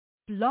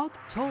Blog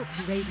Talk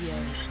Radio.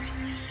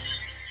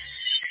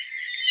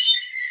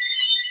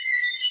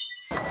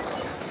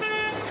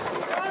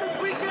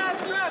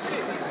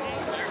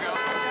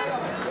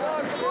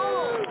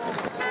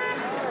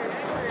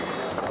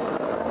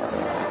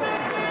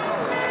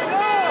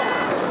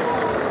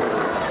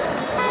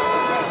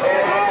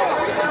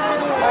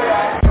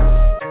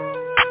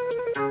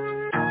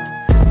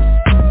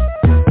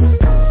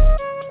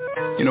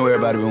 You know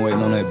everybody been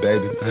waiting on that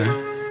baby,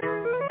 man.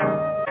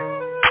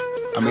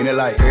 I mean, it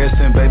like ever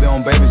since baby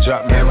on baby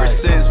drop, man. Ever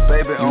since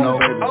baby on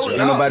baby drop.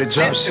 Ain't nobody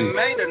drop shit.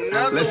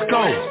 Let's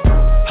go.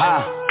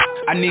 Ha.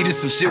 I needed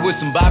some shit with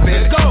some bop in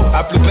it. Let's go.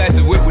 I flew past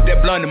the whip with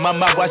that blunt in my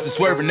mouth, watched it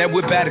swerving. That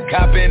whip had a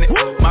cop in it.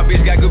 My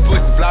bitch got good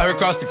pussy, fly her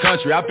across the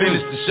country. I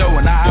finished the show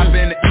and I hop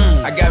in it.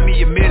 I got me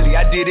a milli,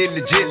 I did it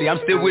legitly.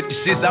 I'm still with the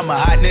shits, I'm a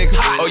hot nigga.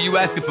 Oh, you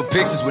asking for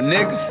pictures with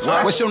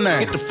niggas? What's your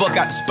name? Get the fuck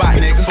out the spot,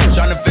 nigga.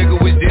 Tryna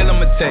figure which deal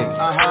I'ma take.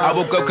 I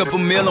woke up,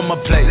 couple meal on my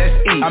plate. Let's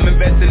eat. I'm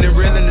investing in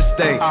real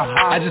estate.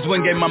 I just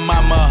went and gave my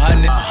mama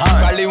 100.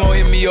 Probably won't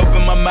hear me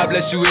open my mouth,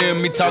 let you hear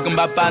me talking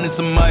about finding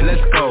some money.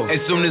 Let's go. As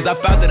soon as I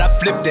found that, I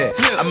flipped that.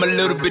 I'm a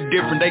little bit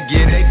different, they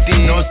get it.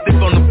 No, I'm stiff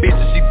on the bitch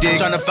and she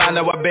dig. Tryna find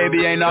out why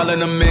baby ain't all in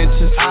the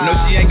mentions. No,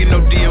 she ain't get no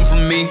DM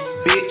from me.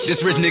 Bitch, this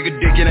rich nigga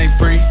dick, it ain't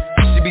free.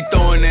 She be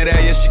throwing that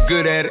at, yeah, she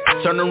good at it.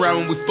 Turn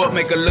around when we fuck,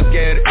 make her look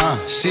at it.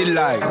 She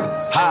like,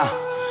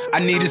 ha. I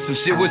needed some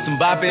shit with some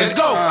bop in it.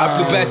 Let's go. I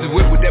flew past the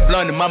whip with that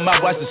blunt in my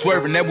mouth, watched it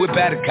swerving. That whip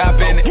had a cop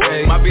in it.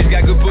 My bitch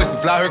got good pussy,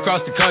 fly her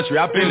across the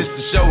country. I finished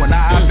the show and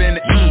I hop in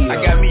it.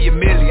 I got me a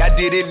milli, I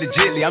did it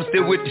legitly. I'm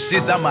still with the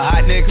shits, I'm a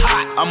hot nigga.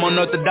 I'm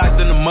unorthodox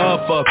than a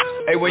motherfucker.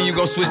 Hey, when you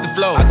gon' switch the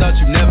flow? I thought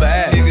you never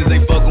asked. Niggas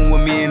ain't fucking with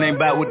me and ain't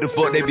bout what the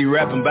fuck they be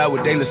rapping about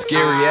with they little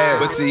scary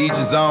ass. But to each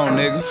his own,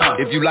 nigga.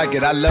 If you like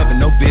it, I love it,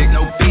 no big,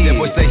 no fee. That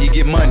boy say he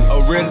get money.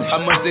 Oh really? How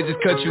much they just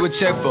cut you a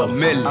check for? $1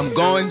 million. I'm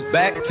going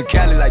back to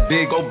Cali like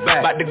big, go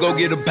back. About to go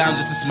get a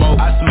pound just to smoke.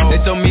 I smoke. They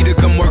told me to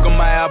come work on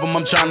my album.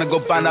 I'm trying to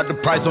go find out the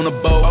price on the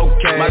boat.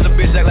 Okay. My little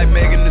bitch act like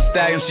Megan Thee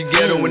Stallion. She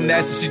ghetto and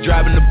nasty. She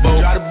driving the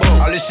boat.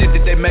 All this shit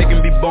that they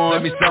making be born.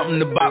 Let me something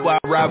to buy while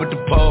I ride with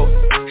the pole.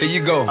 Here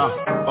you go.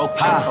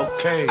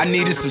 Okay. I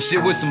needed some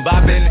shit with some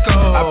bop in it.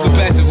 I flew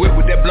past the whip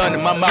with that blunt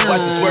in my mouth,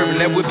 watched it swerving.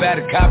 That whip had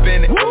a cop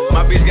in it.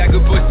 My bitch got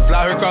good pussy,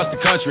 fly her across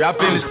the country. I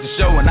finished the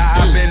show and I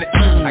hop in it.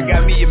 I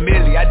got me a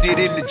milli, I did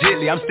it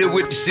legitly. I'm still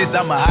with the shits,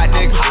 I'm a hot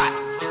nigga.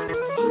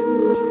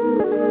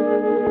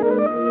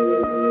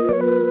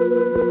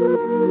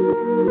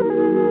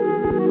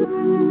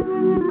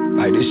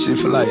 Like this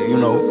shit for like, you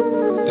know,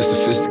 the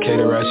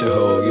sophisticated ratchet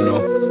hoe, you know,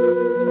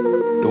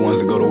 the ones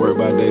that go to work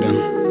by day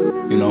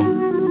then, you know,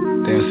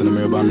 dance in the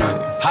mirror by night.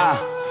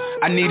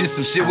 I needed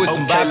some shit with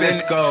some bop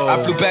in it.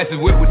 I flew past the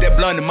whip with that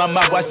blunt in my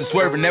mouth, watched it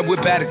swerving. That whip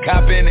had a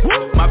cop in it.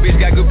 My bitch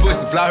got good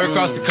pussy, fly her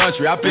across the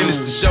country. I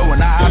finished the show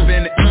and I hop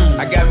in it.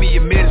 I got me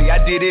a milli, I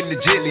did it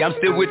legitly. I'm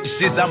still with the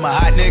shits, I'm a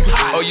hot nigga.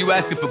 Oh, you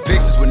asking for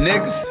pictures with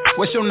niggas?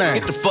 What's your name?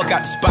 Get the fuck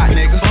out the spot,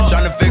 nigga.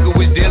 Tryna figure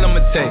which deal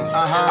I'ma take.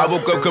 I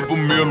woke up, couple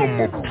meal on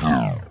my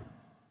plate.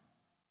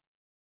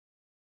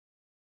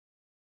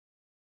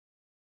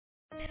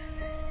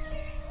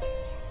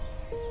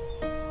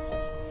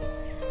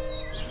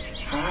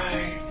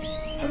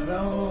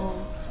 Hello,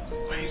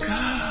 wake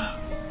up.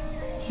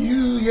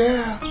 You,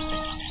 yeah,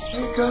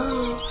 wake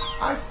up.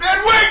 I said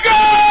wake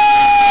up!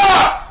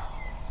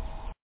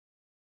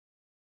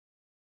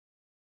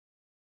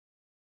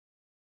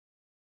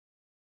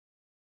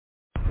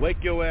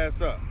 Wake your ass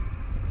up.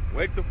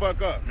 Wake the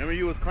fuck up. Remember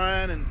you was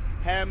crying and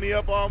had me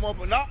up almost,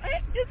 but no,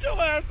 hey, get your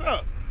ass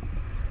up.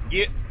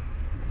 Get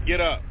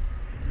up.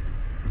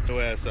 Get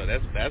your ass up.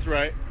 That's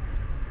right.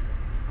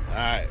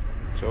 Alright.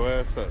 Get your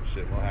ass up.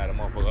 Shit, we'll have the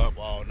motherfucker up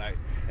all night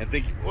and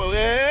think, well,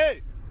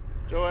 hey,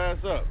 get your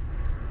ass up.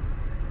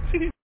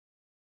 Wake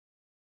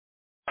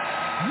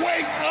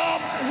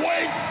up,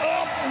 wake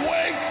up,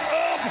 wake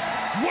up,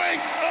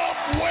 wake up,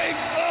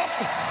 wake up,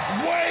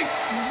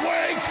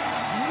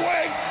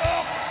 wake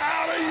up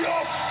out of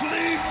your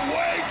sleep,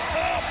 wake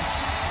up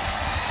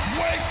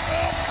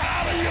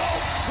out of your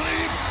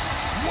sleep,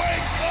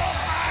 wake up,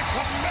 I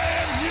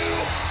command you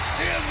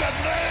in the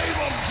name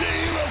of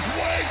Jesus,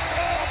 wake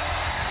up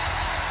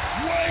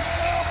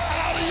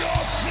out of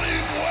your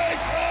sleep,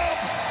 wake up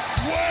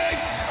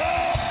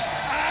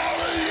out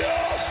of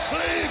your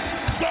sleep.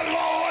 The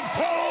Lord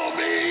told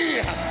me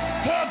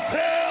to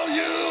tell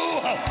you,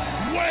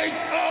 wake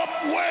up,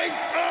 wake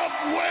up,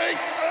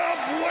 wake up,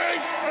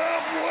 wake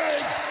up,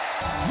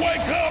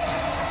 wake up,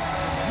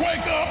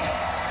 wake up,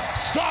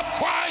 stop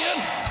crying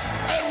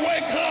and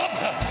wake up,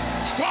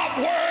 stop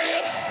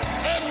worrying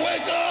and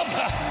wake up,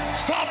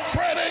 stop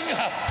fretting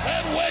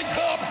and wake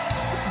up.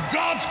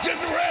 God's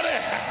getting ready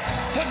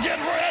to get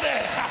ready,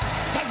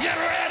 to get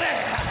ready,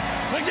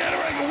 to get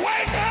ready.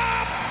 Wake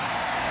up!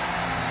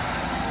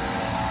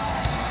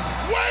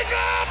 Wake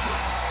up!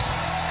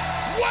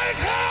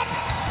 Wake up!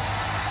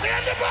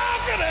 In the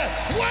balcony!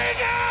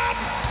 Wake up!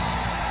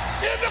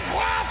 In the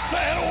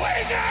closet!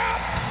 Wake up!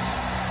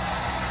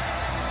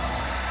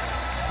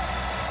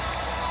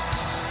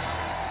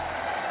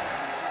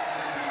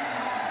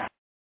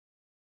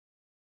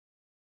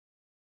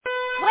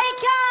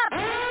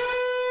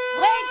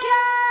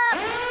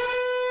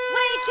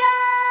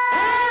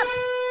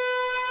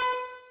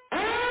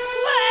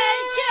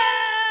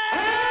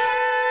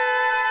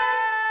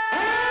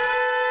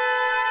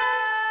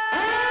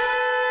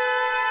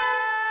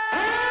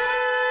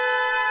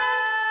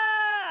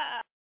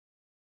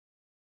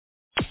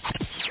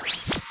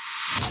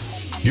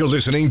 You're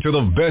listening to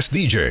the best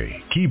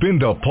DJ, keeping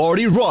the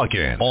party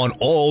rocking on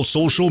all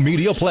social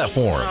media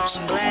platforms.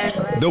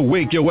 The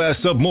Wake Your Ass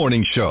Up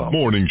Morning Show.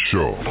 Morning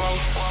Show.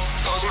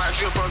 My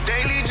drip up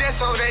daily just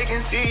so they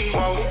can see.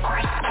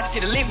 I see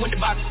the link with the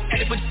box, and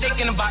they put the stick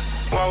in the box.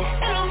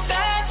 And I'm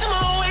back to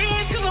my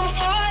ways, cause I'm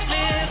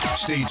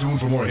heartless. Stay tuned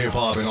for more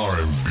hip-hop and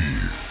R&B.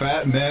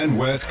 Fat Man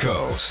West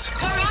Coast.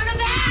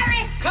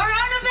 Coronavirus,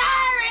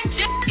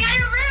 just get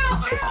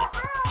real.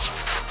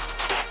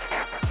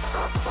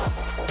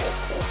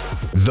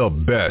 The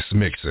best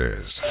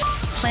mixes.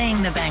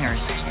 Playing the bangers.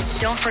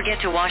 Don't forget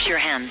to wash your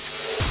hands.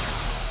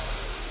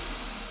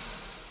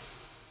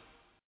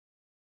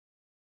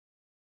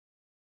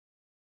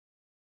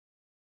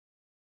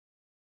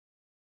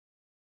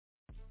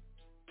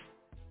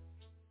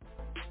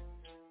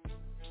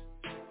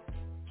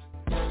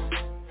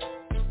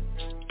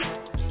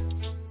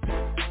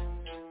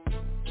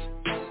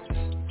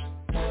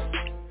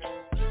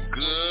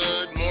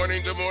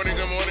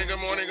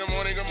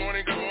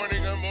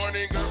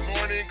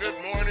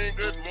 Good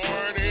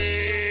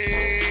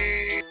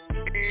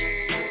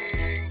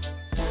morning.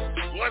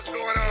 What's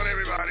going on,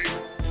 everybody?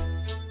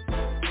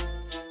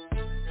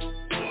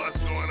 What's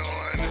going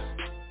on?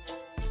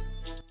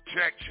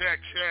 Check.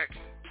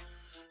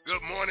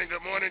 Good morning,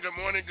 everybody.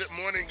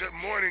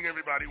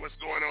 What's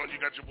going on? You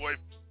got your boy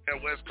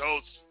at West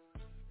Coast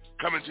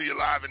coming to you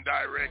live and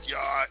direct,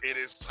 y'all. It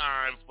is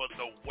time for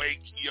the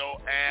Wake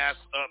Your Ass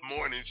Up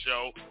Morning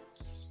Show.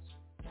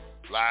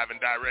 Live and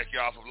direct,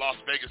 y'all, from Las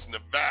Vegas,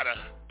 Nevada.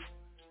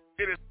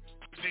 It is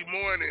Tuesday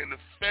morning,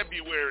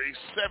 February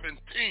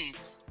 17th.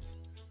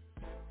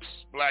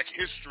 It's Black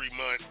History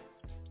Month.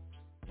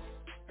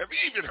 Have you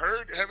even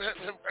heard?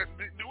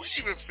 Do we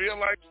even feel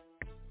like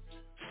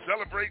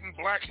celebrating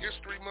Black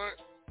History Month?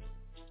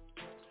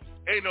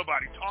 Ain't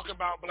nobody talking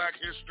about Black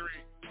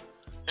history.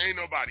 Ain't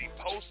nobody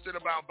posted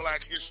about Black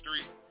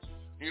history.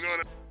 You know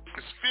what I mean?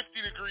 It's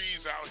 50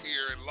 degrees out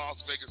here in Las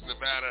Vegas,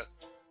 Nevada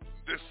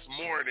this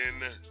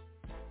morning.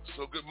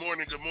 So good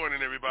morning,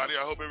 everybody.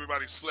 I hope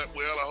everybody slept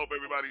well. I hope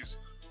everybody's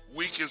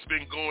week has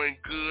been going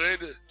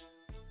good.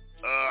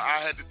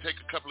 I had to take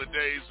a couple of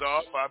days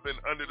off. I've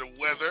been under the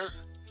weather.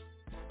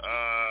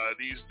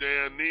 These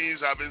damn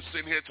knees, I've been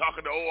sitting here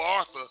talking to old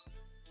Arthur.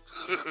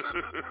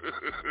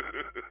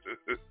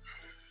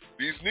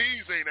 These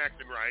knees ain't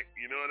acting right,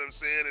 you know what I'm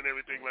saying, and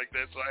everything like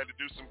that. So I had to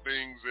do some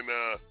things and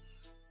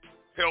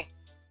help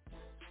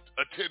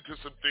attend to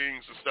some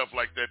things and stuff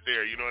like that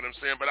there, you know what I'm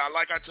saying? But I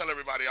tell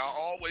everybody, I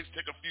always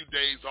take a few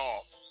days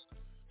off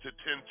to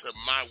tend to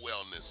my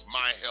wellness,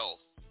 my health,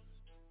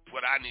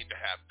 what I need to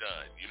have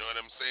done, you know what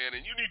I'm saying?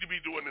 And you need to be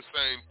doing the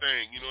same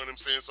thing, you know what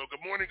I'm saying? So good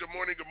morning,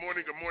 everybody.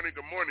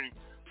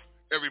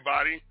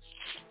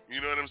 You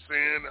know what I'm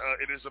saying?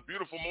 It is a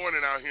beautiful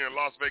morning out here in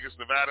Las Vegas,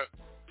 Nevada.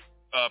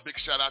 Big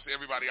shout out to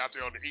everybody out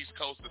there on the East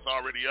Coast that's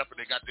already up and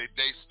they got their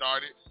day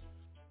started.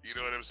 You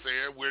know what I'm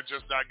saying? We're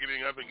just not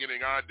getting up and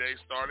getting our day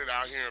started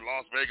out here in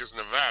Las Vegas,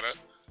 Nevada.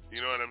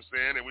 You know what I'm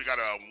saying? And we got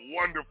a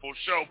wonderful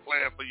show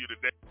planned for you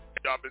today.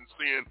 Y'all been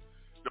seeing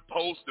the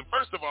post. And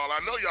first of all,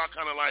 I know y'all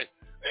kind of like,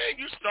 hey,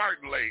 you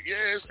starting late.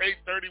 Yeah, it's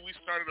 8:30. We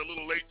started a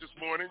little late this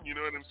morning. You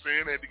know what I'm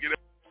saying? Had to get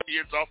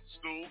kids off to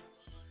school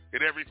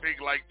and everything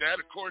like that.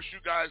 Of course,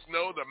 you guys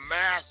know the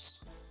mask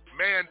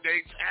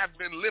mandates have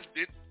been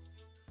lifted.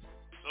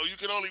 So you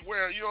only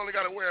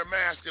got to wear a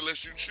mask unless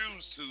you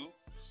choose to.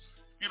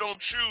 If you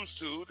don't choose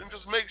to, then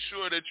just make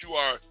sure that you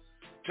are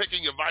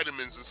taking your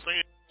vitamins and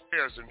saying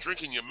prayers and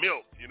drinking your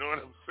milk, you know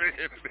what I'm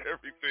saying, and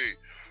everything.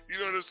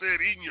 You know what I'm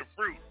saying, eating your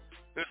fruit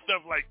and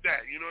stuff like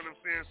that, you know what I'm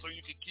saying, so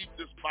you can keep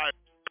this virus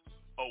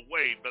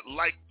away. But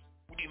like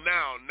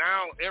now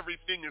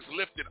everything is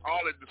lifted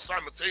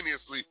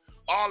simultaneously,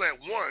 all at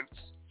once,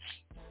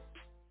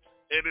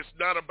 and it's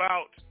not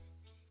about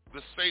the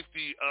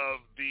safety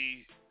of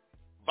the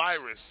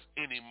virus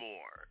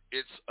anymore.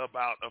 It's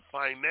about a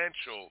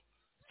financial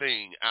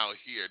thing out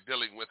here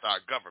dealing with our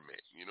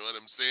government. You know what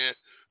I'm saying?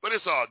 But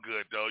it's all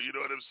good, though. You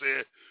know what I'm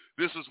saying?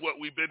 This is what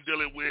we've been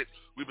dealing with.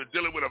 We've been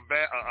dealing with a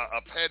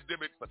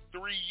pandemic for 3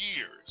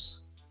 years.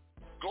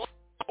 Going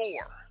 4.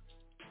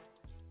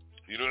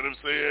 You know what I'm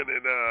saying?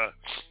 And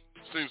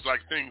seems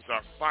like things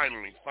are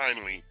finally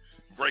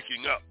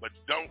breaking up. But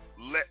don't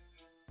let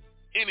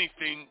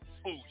anything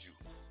fool you.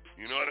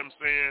 You know what I'm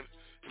saying?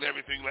 And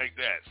everything like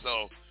that.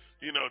 So,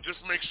 you know,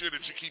 just make sure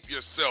that you keep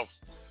yourself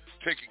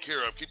taken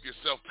care of. Keep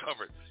yourself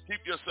covered.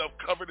 Keep yourself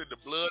covered in the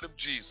blood of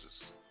Jesus.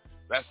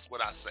 That's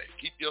what I say.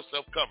 Keep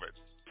yourself covered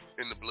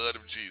in the blood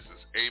of Jesus.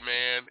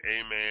 Amen,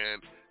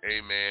 amen,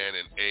 amen,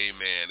 and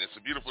amen. It's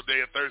a beautiful day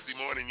of Thursday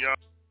morning, y'all.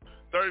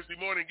 Thursday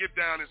morning get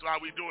down is how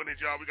we doing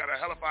it, y'all. We got a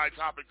hellified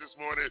topic this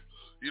morning.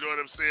 You know what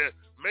I'm saying?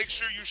 Make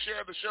sure you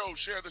share the show.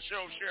 Share the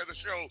show.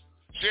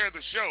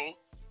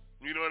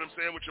 You know what I'm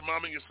saying? With your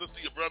mama, your sister,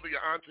 your brother,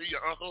 your auntie,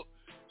 your uncle,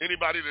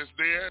 anybody that's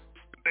there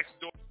next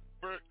door.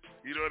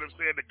 You know what I'm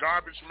saying? The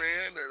garbage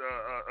man,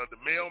 the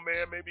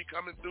mailman may be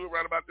coming through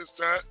around about this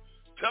time.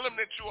 Tell them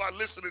that you are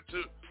listening to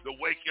the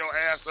Wake Your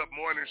Ass Up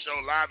Morning Show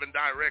live and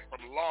direct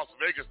from Las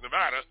Vegas,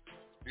 Nevada.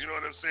 You know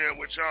what I'm saying?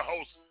 With your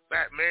host,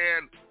 Fat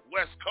Man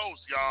West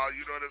Coast, y'all.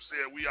 You know what I'm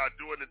saying? We are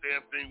doing the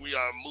damn thing. We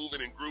are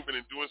moving and grooving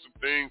and doing some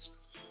things.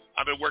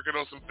 I've been working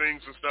on some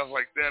things and stuff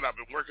like that. I've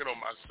been working on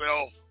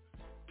myself.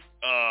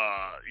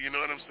 You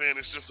know what I'm saying?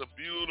 It's just a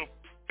beautiful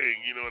thing.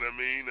 You know what I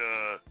mean?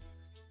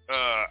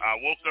 I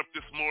woke up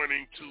this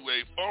morning to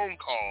a phone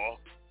call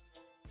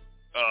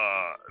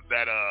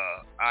that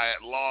I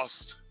had lost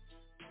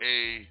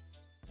a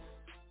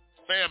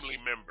family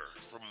member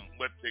from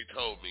what they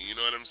told me. You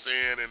know what I'm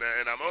saying?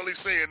 And I'm only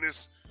saying this,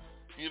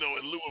 you know,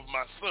 in lieu of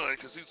my son,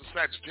 because he's a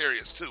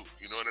Sagittarius too.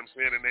 You know what I'm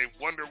saying? And they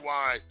wonder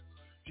why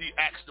he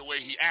acts the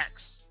way he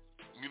acts.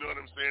 You know what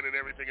I'm saying? And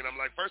everything. And I'm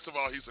like, first of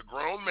all, he's a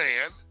grown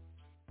man.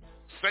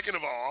 Second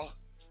of all,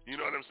 you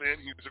know what I'm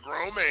saying? He's a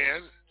grown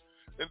man.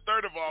 And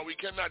third of all, we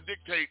cannot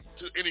dictate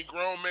to any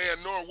grown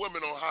man nor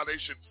woman on how they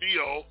should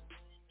feel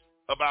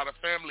about a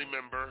family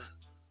member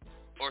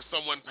or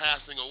someone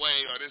passing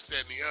away or this,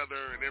 that, and the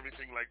other and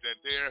everything like that.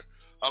 There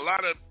a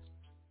lot of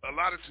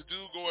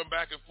to-do going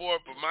back and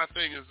forth, but my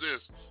thing is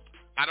this.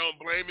 I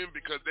don't blame him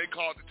because they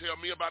called to tell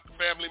me about the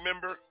family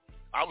member.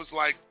 I was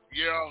like,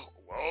 yeah,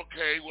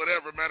 okay,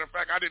 whatever. Matter of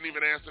fact, I didn't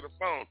even answer the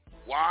phone.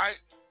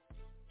 Why?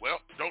 Well,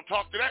 don't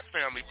talk to that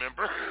family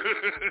member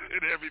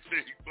and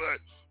everything. But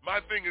my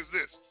thing is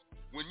this.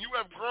 When you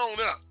have grown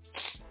up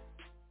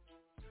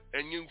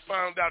and you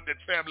found out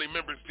that family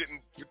members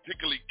didn't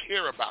particularly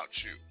care about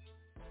you,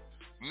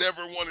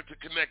 never wanted to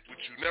connect with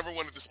you, never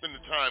wanted to spend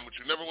the time with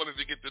you, never wanted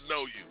to get to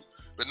know you,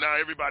 but now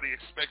everybody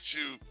expects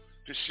you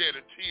to shed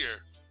a tear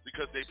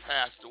because they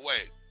passed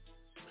away.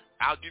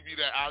 I'll give you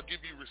that. I'll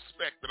give you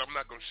respect, but I'm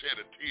not going to shed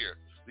a tear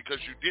because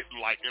you didn't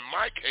like. In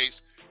my case,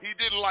 he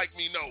didn't like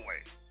me no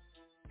way.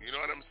 You know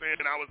what I'm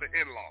saying? I was an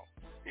in-law.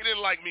 He didn't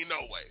like me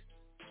no way.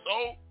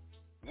 So,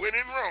 when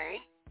in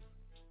Rome,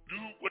 do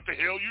what the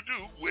hell you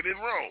do when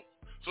in Rome.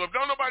 So if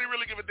don't nobody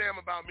really give a damn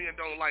about me and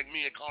don't like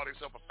me and call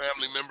themselves a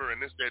family member and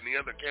this, that, and the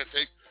other, can't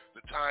take the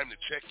time to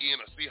check in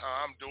or see how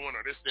I'm doing or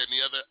this, that, and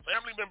the other,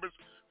 family members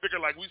figure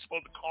like we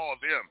supposed to call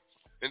them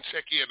and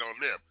check in on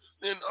them.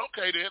 Then,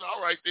 okay then, all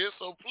right then.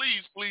 So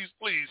please, please,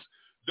 please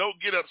don't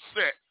get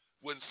upset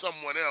when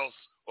someone else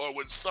or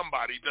when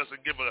somebody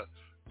doesn't give a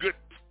good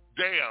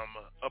damn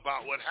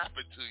about what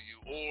happened to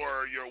you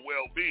or your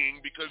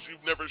well-being because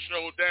you've never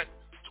showed that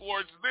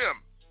towards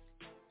them.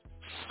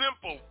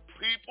 Simple,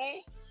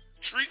 people.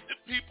 Treat the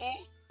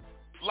people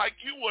like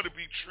you want to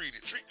be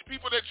treated. Treat the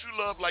people that you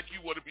love like you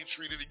want to be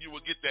treated, and you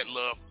will get that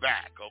love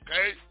back,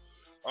 okay?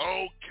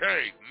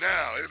 Okay,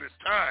 now it is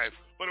time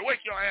for the Wake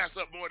Your Ass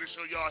Up Morning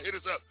Show, y'all. Hit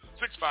us up,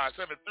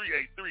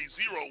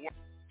 657-383-0199.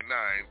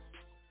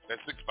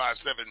 That's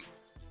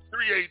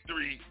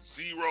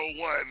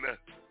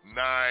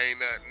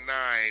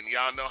 657-383-0199.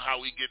 Y'all know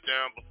how we get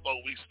down before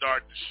we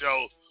start the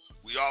show.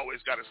 We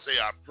always got to say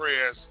our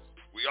prayers.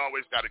 We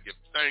always got to give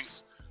thanks.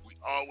 We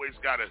always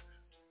got to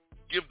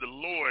give the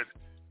Lord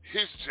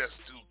his just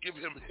due. Give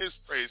him his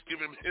praise. Give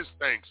him his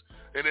thanks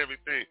and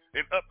everything.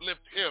 And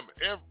uplift him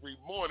every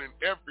morning,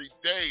 every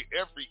day,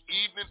 every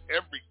evening,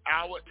 every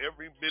hour,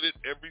 every minute,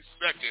 every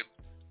second.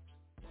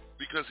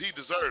 Because he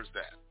deserves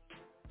that.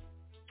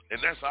 And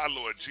that's our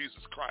Lord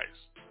Jesus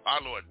Christ,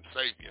 our Lord and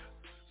Savior.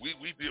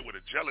 We deal with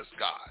a jealous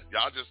God.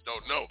 Y'all just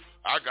don't know.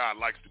 Our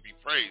God likes to be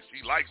praised. He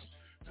likes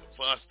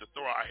for us to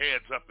throw our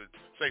heads up and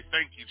say,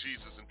 thank you,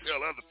 Jesus, and tell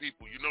other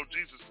people, you know,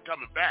 Jesus is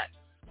coming back.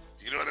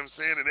 You know what I'm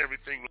saying? And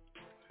everything.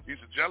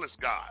 He's a jealous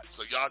God.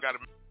 So y'all got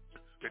to make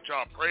sure that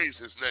y'all praise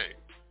his name.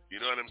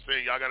 You know what I'm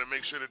saying? Y'all got to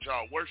make sure that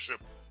y'all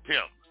worship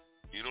him.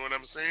 You know what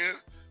I'm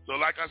saying? So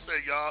like I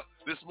said, y'all,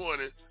 this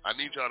morning, I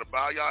need y'all to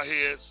bow your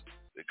heads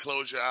and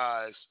close your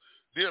eyes.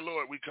 Dear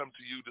Lord, we come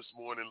to you this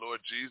morning,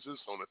 Lord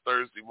Jesus, on a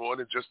Thursday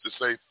morning just to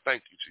say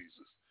thank you,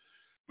 Jesus.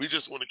 We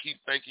just want to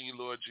keep thanking you,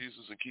 Lord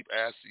Jesus, and keep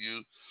asking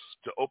you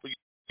to open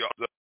your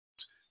arms.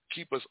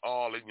 Keep us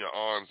all in your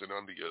arms and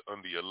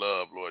under your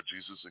love, Lord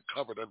Jesus, and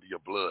covered under your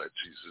blood,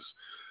 Jesus.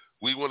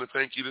 We want to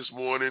thank you this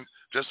morning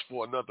just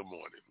for another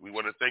morning. We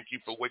want to thank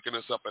you for waking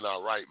us up in our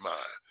right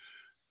mind,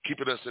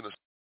 keeping us in a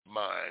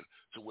mind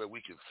to where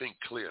we can think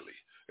clearly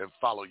and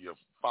follow your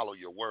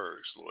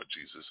words, Lord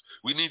Jesus.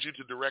 We need you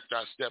to direct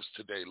our steps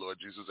today,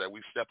 Lord Jesus, as we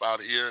step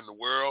out here in the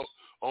world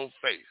on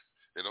faith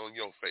and on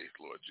your faith,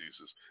 Lord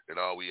Jesus. And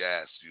all we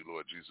ask you,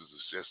 Lord Jesus,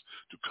 is just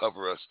to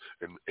cover us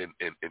and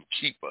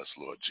keep us,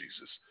 Lord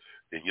Jesus.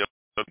 And you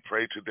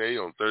pray today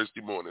on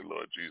Thursday morning,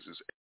 Lord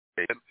Jesus.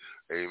 Amen,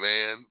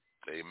 amen,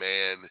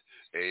 amen,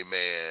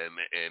 amen,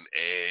 and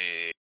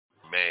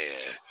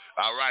amen.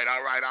 All right.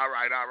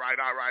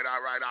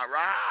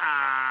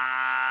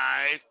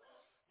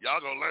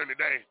 Y'all gonna learn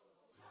today.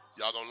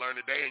 Y'all gonna learn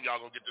today, and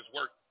y'all gonna get this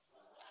work.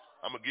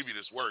 I'm going to give you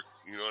this work.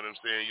 You know what I'm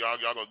saying? Y'all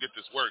going to get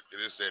this work.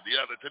 And this, that, the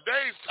other.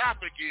 Today's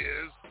topic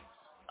is,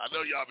 I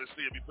know y'all been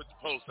seeing me put the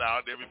post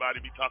out.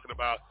 Everybody be talking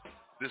about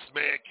this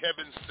man,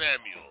 Kevin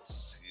Samuels.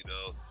 You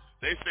know,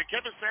 they say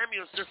Kevin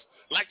Samuels just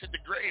like to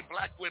degrade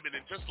black women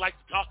and just like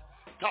to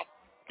talk.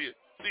 See,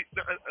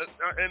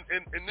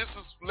 and this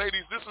is,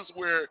 ladies, this is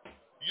where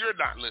you're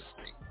not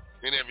listening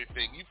and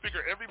everything. You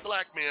figure every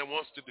black man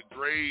wants to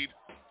degrade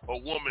a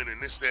woman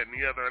and this, that, and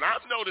the other. And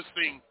I'm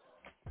noticing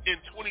in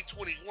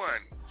 2021,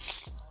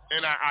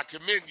 and I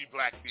commend you,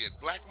 black men.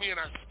 Black men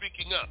are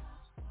speaking up.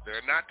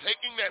 They're not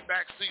taking that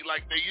back seat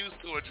like they used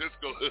to and just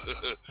go,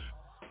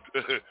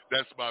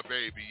 that's my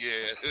baby,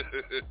 yeah.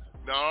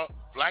 No,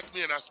 black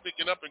men are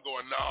speaking up and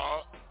going,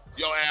 no,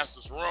 your ass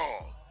is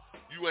wrong.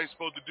 You ain't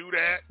supposed to do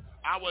that.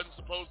 I wasn't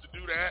supposed to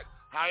do that.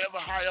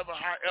 However.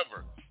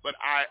 But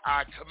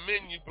I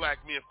commend you, black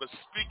men, for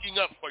speaking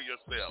up for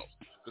yourselves.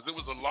 Because it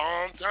was a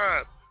long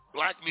time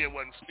black men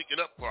wasn't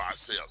speaking up for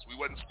ourselves. We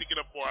wasn't speaking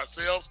up for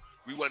ourselves.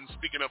 We wasn't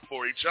speaking up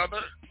for each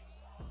other.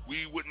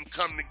 We wouldn't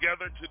come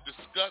together to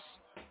discuss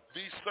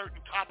these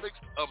certain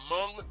topics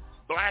among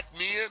black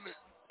men.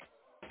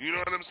 You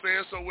know what I'm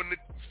saying? So when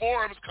the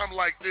forums come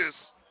like this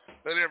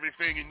and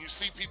everything, and you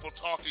see people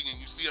talking,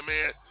 and you see a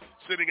man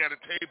sitting at a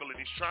table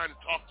and he's trying to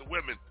talk to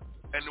women,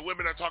 and the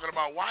women are talking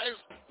about why is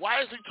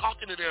he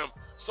talking to them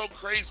so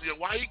crazy, and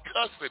why he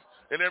cussing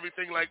and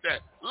everything like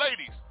that.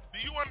 Ladies, do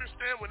you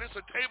understand when it's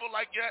a table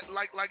like that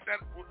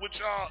with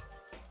y'all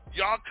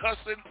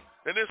cussing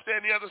and this, that,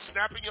 and the other,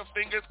 snapping your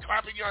fingers,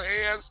 clapping your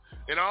hands,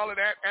 and all of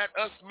that at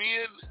us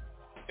men,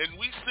 and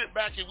we sit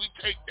back and we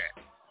take that.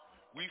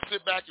 We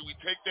sit back and we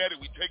take that, and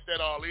we take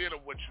that all in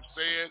of what you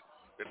said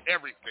and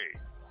everything.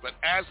 But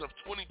as of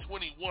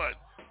 2021,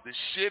 the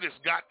shit has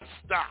got to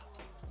stop.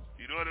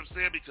 You know what I'm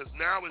saying? Because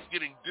now it's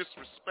getting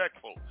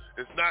disrespectful.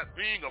 It's not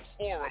being a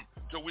forum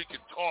till we can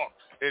talk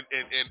and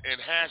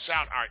hash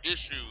out our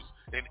issues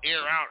and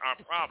air out our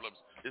problems.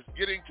 It's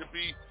getting to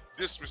be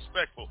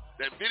disrespectful.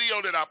 That video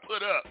that I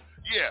put up,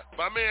 yeah,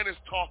 my man is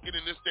talking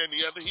and this, that, and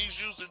the other. He's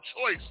using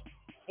choice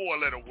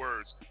 4-letter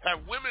words.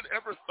 Have women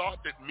ever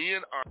thought that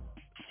men are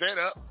fed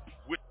up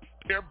with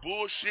their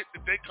bullshit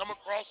that they come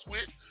across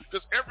with?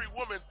 Because every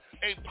woman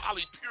ain't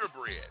poly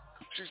purebred.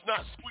 She's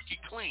not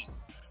squeaky clean.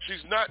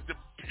 She's not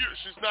pure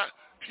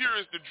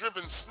as the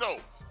driven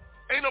snow.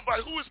 Ain't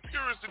nobody who is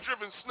pure as the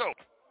driven snow.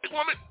 Hey,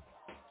 woman,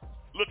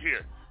 look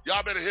here.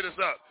 Y'all better hit us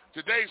up.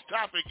 Today's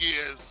topic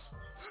is,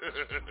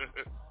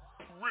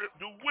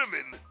 do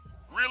women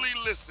really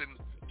listen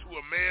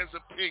to a man's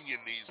opinion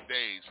these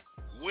days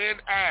when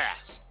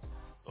asked?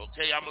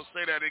 Okay, I'm going to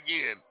say that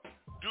again.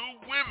 Do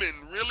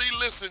women really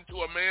listen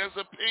to a man's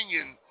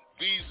opinion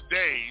these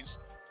days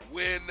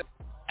when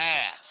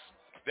asked?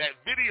 That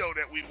video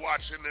that we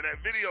watching and that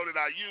video that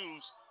I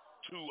use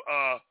to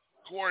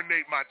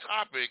coordinate my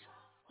topic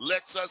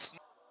lets us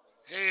know,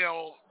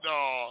 hell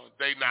no,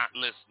 they not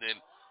listening.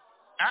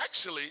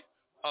 Actually,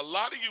 a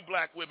lot of you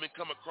black women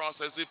come across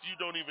as if you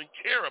don't even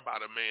care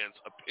about a man's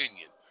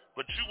opinion,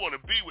 but you want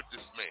to be with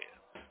this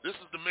man. This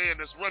is the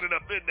man that's running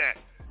up in that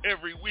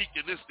every week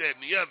and this, that,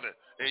 and the other,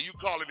 and you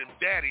calling him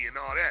daddy and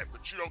all that,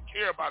 but you don't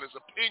care about his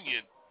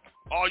opinion.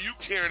 All you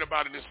caring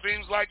about, and it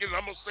seems like it, and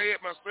I'm going to say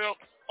it myself,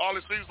 all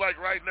it seems like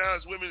right now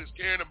is women is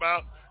caring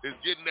about is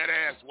getting that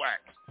ass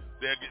whacked.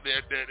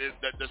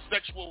 The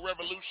sexual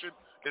revolution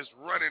is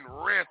running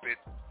rampant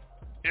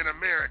in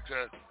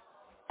America.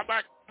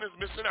 Black men is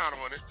missing out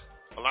on it.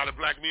 A lot of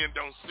black men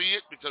don't see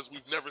it because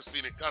we've never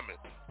seen it coming.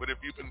 But if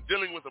you've been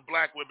dealing with a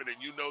black woman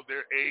and you know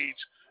their age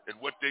and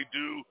what they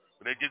do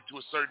when they get to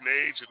a certain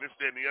age and this,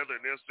 that, and the other,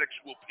 and their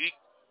sexual peak,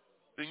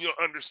 then you'll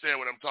understand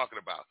what I'm talking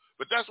about.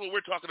 But that's what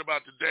we're talking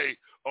about today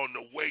on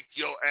the Wake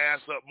Your Ass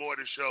Up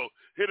Morning Show.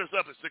 Hit us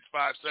up at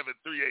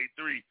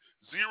 657-383-0199.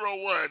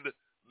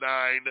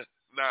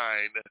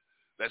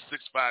 That's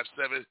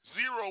 657-0199.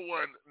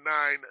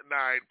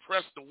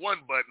 Press the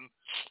 1 button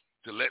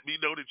to let me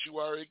know that you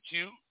are in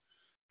queue.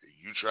 And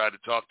you try to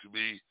talk to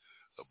me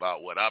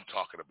about what I'm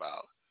talking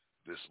about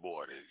this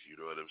morning. You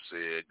know what I'm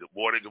saying? Good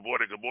morning, good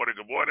morning, good morning,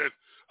 good morning.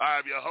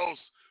 I'm your host,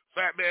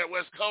 Fat Man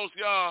West Coast,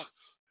 y'all.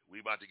 We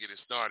about to get it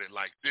started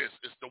like this.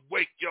 It's the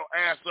Wake Your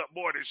Ass Up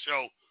Morning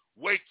Show.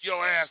 Wake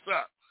your ass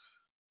up.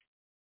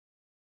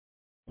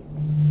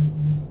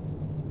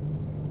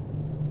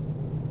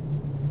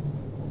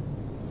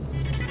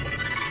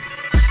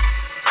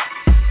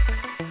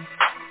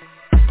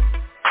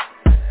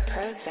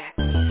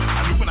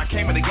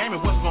 Came in the game, it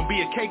wasn't gonna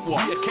be a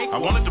cakewalk. I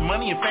wanted the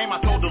money and fame,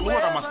 I told the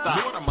Lord I'ma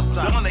stop.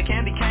 Selling that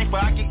candy cane,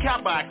 but I get caught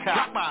by a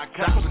cop.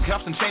 Shackles and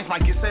cuffs and chains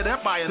might get set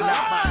up by a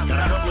knot.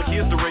 Got a couple of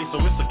kids to raise, so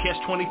it's a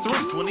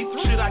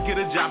catch-23. Should I get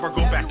a job or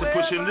go back to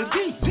pushing the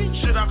D?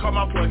 Should I call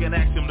my plug and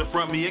ask him to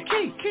front me a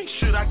key?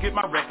 Should I get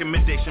my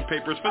recommendation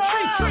papers for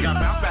free?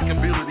 Got bounce back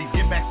abilities,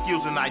 get back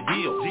skills and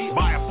ideals.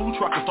 Buy a food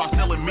truck and start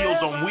selling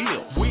meals on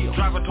wheels.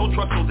 Drive a tow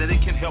truck so that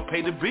it can help pay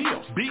the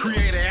bills.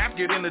 Create an app,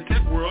 get in the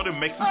tech world and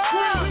make some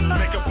squirrels.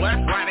 Make a black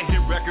write a hit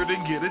record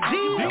and get a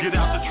deal. Get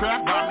out the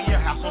trap, buy me a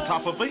house on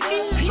top of a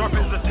hill. Sharp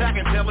as attack,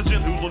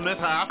 intelligent, who's that's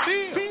how I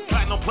feel.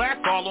 Platinum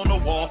plaque, fall on the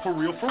wall, for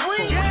real, for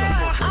real.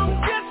 Yeah, I'm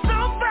just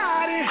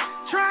somebody,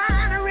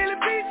 trying to really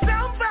be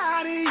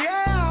somebody,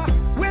 yeah.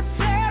 With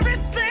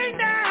everything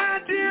that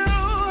I do.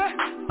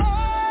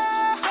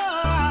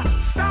 Oh,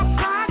 stop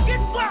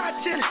pocket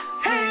watching,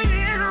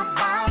 hating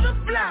about the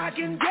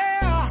blocking,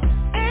 yeah.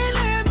 And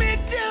let me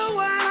do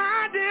what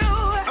I do.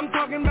 I'm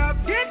talking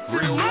about get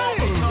real.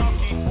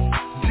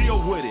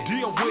 Deal with it.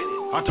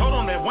 I told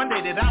him that one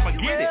day that I'ma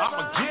get it.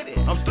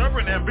 I'm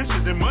stubborn,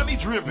 ambitious, and money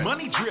driven.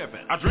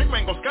 I drink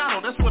mango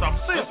scotto, that's what I'm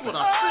sipping.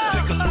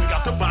 Take a swig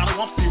out the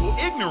bottle, I'm still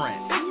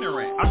ignorant.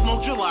 I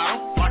smoke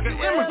gelato like an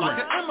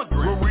immigrant.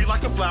 We'll read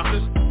like a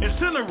floppies,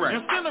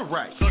 incinerate.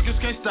 Suckers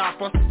can't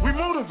stop us, we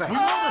motivate.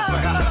 I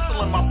got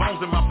hustle in my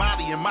bones and my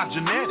body and my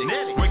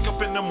genetics. Wake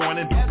up in the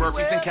morning, do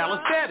burpees and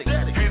calisthenics.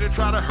 Hater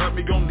try to hurt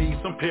me, gon' need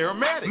some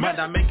paramedics. Might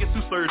not make it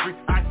through surgery,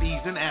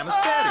 IVs and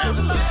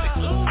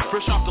anesthetics.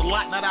 Fresh off the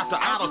lot, not out the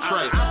auto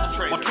trade.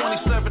 My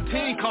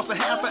 2017 cost a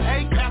half an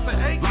acre.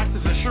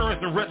 License,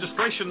 insurance, and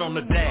registration on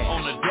the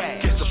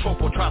dash. Get the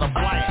popo, try to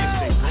blast.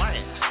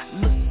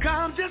 Look,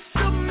 I'm just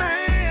a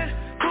man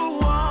who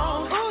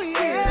wants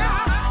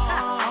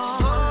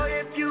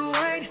if you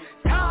ain't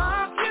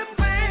talking,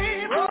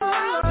 baby, go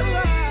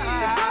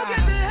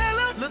get the hell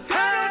up. Look, I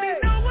don't need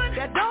no one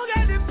that don't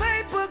got the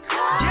paper.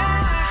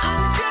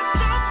 I'm just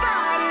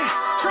somebody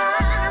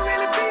trying to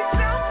really be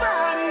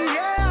somebody,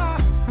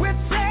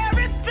 with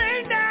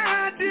everything that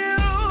I do.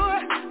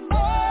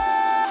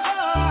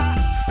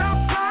 Stop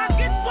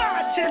pocket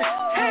watching,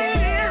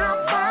 hating, I'm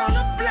all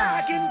a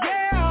blocking,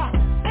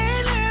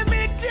 and let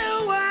me do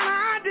what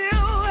I do.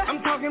 I'm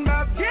talking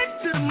about get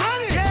to the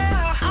money.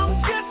 I'm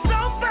just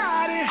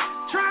somebody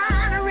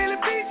trying to really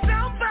be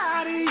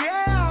somebody,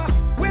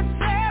 with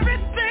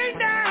everything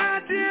that I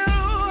do.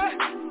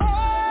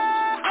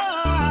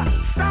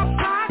 Stop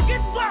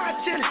pocket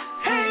watching,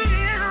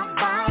 hating, I'm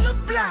all a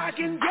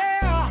blocking,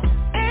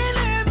 and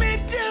let me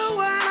do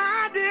what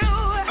I do.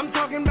 I'm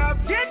talking about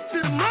get to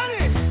the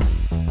money.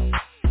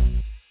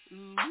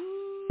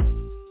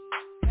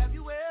 Have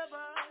you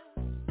ever?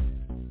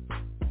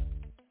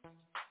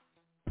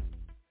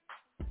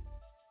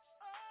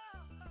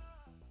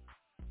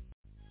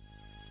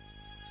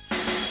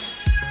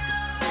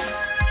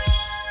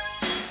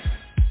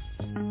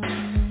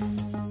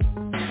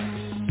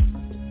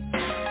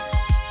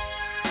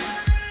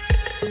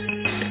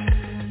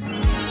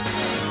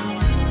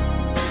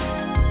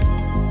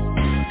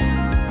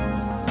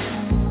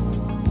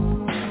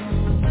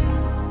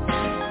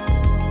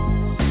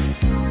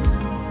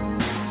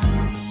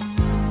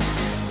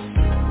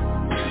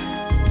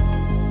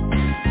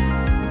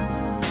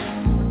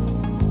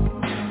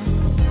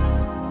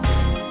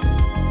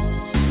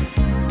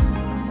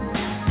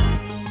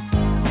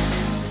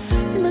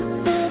 Look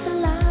for the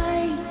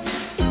light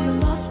if you're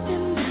lost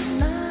in the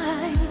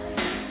night.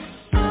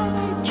 I'll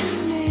write your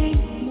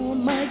name on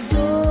my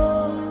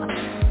door.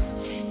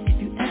 If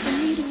you ever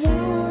need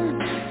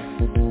warmth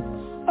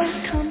or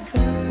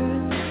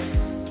comfort,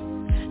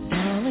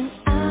 darling,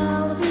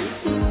 I'll be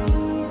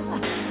here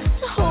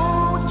to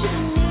hold you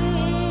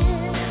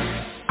near.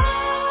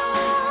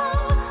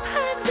 All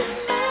I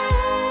demand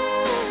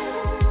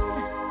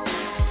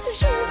is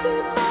you be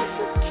my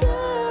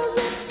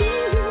security.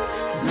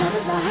 Love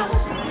is a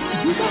house,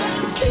 you got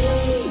the key.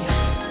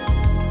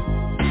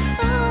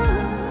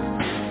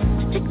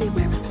 Take me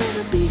where I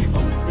wanna be.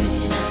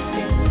 Open up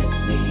and let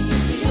me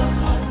into your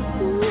heart.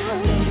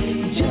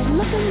 Just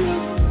look at me.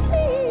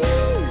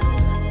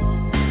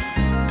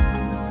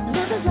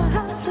 Love is a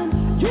house and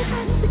you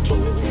got the key.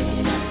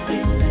 Open up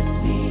and let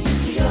me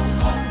into your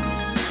heart,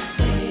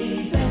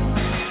 baby.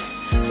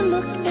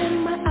 Look in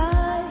my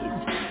eyes,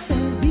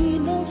 there'll be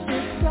no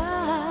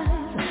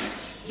surprise.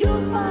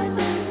 You'll find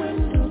a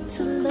window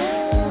to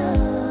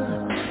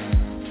love,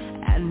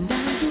 and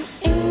I'll do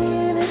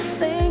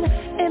anything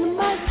in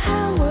my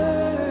power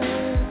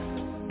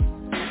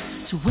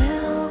to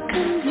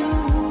welcome you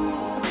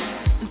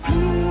and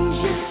please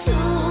you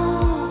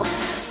soul.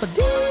 But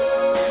deep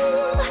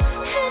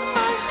in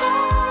my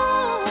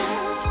heart,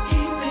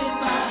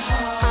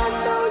 I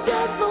know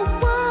you're the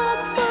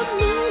one for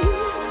me.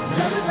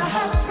 Love is a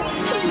house,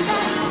 you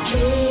got the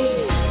key.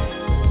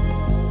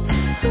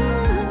 To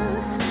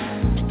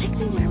take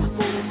me where I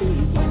wanna be.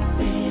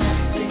 Open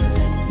up and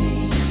let me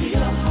into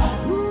your heart.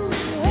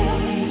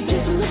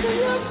 Just look at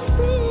your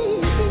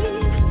feet.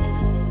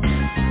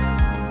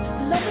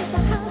 Love is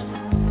a house,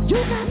 you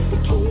got the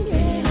key.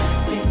 Open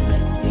up and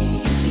let me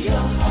into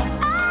your heart,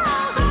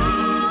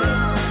 baby.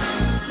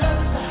 Love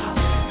is a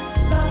house,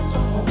 love's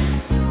a home.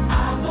 I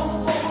don't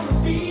wanna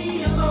be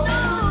alone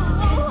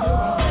in your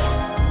heart.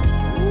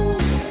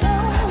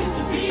 I need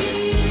to be.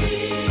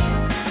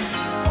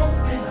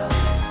 Open up,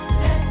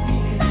 let me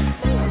in.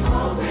 I'm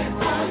hungry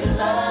for your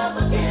love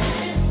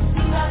again.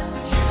 You got the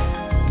key.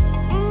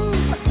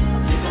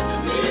 Give it to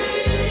me.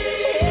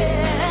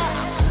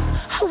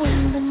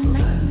 When the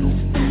night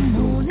meets the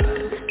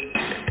morning,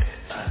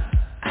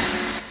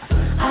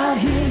 I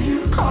hear you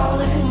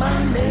calling my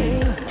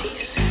name.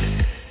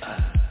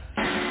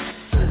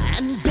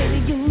 And baby,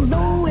 you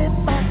know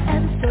if I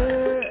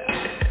answer,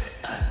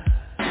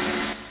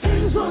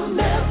 things will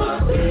never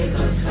be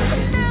the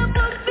same.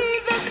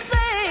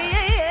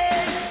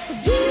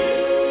 Deep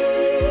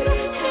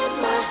in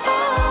my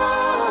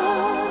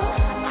heart,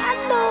 I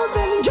know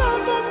that you're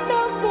the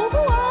number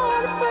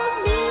one for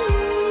me.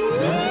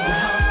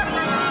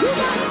 You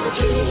got the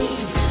key.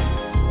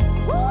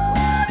 Ooh,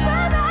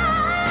 baby,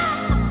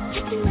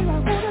 take me where I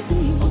wanna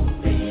be.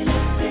 Open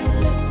up and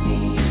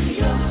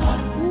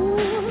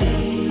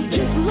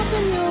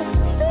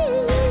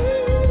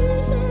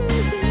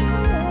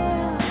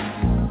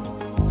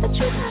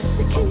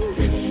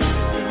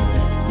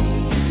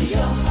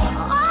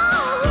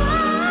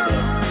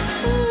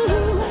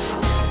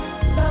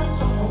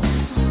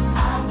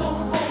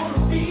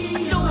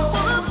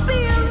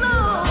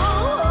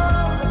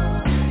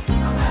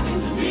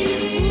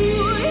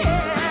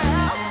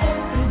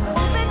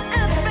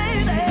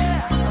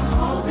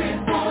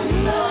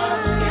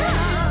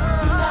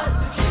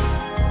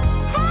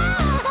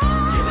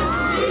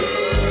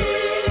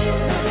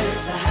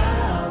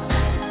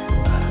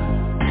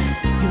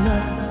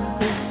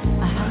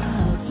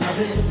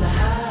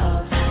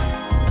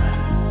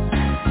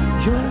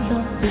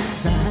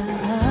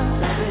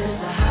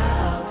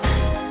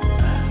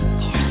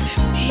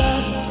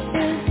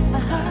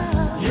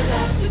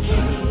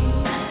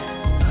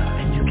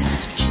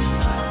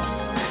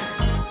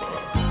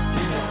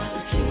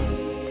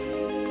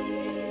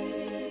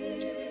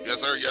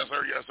sir, yes,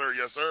 sir, yes, sir,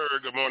 yes, sir.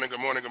 Good morning,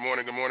 good morning, good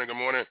morning, good morning, good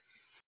morning.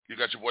 You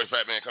got your boy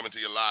Fat Man coming to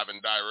you live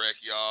and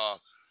direct, y'all.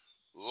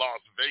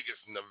 Las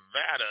Vegas,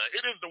 Nevada.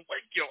 It is the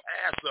Wake Your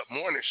Ass Up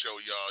morning show,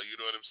 y'all. You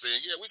know what I'm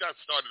saying? Yeah, we got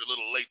started a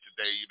little late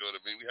today. You know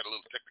what I mean? We had a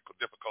little technical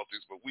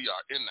difficulties, but we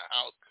are in the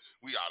house.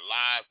 We are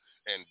live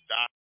and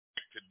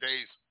direct.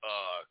 Today's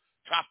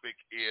topic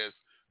is,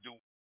 do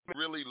we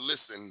really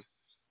listen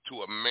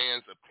to a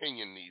man's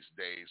opinion these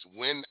days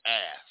when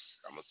asked?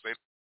 I'm going to say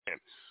that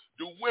again.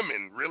 Do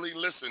women really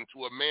listen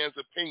to a man's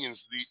opinion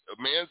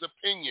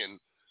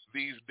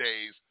these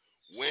days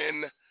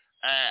when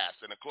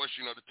asked? And, of course,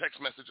 you know, the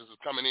text messages are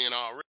coming in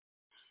already.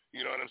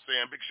 You know what I'm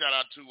saying? Big shout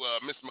out to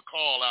Miss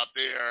McCall out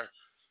there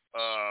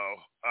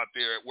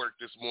at work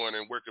this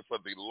morning, working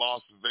for the Las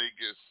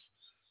Vegas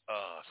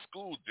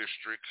school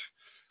district,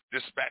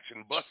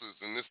 dispatching buses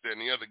and this, that,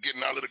 and the other,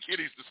 getting our little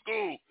kiddies to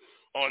school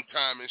on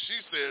time. And she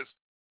says,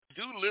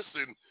 do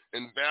listen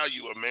and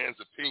value a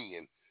man's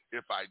opinion.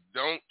 If I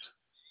don't,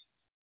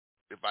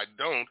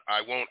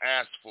 I won't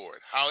ask for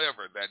it.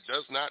 However, that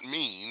does not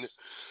mean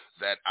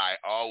that I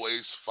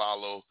always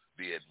follow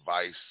the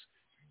advice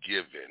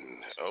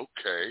given.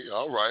 Okay,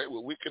 all right.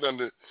 Well, we can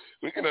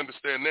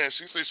understand that.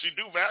 She says she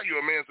do value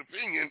a man's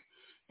opinion,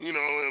 you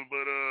know,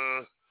 but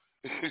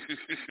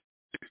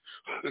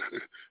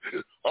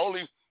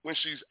only when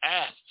she's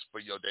asked for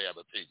your damn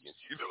opinion.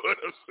 You know what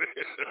I'm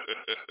saying?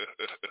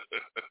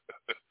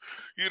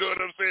 You know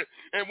what I'm saying?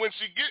 And when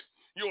she get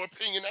your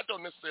opinion, that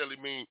don't necessarily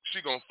mean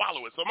she gonna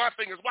follow it. So my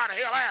thing is, why the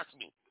hell ask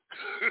me?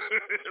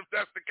 If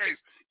that's the case,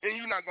 and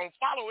you're not gonna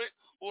follow it,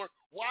 or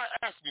why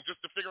ask me just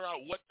to figure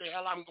out what the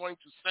hell I'm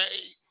going to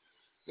say?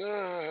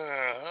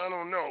 I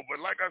don't know, but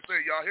like I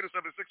said, y'all, hit us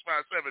up at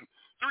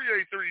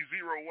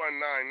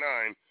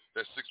 657-383-0199.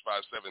 That's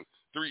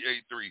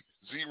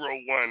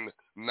 657-383-0199.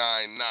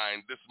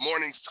 This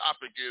morning's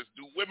topic is,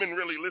 do women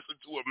really listen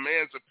to a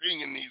man's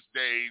opinion these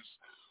days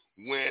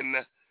when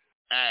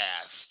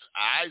asked?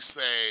 I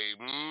say,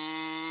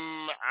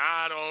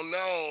 I don't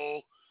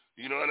know.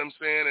 You know what I'm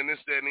saying? And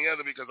this, that, and the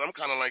other, because I'm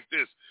kind of like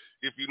this.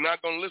 If you're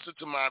not going to listen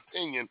to my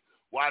opinion,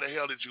 why the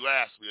hell did you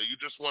ask me? Or you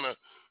just want to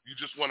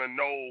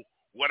know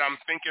what I'm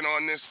thinking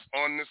on this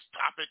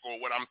topic, or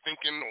what I'm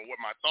thinking, or what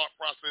my thought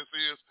process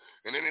is,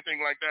 and anything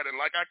like that. And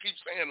like I keep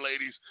saying,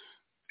 ladies,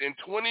 in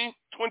 2022,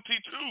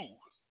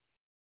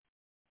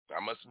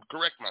 I must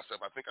correct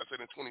myself. I think I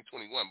said in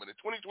 2021, but in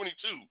 2022,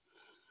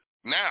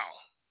 now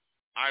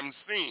I'm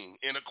seeing,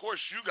 and of course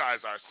you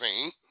guys are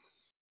seeing,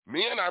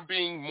 men are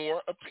being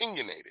more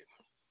opinionated.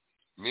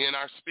 Men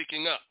are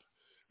speaking up.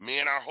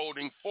 Men are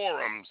holding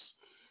forums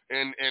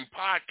and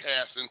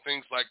podcasts and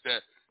things like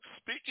that,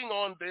 speaking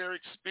on their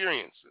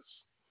experiences.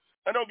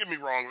 And don't get me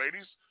wrong,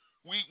 ladies.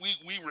 We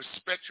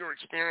respect your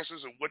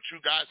experiences and what you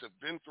guys have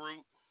been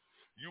through.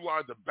 You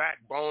are the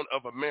backbone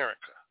of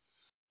America.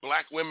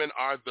 Black women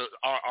are the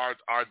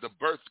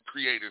birth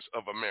creators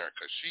of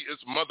America. She is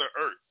Mother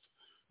Earth.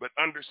 But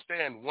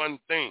understand one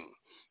thing.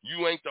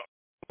 You ain't the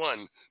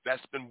one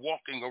that's been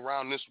walking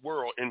around this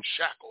world in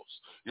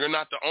shackles. You're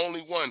not the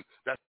only one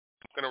that's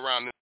walking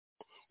around this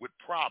world with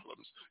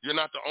problems. You're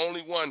not the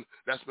only one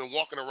that's been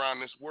walking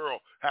around this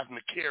world having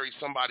to carry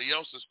somebody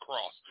else's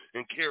cross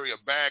and carry a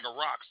bag of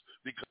rocks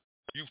because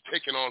you've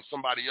taken on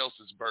somebody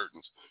else's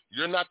burdens.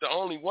 You're not the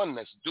only one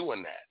that's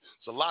doing that.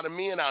 There's a lot of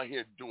men out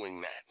here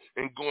doing that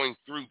and going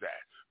through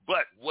that.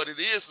 But what it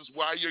is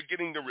why you're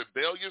getting the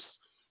rebellious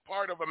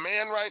part of a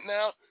man right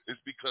now is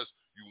because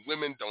you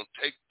women don't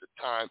take the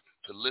time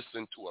to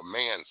listen to a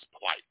man's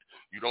plight.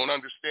 You don't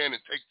understand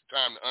and take the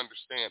time to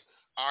understand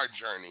our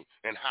journey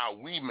and how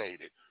we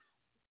made it.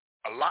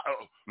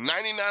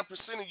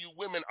 99% of you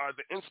women are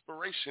the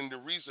inspiration,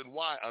 the reason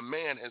why a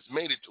man has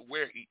made it to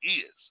where he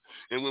is.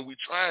 And when we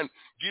try and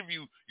give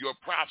you your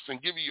props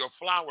and give you your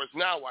flowers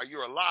now while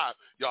you're alive,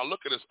 y'all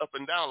look at us up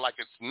and down like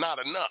it's not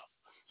enough.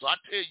 So I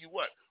tell you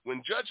what,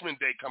 when Judgment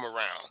Day come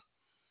around,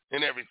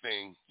 and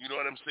everything, you know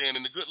what I'm saying?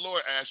 And the good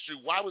Lord asked you,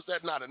 why was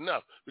that not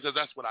enough? Because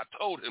that's what I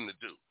told him to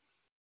do.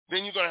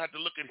 Then you're going to have to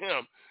look at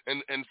him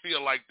and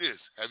feel like this.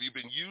 Have you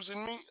been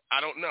using me? I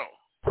don't know.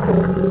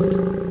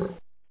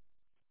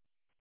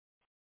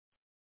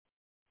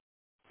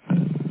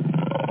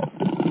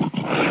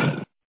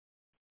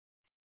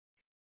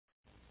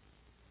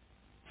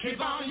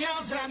 Keep on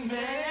yelling me.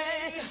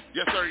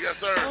 Yes, sir. Yes,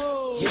 sir.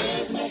 Oh,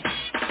 yeah.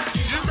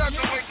 You got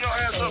to Wake Your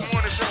Ass Up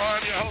morning show.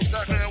 I'm your host,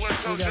 Dr.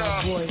 West Coast,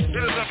 y'all. Hit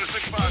us up at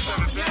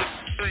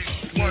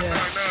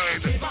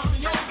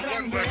 657-383-199.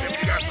 One black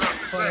if you got something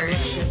to say.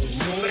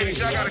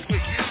 Ladies, y'all got to quit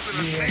using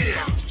the men.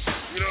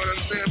 You know what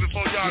I'm saying?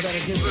 Before y'all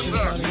keep us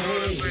up. You know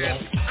what I'm saying?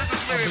 This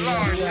is Mary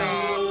Lawrence,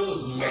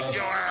 y'all. Wake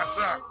your ass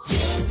up.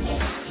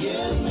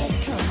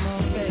 Come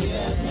on, baby.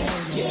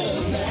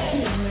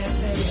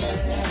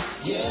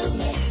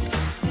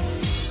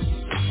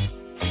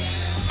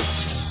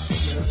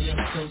 Girl,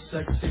 you're so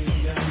sexy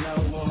and I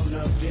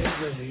wanna be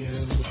with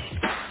you.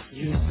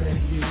 You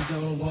say you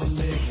don't want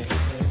me.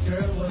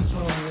 Girl, what's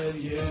wrong with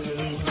you?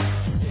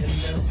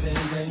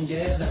 Independent,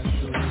 yeah, that's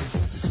true.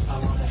 I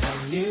wanna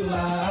help you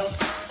out.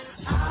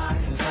 I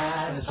can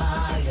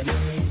satisfy your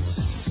needs.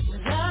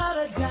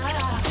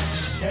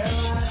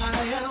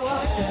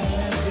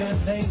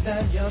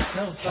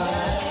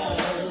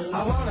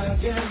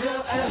 give you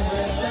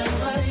everything,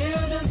 but you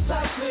just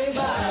pass me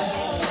by.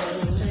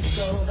 Take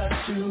all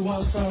that you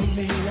want from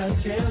me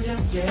until you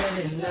get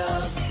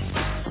enough.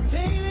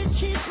 Baby,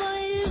 keep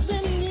on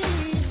using me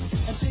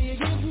until you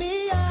give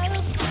me up.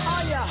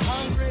 Are you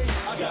hungry?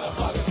 I got a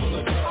pocket full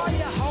of cash. Are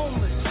you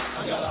homeless?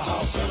 I got a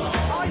house and a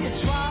home. Are you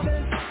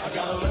driving? I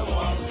got a level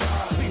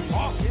outside. Be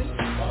walking.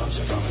 Why don't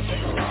you come and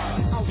take a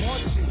ride? I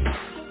want you.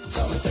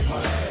 Come and take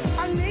my hand.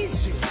 I need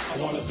you. I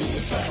wanna be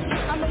your family.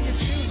 I know you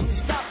choose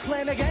me. Stop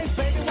playing the games,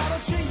 baby. Why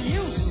don't you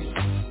use me?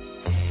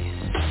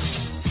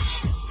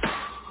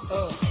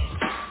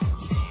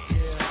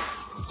 Yeah.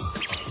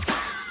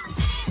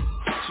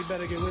 She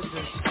better get with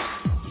this.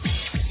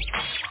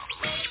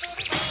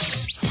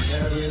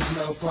 There is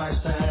no price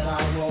that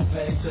I won't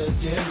pay to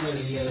get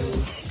with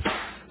you.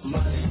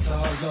 Money,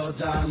 cars, or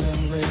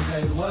diamond rings,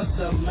 hey, what's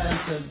a man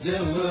to do?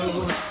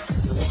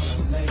 You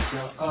wanna make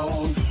your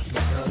own,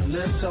 but a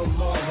little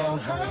more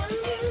won't hurt.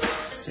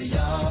 To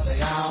y'all, the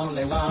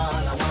only one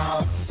I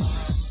want.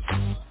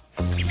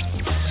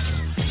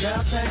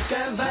 Girl, take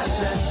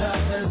advantage of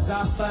this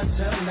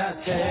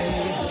opportunity.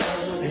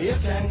 You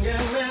can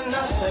give me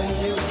nothing,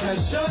 you can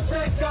sure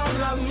take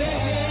all of me.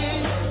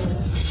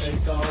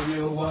 Take all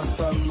you want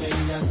from me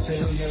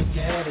until you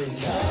get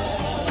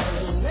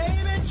enough.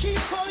 Baby,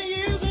 keep on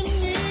using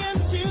me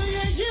until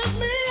you give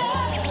me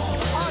up.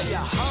 Are you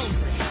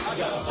hungry? I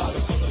got a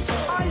pocket full of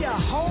gold. Are you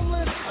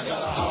homeless? I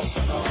got a house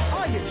and a home.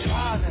 Are you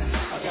driving?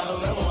 I got a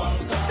level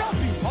outside. Don't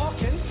be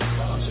walking.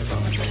 Why don't you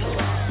come and take a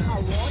ride? I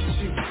want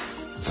you.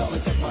 Come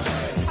and take my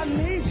hand. I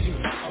need you.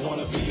 I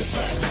wanna be your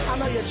friend. I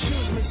know you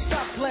choose me.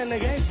 Stop playing the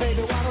games,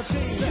 baby. Why don't you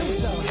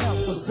use some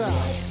help us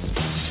out?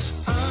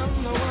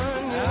 I'm the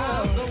one you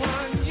love, the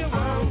one you want,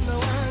 I'm the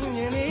one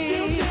you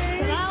need.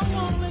 But I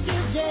wanna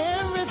give you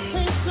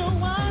everything, so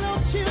why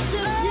don't you just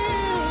give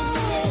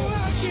me?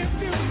 I'll give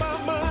you my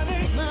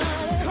money,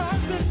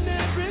 cars and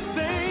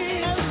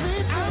everything.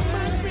 I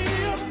might be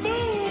a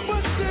fool,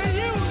 but to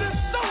you this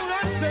soul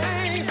I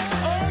say,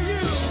 oh,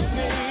 use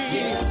me.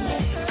 Give me.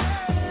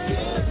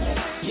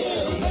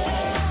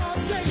 Oh,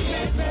 take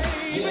me,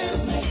 baby.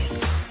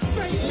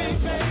 Take me,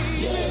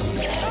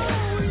 baby. Oh.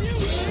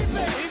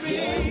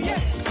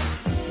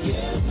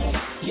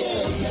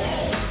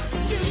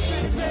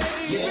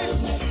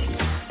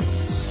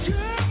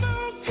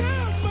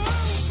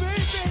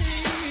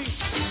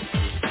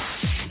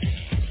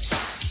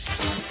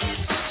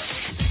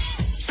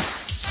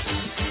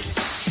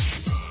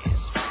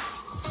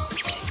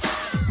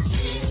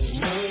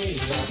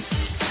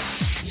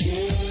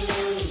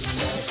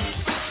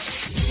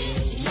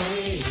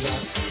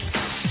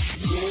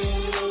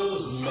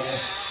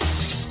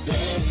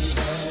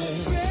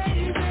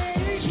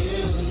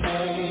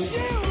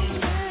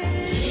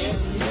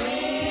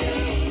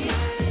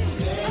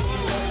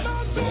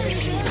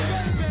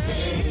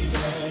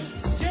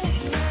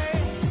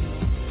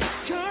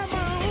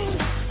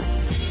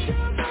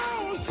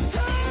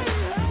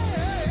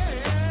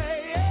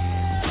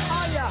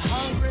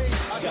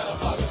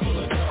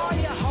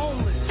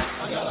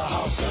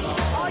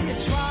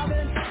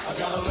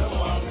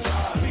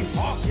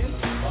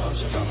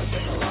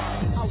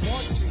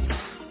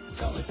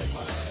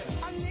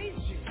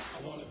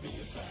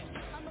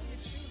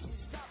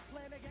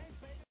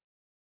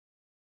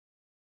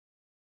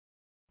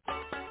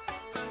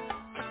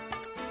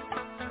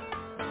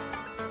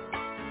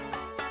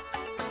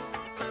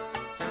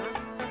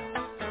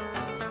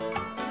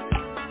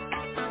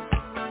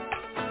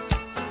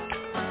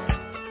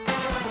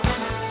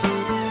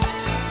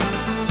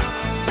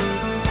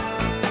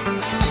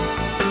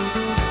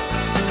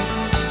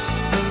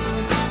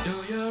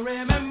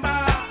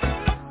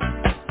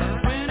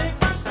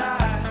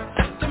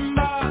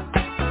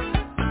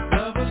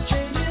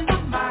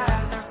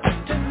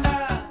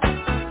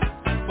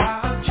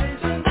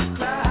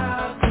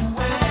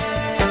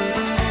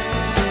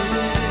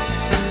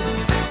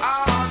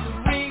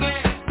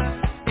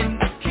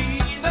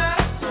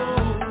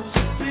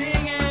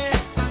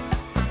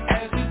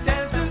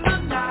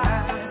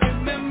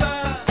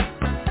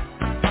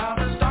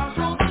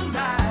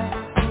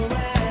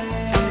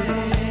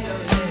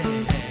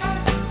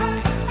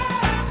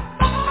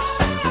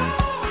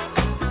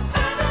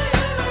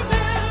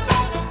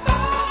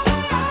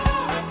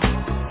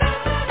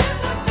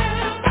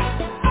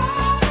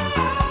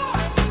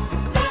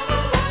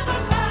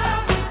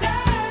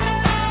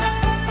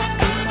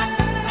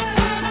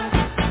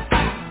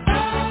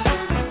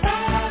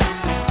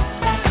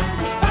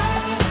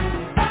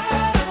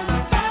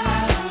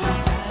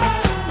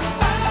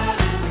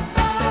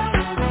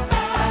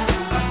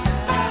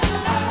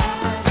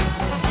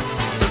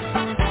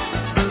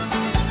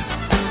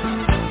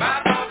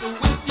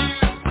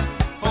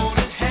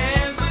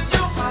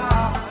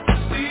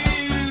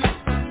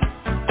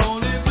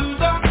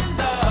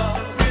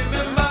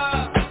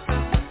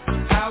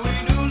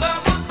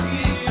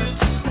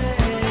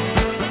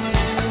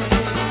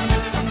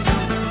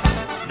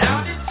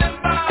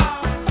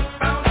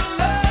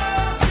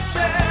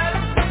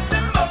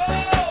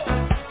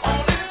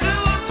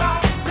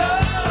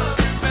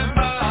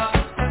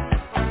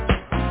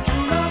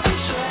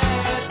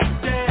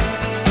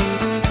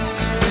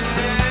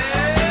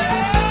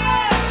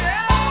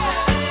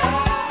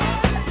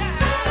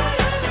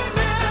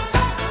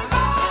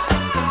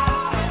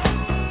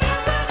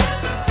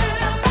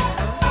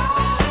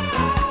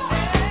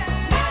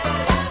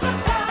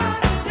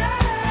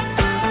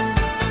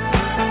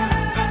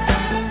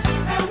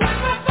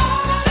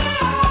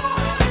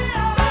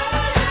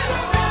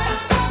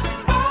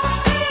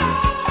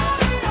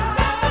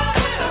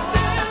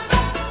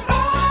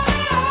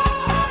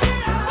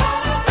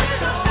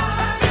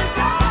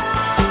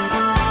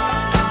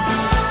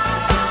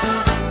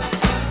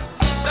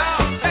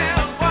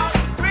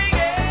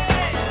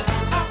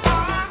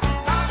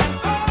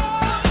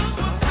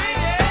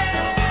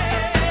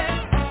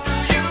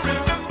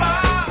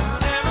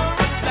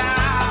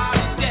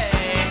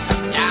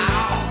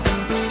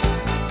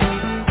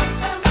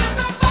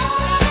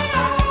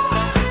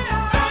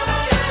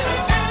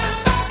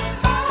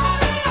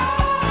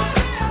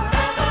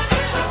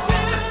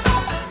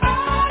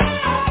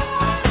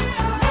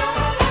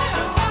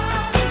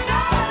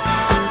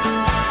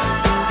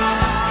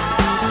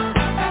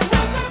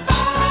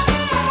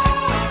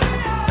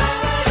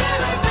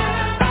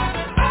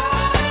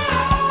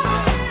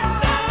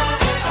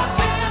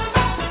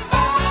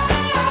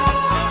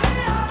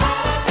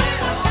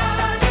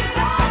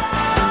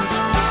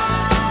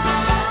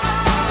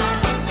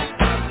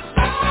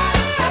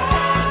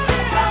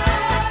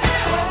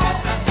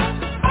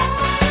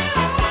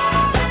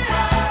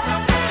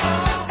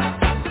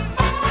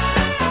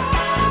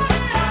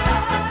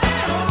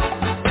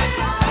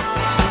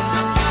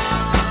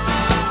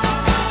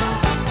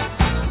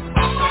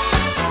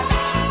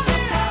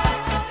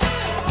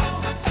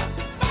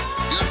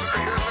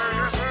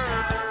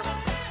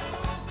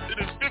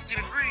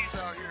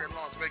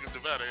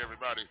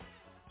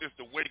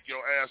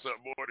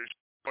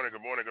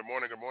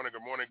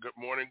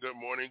 morning to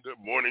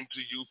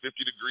you.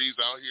 50 degrees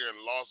out here in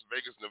Las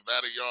Vegas,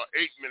 Nevada, y'all.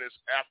 8 minutes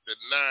after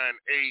 9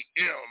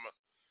 a.m.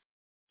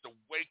 The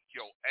Wake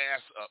Your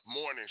Ass Up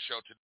morning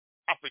show.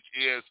 Today's topic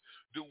is,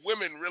 do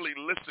women really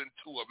listen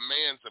to a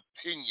man's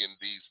opinion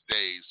these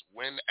days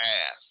when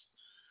asked?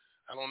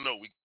 I don't know.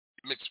 We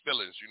mixed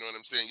feelings, you know what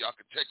I'm saying? Y'all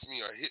can text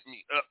me or hit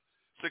me up,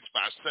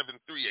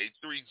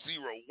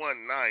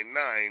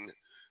 657-383-0199.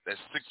 That's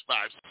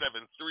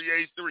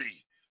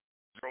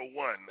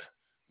 657-383-0199.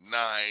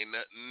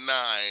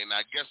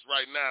 I guess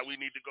right now we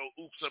need to go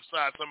oops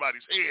upside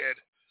somebody's head,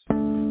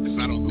 because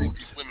I don't think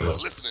these women are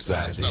listening to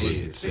us,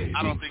 fellas.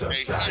 I don't think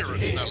they hear us,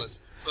 fellas.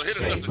 So hit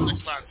us up at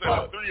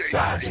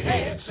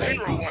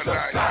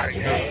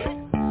 657-383-0199.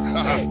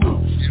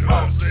 You know what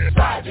I'm saying? It's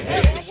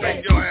the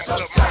Wake Your Ass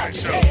Up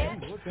morning show.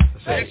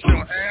 Get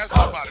your ass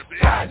up out of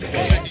bed.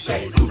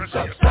 The rest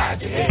of your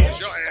time.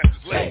 Your ass is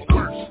late for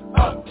work.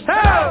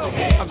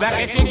 I'm back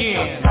at you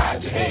again.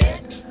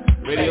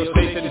 Radio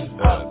station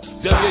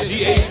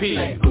WGAP.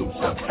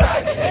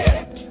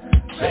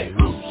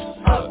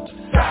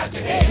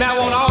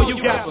 Now on all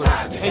you gappers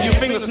and you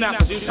finger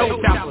snappers, you toe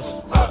tappers,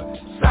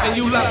 and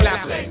you love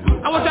lappers,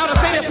 I want y'all to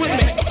say this with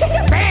me.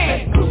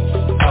 Bang!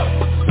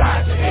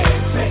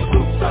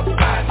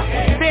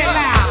 Say it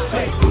loud.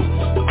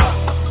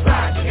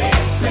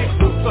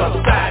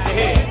 Upside the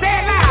head. Say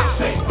it loud.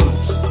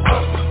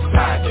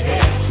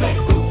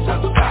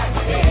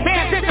 Pay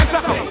attention,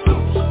 sucker.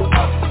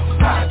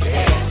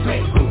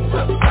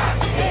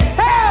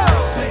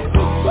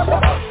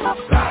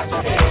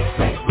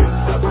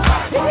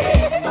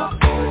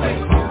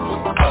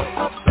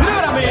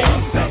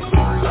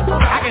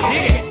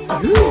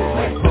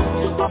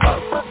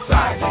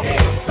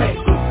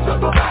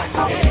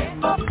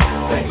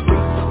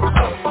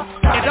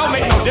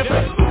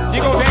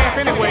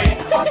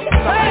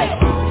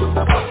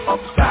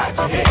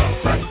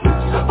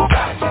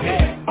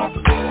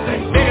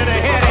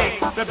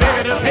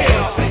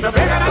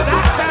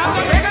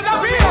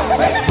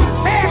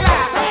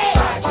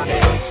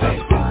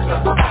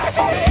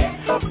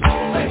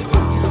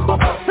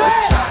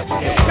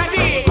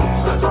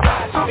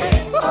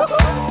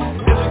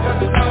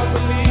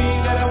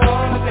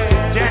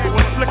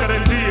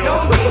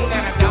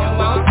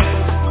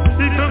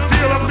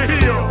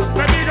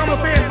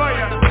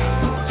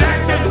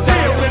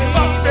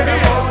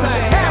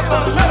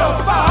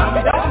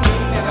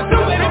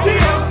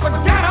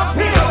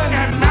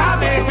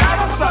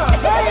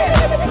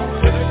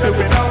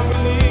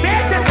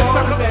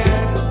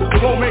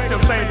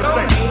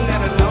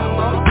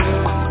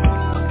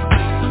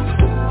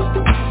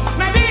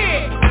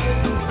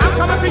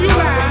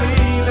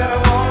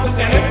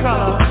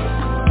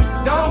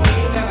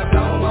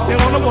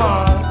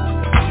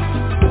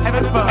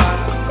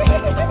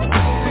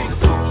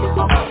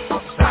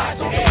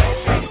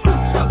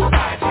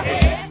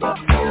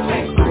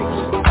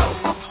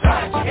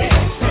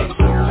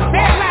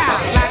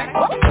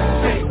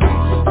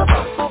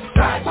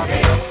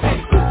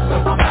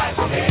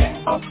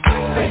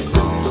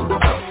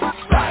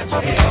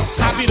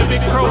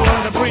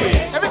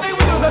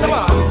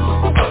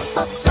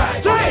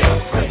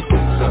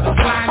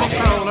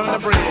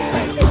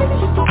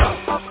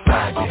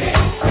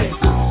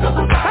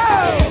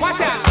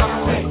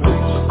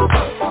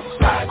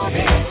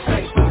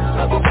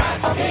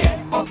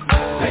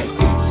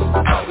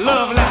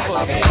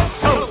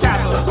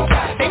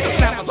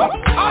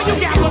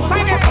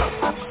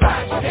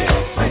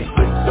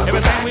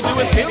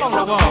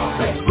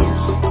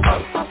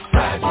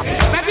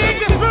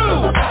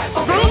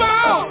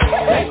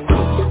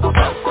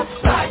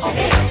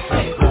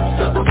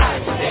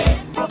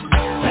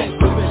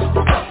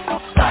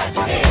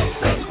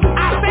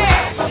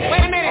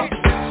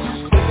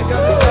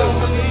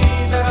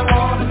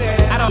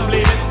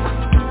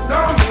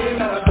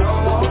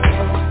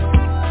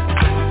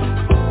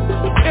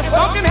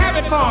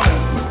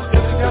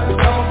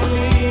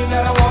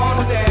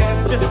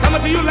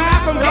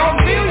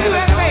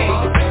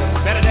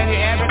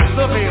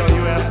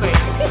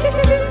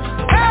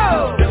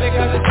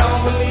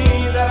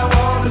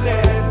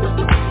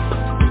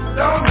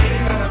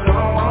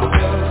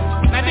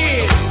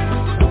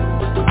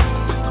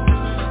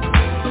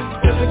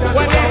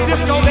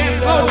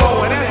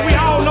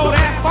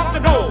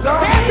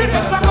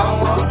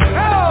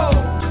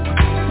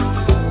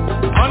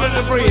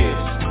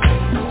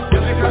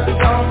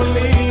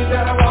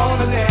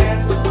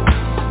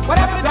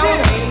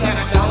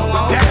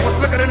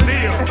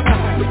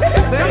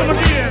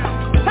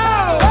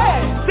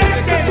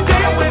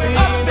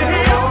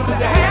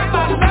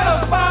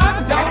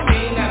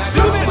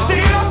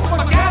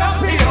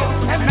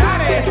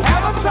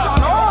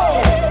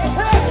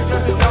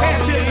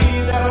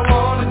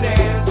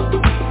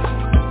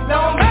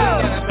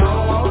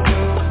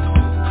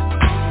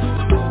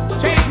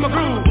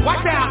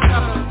 Watch out!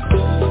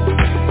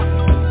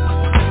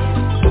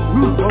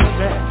 Ooh, what's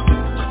that?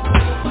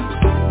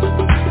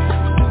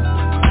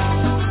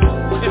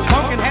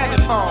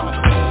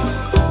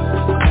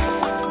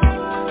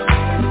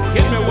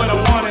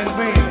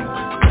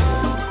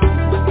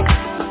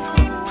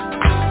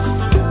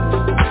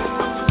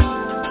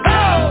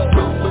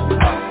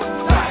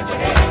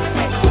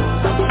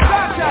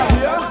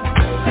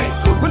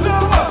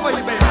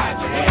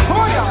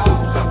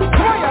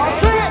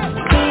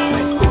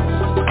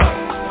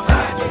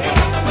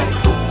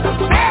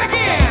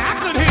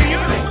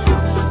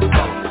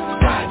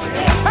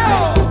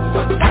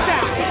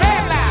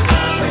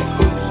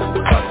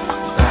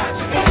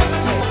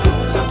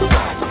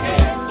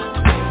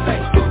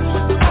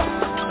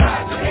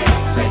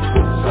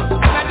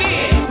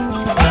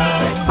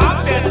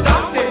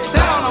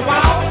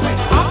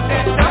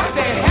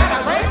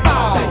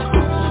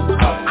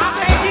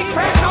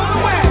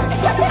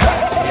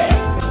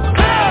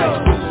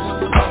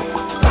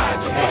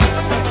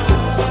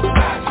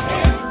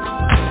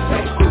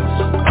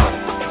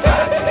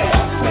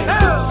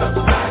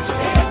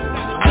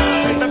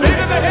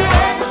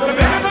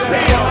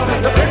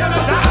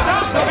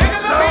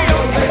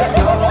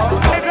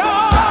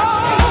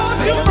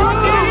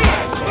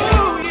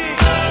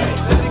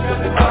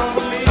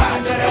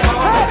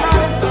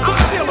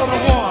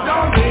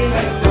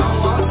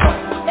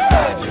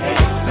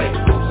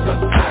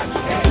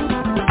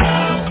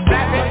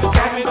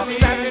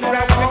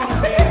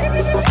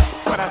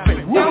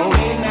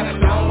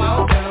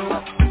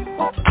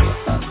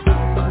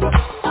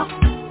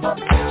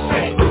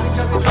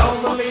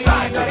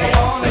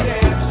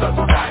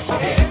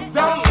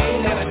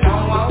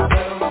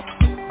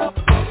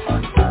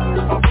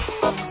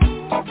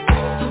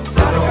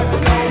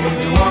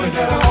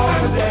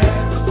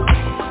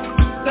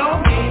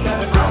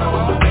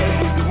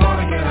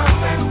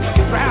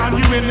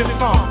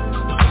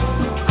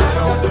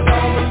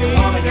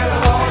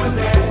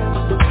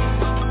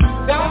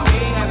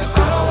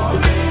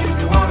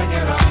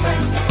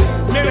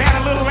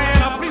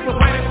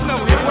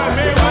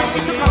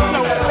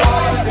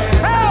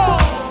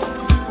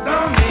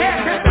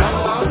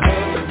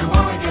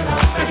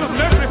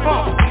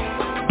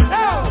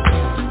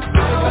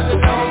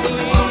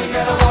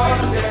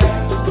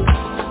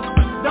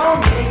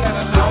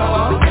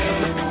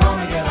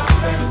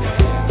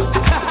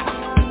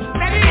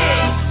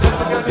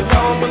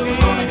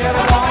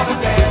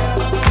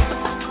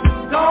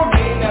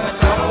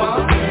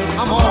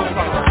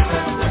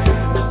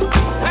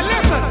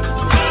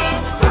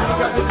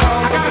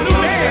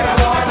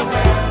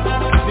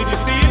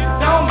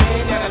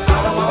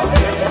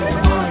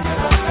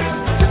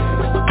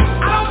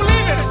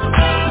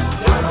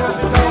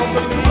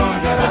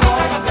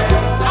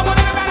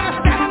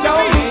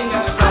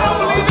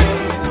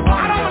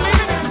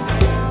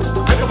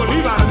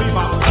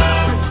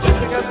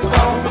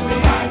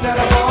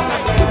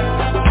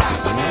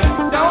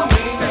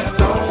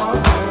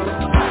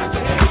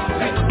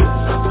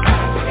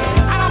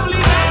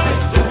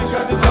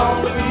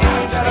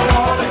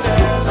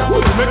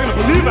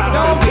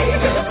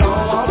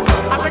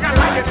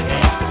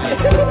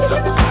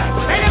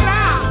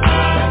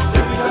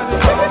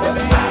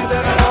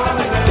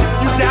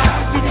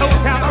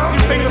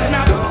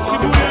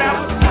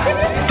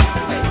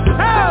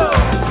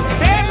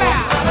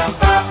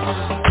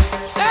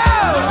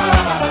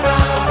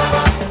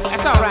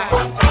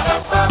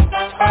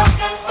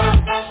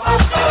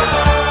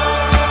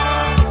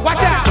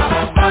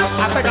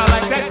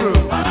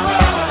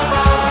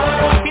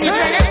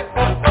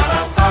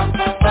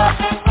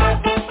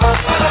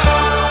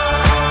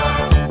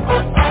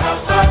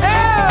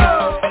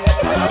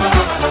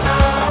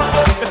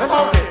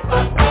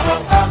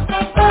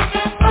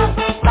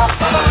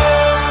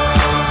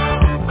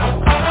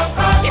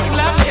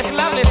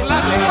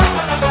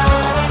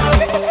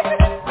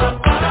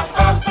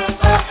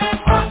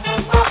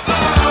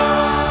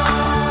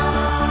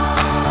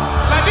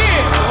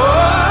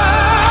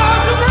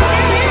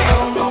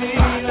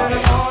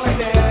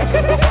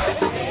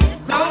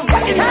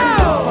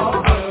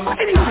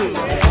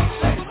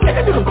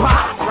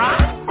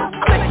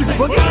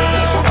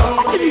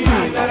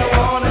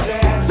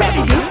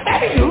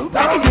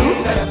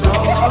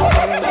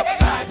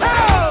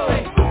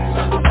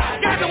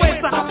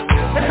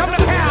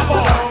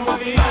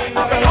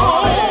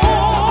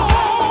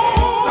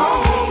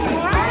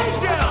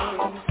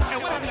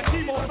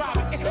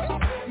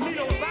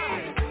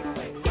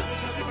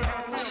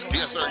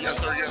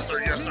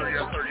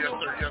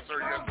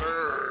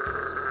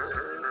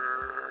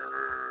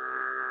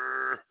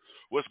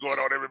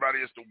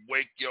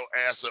 your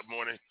ass up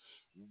morning.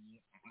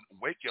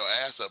 Wake your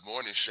ass up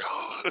morning show.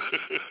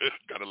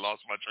 Kind of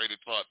lost my train of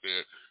thought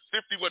there.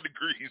 51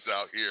 degrees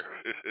out here.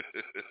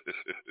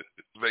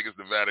 Vegas,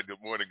 Nevada.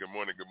 Good morning,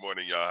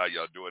 y'all. How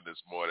y'all doing this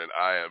morning?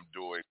 I am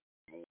doing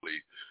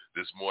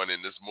this morning.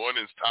 This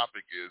morning's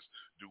topic is,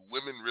 do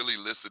women really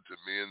listen to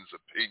men's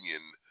opinion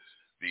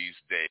these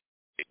days?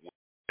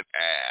 Women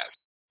ask.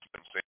 You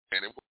know what I'm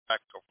saying? And we'll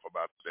back up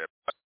about that.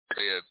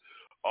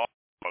 All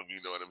along,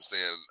 you know what I'm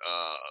saying?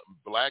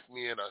 Black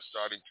men are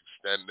starting to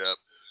stand up.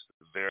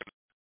 They're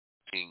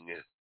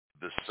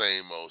the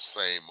same old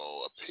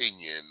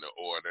opinion,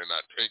 or they're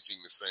not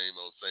taking the same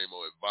old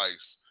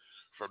advice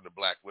from the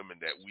black women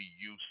that we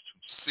used to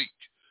seek.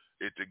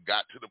 It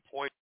got to the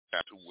point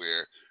to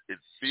where it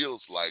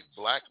feels like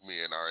black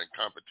men are in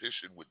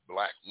competition with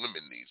black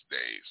women these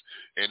days,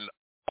 in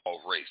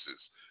all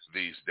races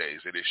these days,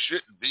 and it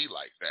shouldn't be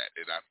like that.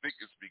 And I think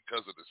it's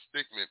because of the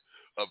stigma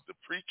of the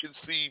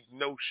preconceived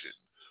notion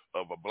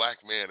of a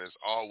black man is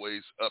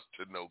always up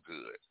to no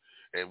good.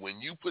 And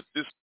when you put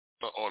this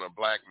on a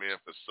black man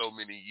for so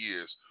many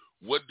years,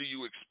 what do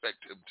you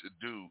expect him to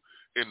do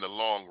in the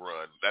long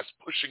run? That's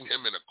pushing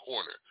him in a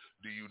corner.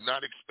 Do you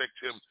not expect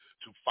him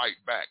to fight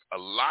back?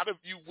 A lot of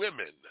you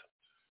women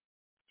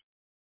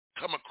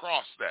come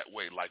across that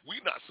way, like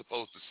we're not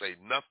supposed to say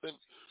nothing.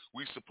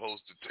 We're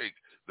supposed to take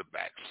the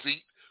back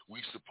seat.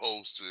 We're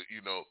supposed to,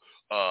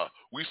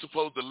 we're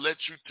supposed to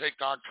let you take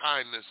our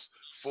kindness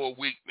for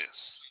weakness.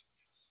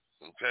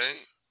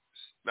 Okay?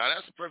 Now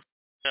that's a perfect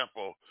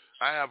example.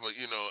 I have a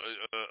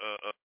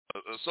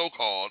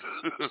so-called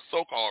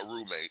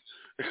roommate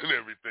and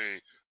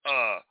everything.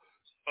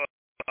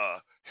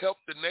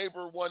 Helped the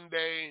neighbor one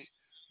day,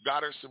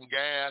 got her some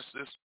gas.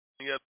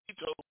 She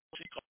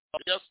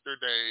called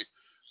yesterday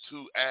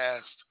to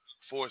ask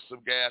for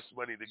some gas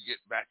money to get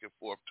back and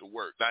forth to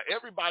work. Now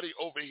everybody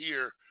over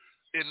here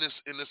in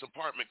this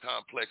apartment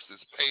complex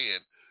is paying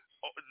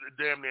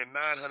damn near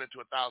 $900 to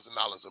 $1,000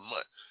 a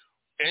month,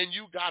 and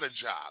you got a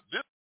job.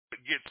 This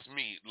gets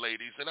me,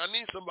 ladies, and I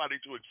need somebody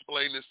to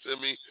explain this to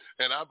me,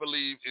 and I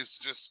believe it's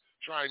just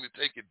trying to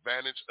take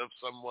advantage of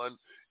someone.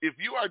 If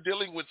you are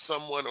dealing with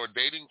someone or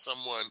dating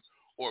someone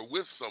or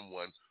with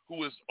someone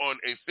who is on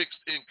a fixed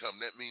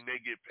income, that means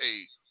they get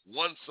paid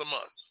once a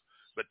month,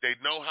 but they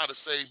know how to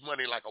save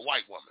money like a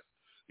white woman.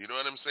 You know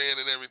what I'm saying?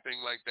 And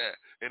everything like that.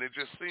 And it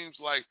just seems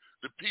like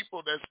the people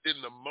that's in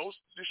the most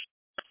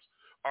distress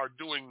are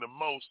doing the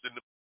most, and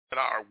the that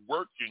are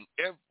working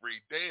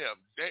every damn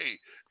day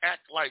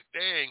act like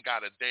they ain't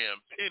got a damn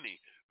penny.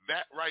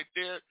 That right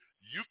there,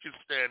 you can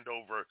stand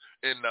over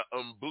in the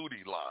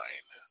booty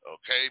line,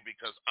 okay?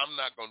 Because I'm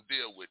not going to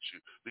deal with you,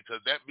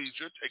 because that means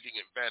you're taking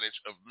advantage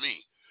of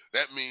me.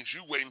 That means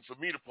you waiting for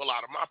me to pull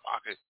out of my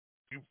pocket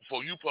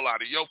before you pull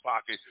out of your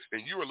pocket,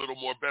 and you're a little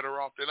more better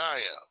off than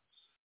I am.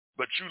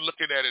 But you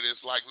looking at it,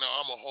 it's like, no,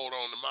 I'm going to hold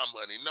on to my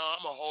money. No,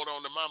 I'm going to hold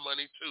on to my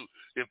money too.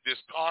 If this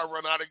car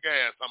run out of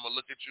gas, I'm going to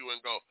look at you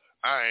and go,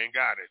 I ain't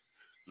got it.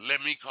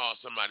 Let me call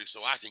somebody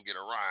so I can get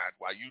a ride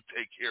while you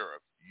take care of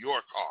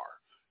your car.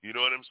 You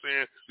know what I'm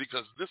saying?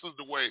 Because this is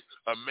the way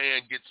a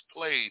man gets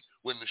played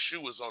when the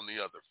shoe is on the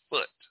other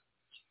foot.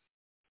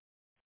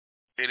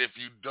 And if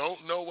you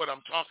don't know what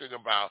I'm talking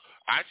about,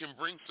 I can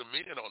bring some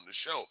men on the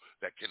show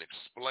that can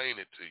explain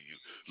it to you.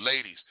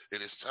 Ladies,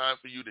 it is time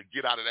for you to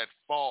get out of that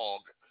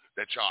fog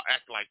that y'all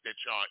act like that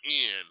y'all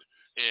in.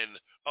 And,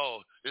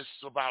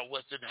 it's about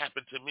what did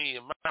happen to me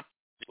in my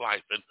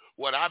life and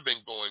what I've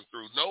been going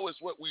through. No,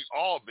 it's what we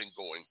all been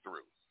going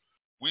through.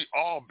 We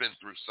all been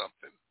through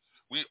something.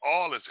 We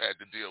all has had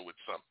to deal with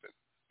something.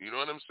 You know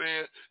what I'm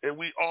saying? And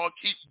we all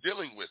keep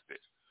dealing with it.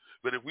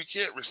 But if we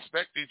can't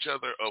respect each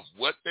other of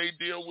what they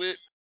deal with,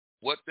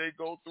 what they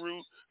go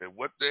through, and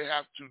what they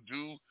have to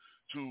do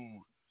to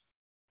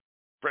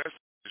press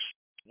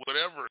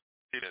whatever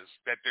it is,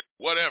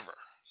 whatever,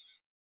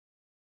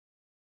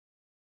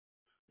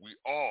 we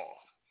all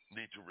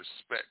need to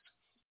respect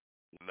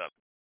one another.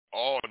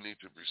 All need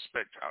to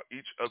respect how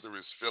each other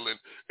is feeling,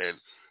 and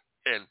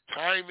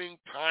timing.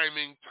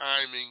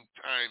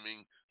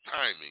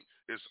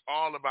 It's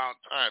all about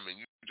timing.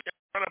 You can't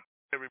run up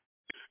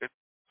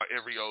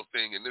every old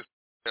thing and this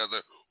and the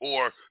other,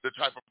 or the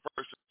type of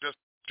person just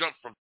jump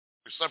from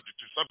subject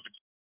to subject.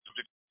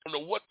 I don't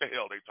know what the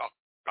hell they talk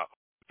about.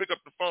 Pick up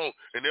the phone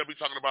and they'll be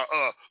talking about,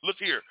 look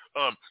here,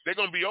 they're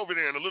gonna be over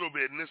there in a little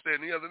bit and this, that,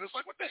 and the other. And it's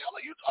like, what the hell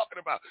are you talking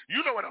about?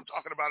 You know what I'm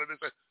talking about. And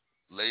it's like,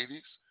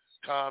 ladies,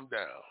 calm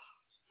down.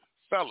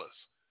 Fellas,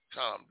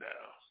 calm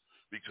down.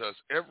 Because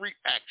every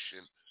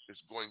action is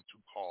going to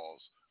cause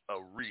a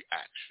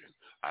reaction.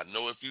 I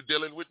know if you're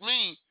dealing with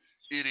me,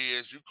 it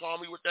is. You call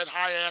me with that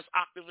high-ass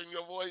octave in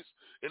your voice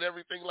and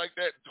everything like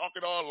that,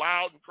 talking all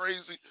loud and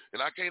crazy,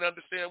 and I can't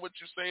understand what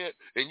you're saying.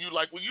 And you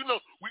like, well,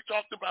 we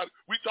talked about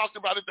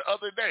it the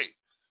other day.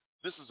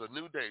 This is a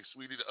new day,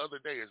 sweetie. The other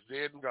day is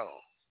dead and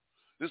gone.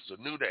 This is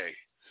a new day.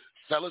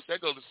 Fellas, that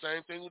goes the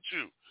same thing with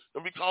you.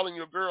 Don't be calling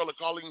your girl or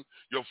calling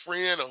your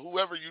friend or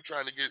whoever you're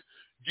trying to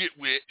get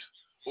with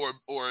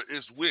or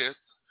is with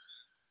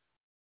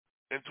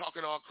and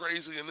talking all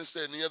crazy and this,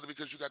 that, and the other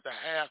because you got the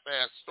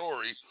half-ass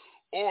story,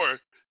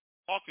 or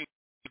talking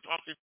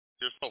to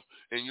yourself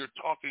and you're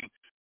talking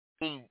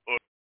woman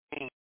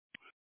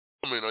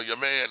or your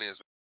man is,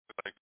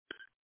 like,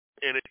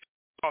 and it's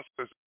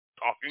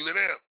talking to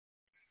them.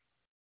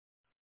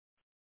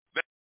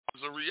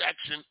 That's a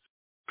reaction.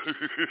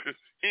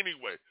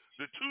 Anyway,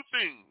 the two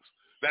things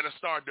that have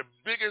started the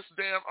biggest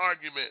damn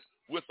argument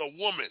with a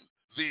woman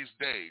these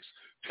days.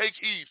 Take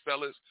heed,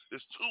 fellas.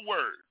 There's two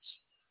words.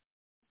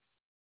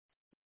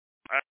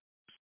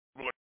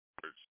 The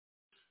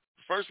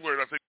first word,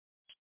 I think,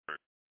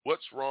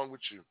 what's wrong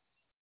with you?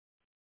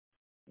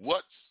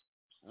 What's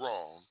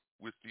wrong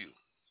with you?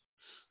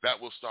 That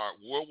will start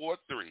World War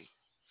III,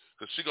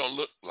 because she's going to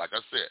look, like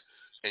I said,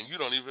 and you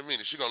don't even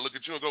mean it. She's going to look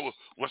at you and go, well,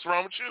 what's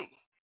wrong with you?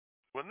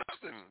 Well,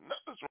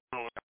 nothing's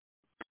wrong with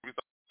me.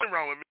 Nothing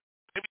wrong with me.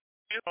 Maybe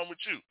it's wrong with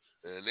you.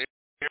 And there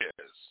it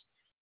is.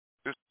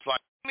 It's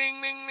like,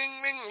 ding, ding, ding,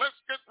 ding, let's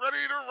get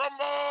ready to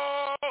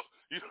rumble.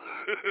 You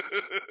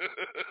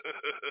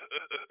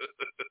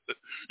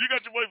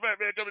got your boy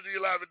Fat Man coming to you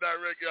live and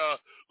direct, y'all.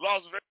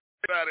 Las Vegas,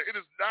 Nevada. It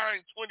is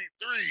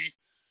 9:23,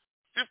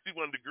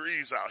 51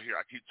 degrees out here.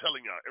 I keep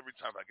telling y'all every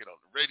time I get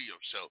on the radio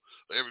show,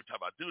 or every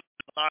time I do it,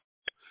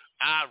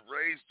 I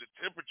raise the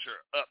temperature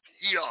up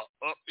here,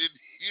 up in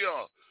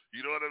here.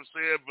 You know what I'm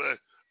saying?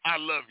 But I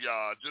love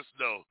y'all. Just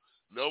know,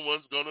 no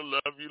one's going to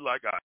love you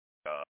like I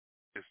do.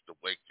 It's the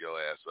Wake Your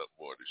Ass Up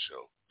Morning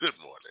Show. Good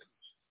morning.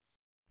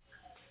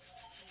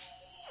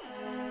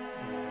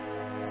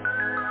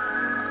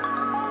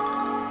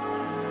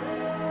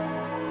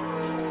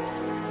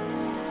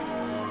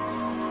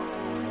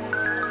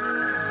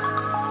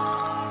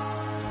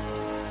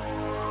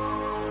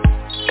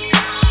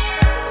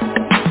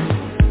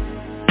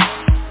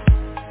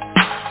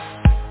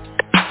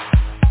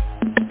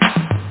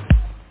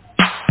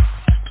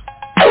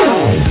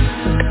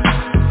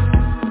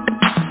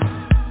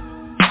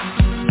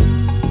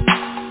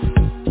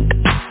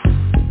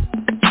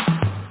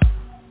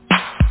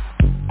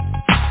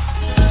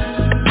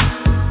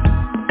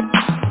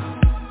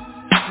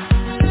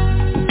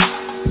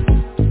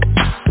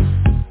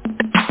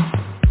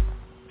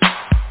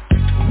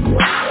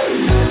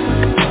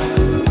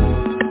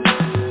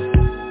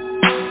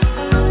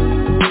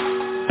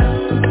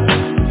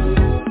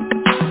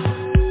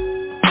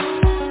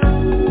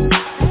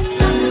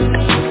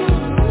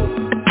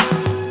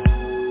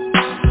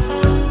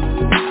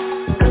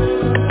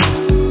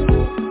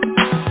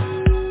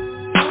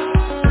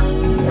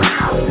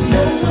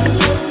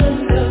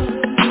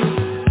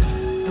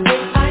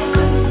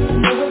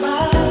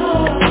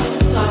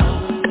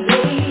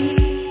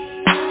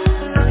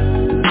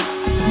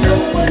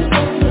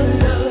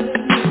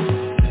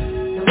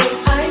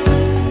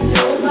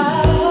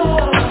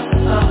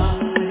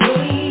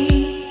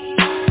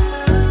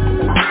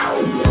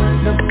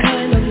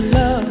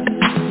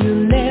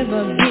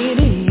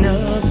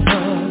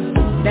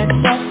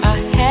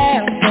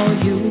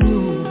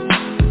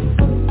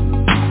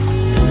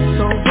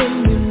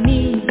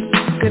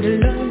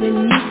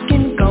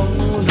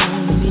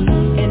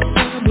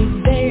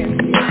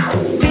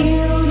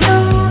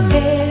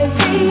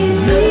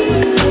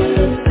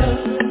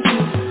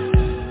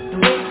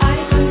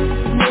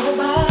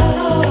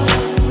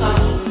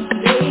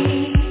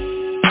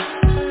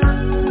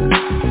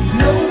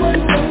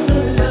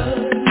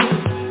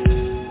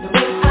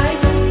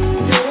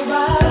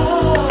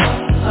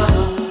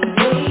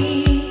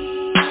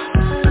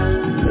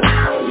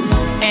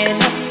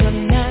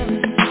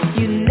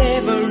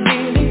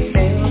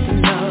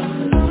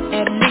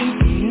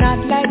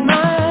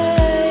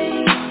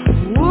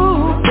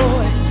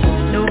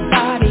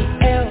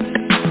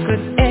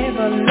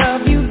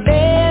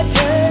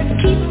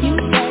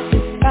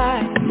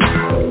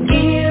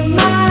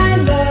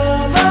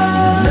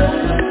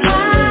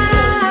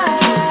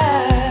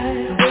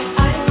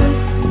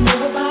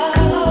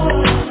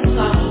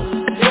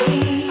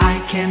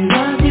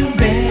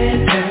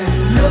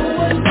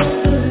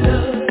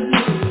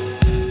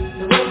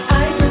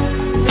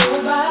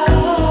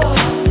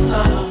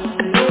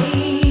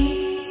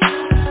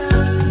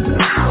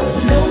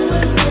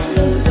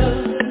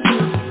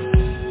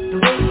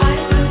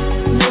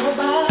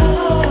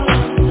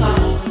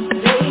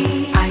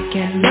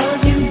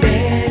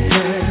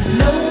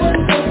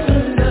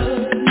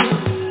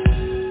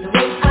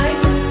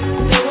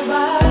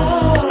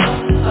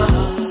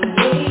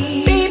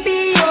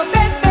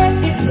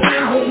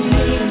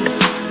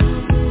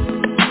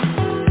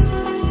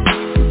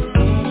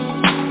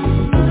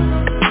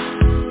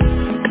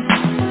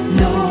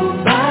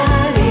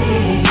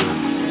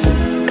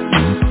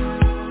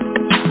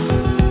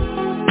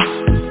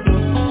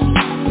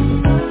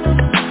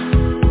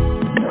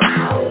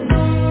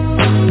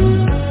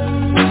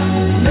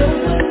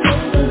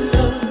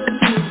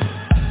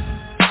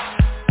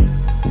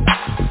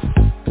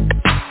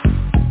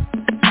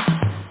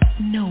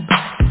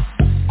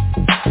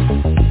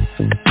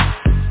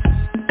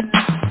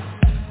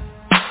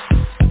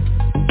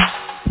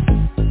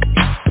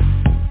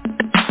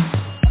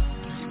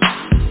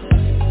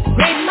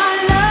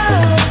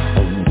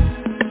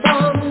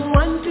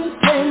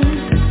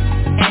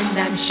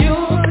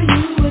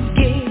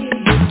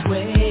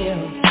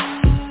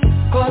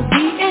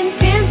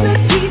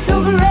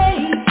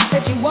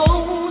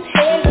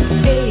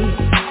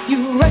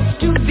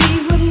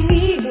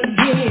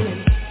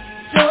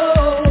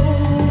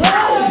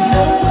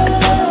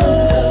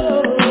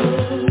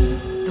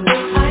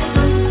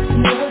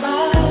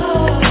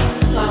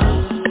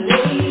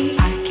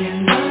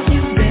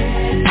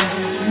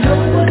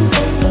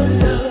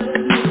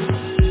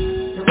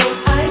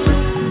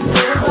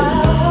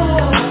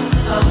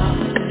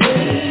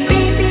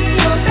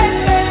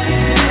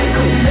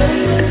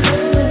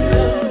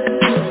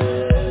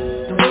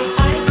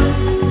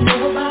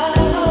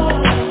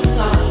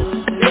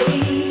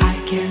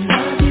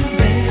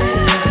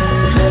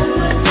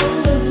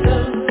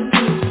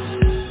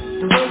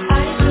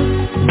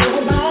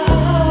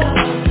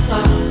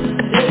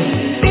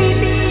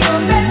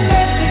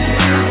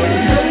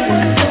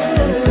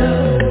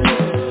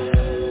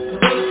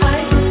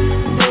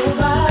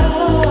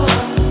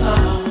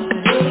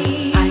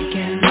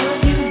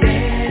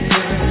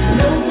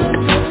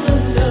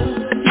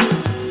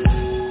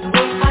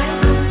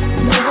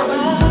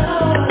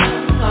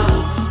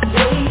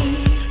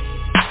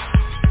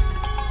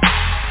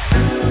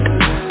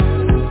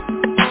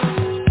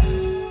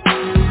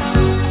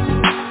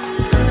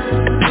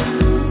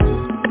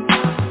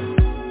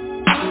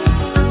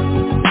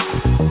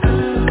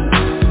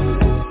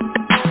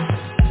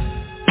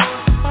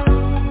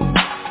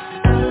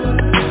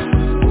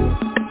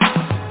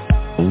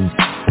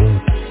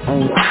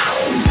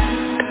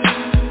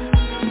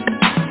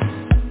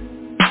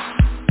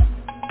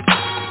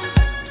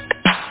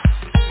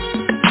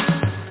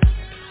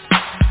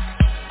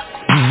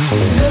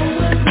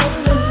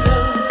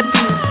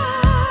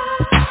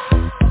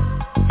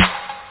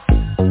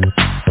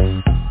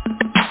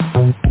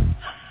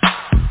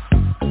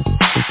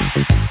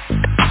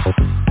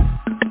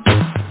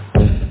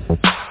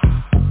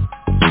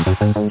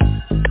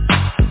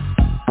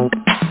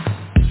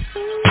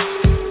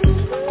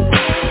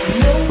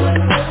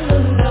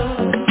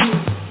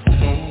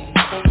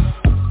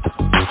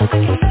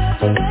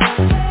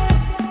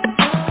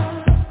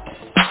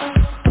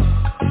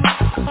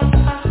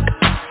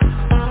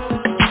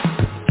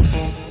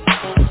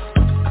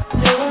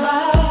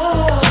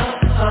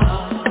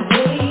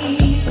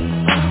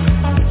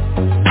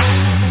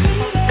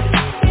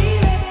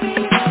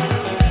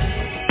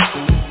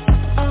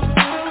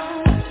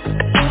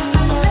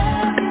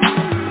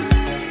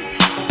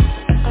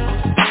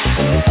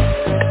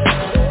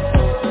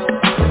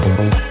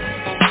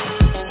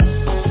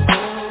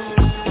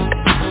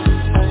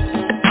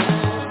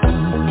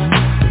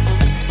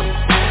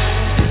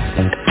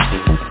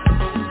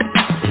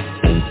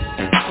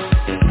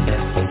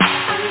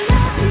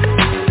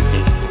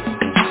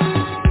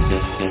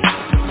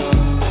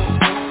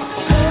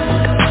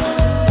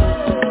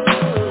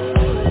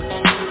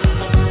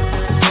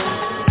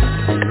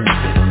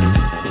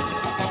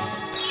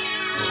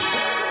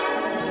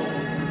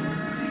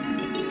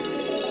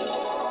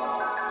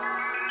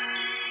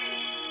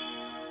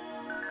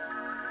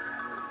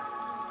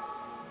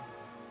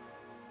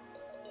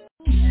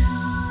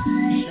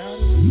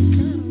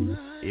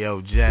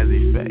 Yo,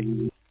 Jazzy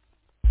Faye,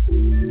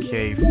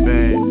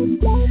 K-Fab,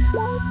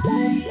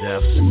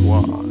 Death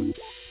Squad,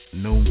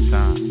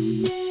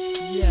 Noontime.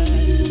 Yeah.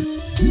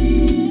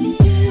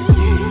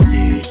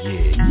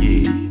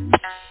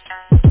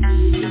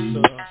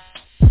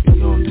 We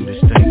gonna do this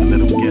thing a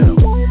little ghetto.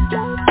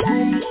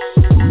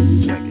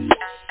 Check it.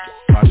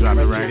 I'll drop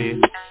it right here.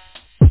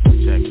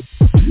 Check it.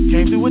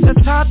 Came through with the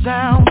top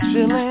down,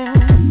 chillin'.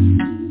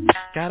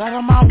 Got out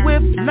of my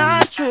whip,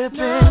 not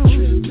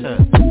trippin'.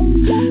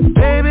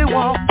 Baby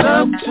walked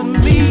up to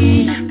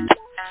me,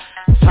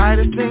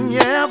 tightest thing you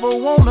ever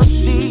wanna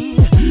see.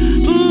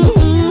 Ooh,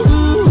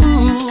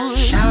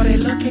 shawty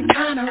looking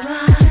kinda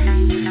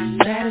right,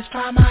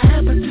 satisfy my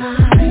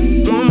appetite.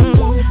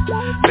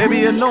 Baby,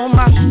 you know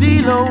my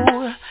stilo,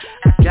 I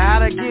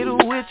gotta get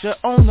with you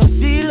on the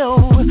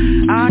dealo.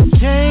 I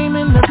came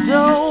in the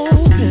door,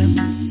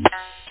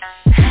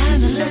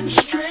 handling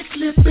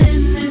strictly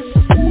business.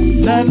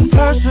 Nothing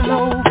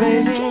personal,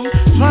 baby,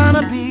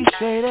 tryna be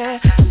shady,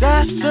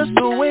 that's just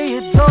the way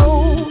it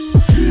goes.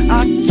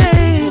 I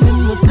came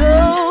in the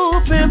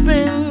door,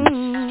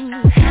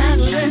 pimpin',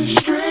 handling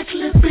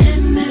strictly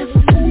business.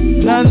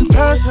 Nothing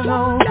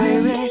personal,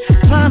 baby,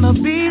 tryna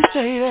be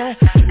shady,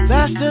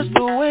 that's just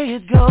the way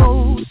it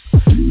goes.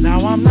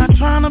 Now I'm not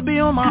trying to be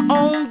on my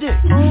own dick,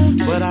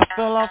 but I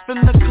fell off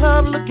in the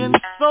club looking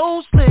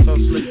so slick. Was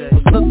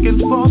looking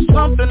for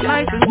something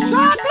nice and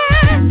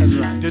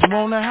chocolate. Didn't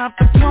wanna have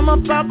to come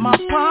up out my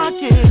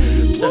pocket.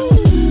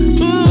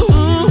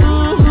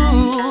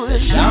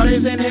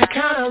 Shawty's in here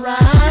kinda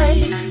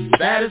right,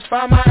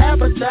 satisfy my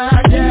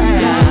appetite,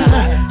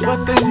 yeah.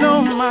 But they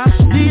know my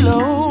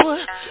stilo,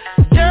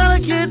 gotta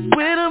get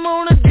with them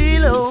on the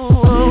dealo.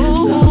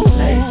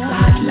 Someplace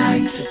I'd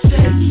like to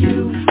take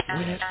you,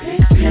 where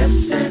big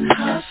pimps and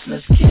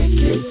hustlers kick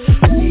it.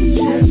 We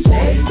just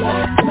stay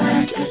like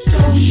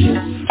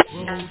macadocious,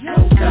 roll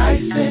your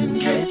dice and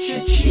get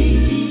your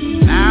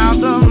cheese. Now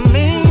the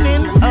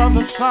meaning of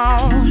the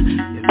song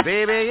is,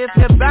 baby, if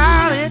you're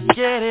about it,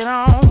 get it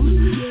on.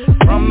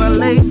 From the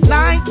late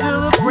night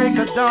till the break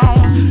of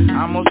dawn,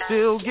 I'ma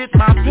still get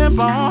my pimp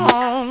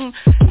on.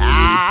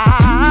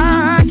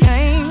 I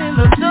came in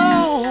the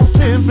door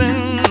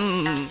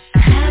pimpin',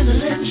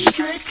 handling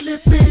strictly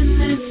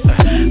business.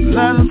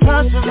 Nothing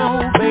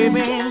personal,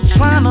 baby,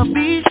 tryna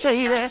be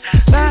shady,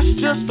 that's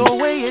just the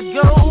way it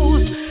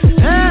goes.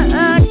 I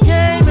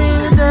came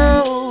in the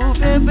door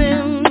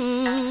pimpin',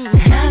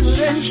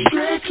 handling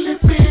strictly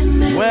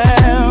business.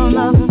 Well,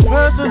 nothing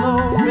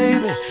personal,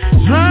 baby,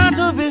 trying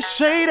to be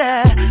shady,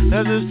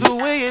 that's just the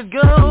way it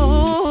goes.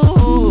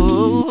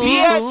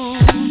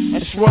 Bitch,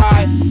 that's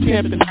right,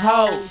 pimpin'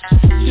 hoes,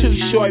 too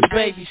short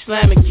baby,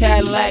 slamming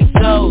Cadillac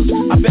doors.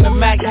 I've been a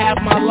Mac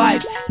half my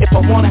life, if I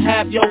wanna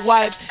have your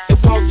wife, it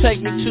won't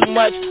take me too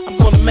much, I'm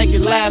gonna make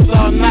it last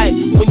all night.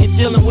 When you're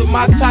dealing with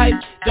my type,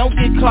 don't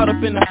get caught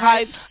up in the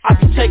hype. I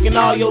be taking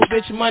all your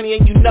bitch money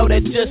and you know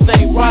that just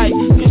ain't right.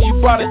 Cause you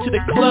brought her to the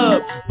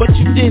club, but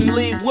you didn't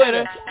leave with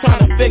her.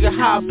 Trying to figure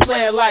how a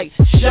player like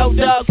Show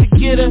Dog could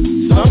get her.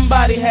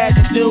 Somebody had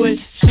to do it,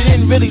 she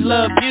didn't really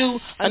love you.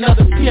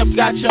 Another pimp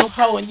got your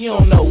hoe and you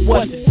don't know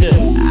what to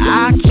do.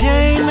 I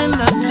came in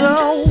the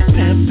door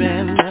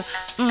pimpin',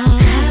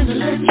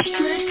 handling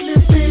strictly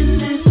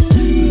business.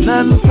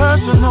 Nothing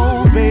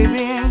personal, baby,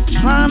 ain't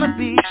tryna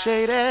be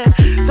shady,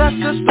 that's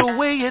just the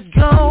way it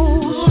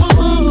goes.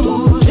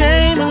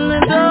 Came in the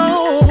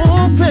door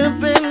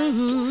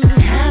pimpin',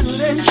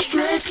 handling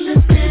strictly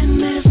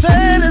business.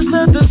 Said it's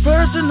nothing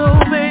personal,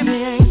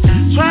 baby, ain't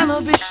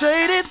tryna be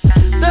shady,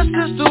 that's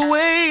just the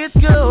way it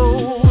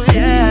goes,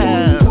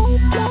 yeah.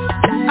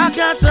 I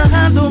got to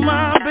handle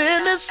my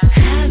business,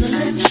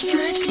 handling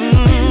strictly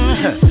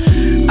business.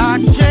 I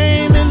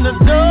came in the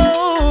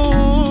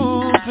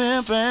door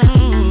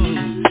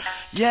pimpin',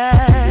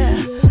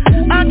 yeah.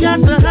 I got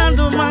to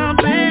handle my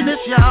business,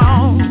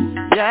 y'all,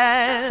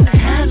 yeah.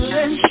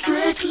 Handling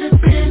strictly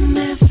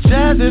business.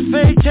 Jazzy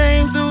Faye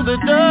came through the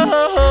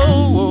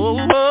door,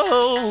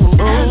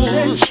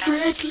 handling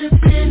strictly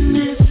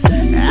business.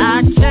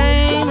 I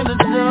came in the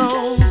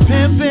door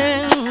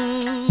pimpin',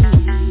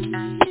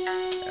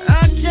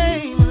 I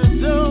came in the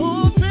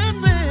door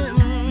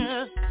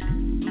pimpin'.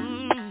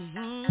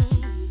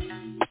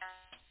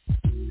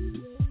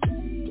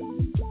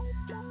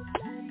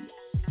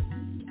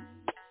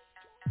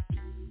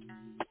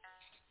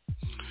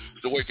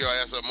 The Wake Your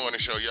Ass Up Morning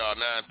Show, y'all.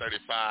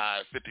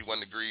 9:35, 51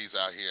 degrees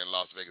out here in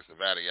Las Vegas,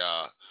 Nevada,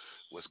 y'all.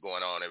 What's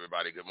going on,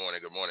 everybody? Good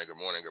morning, good morning, good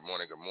morning, good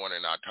morning, good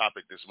morning. Our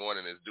topic this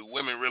morning is, do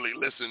women really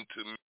listen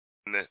to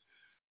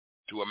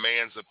a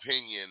man's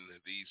opinion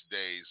these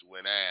days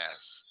when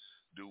asked?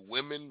 Do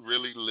women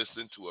really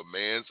listen to a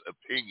man's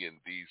opinion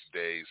these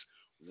days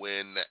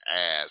when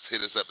asked?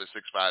 Hit us up at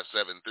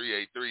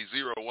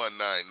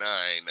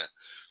 657-383-0199.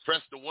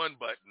 Press the 1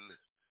 button,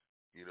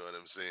 you know what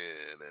I'm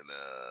saying, and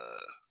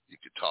you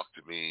can talk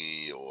to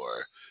me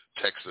or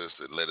text us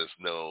and let us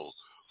know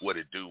what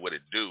it do,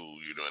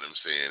 you know what I'm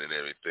saying, and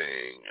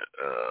everything.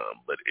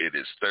 But it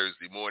is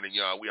Thursday morning,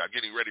 y'all. We are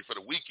getting ready for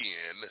the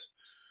weekend.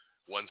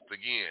 once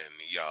again,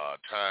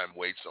 time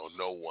waits on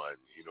no one.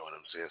 You know what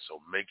I'm saying?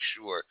 So make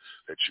sure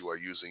that you are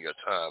using your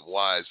time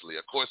wisely.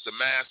 Of course, the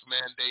mask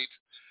mandate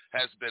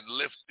has been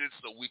lifted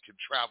so we can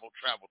travel.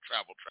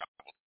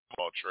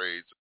 All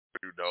trades.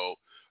 You know,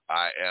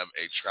 I am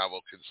a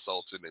travel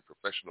consultant, a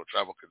professional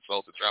travel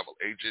consultant, travel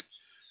agent,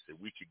 and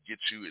we can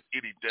get you at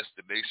any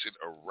destination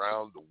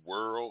around the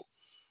world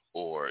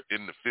or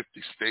in the 50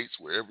 states,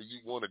 wherever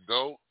you want to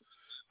go.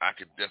 I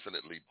can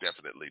definitely do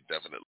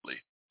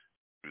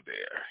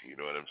there. You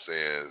know what I'm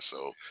saying?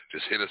 So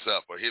just hit us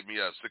up or hit me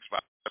up,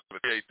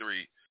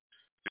 653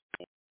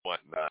 my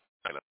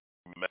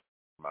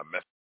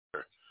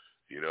messenger.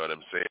 You know what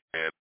I'm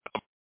saying?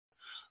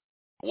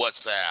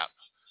 WhatsApp,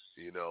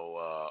 you know,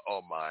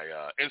 on my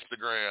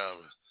Instagram,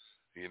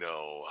 you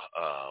know,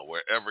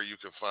 wherever you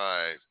can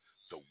find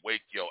the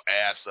Wake Your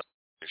Ass Up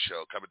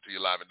show coming to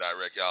you live and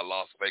direct, y'all,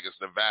 Las Vegas,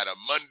 Nevada,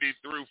 Monday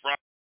through Friday,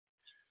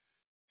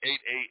 8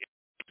 a.m.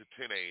 to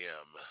 10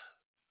 a.m.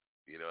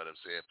 You know what I'm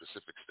saying?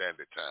 Pacific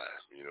Standard Time.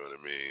 You know what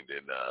I mean?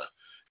 Then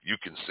you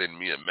can send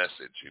me a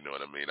message. You know what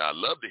I mean? I'd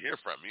love to hear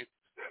from you.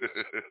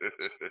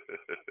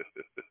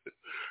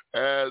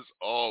 As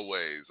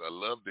always, I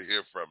love to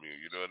hear from you.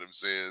 You know what I'm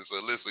saying? So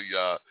listen,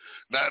 y'all,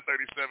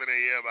 9:37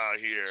 a.m. out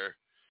here.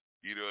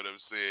 You know what I'm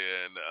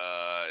saying?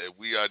 And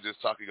we are just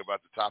talking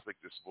about the topic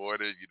this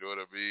morning. You know what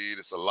I mean?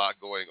 It's a lot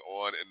going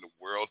on in the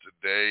world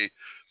today.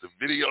 The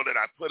video that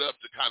I put up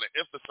to kind of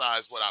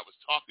emphasize what I was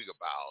talking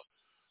about,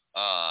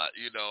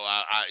 you know,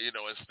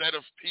 instead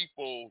of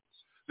people,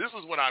 this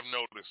is what I've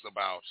noticed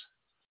about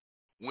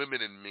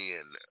women and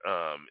men.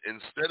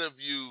 Instead of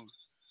you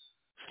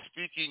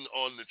speaking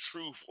on the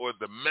truth or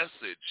the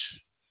message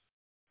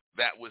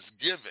that was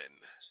given,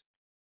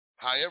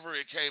 however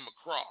it came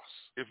across,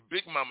 if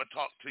Big Mama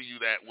talked to you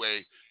that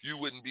way,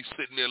 you wouldn't be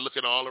sitting there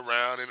looking all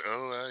around and,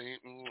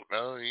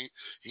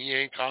 he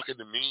ain't talking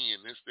to me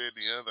and this, that, and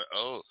the other.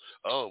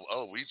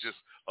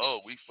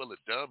 We full of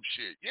dumb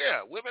shit.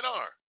 Yeah, women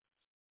are.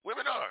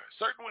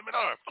 Certain women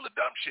are full of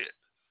dumb shit.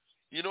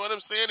 You know what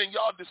I'm saying? And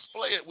y'all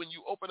display it when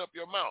you open up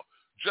your mouth.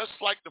 Just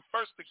like the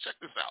first thing. Check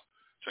this out.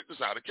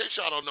 In case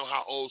y'all don't know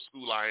how old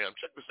school I am,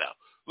 check this out.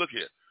 Look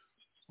here.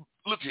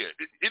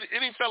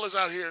 Any fellas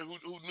out here who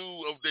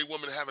knew of their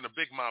woman having a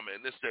big mama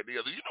and this, that, and the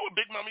other. You know what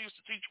Big Mama used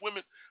to teach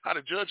women how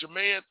to judge a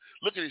man?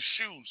 Look at his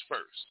shoes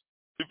first.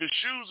 If his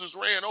shoes is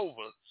ran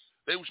over,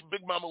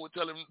 Big Mama would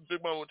tell him,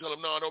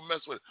 no, don't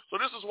mess with it. So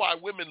this is why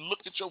women look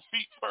at your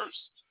feet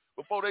first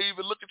before they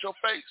even look at your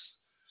face,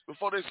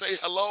 before they say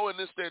hello and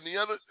this, that, and the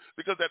other,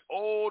 because that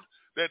old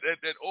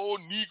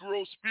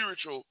Negro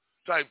spiritual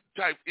type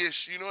ish,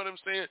 you know what I'm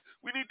saying?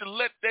 We need to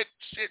let that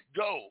shit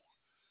go,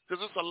 because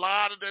it's a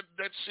lot of that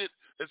shit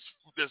that's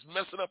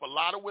messing up a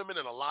lot of women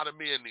and a lot of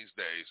men these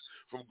days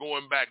from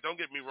going back. Don't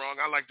get me wrong,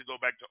 I like to go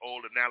back to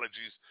old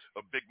analogies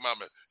of Big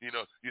Mama. You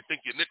know, you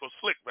think your nickel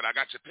slick, but I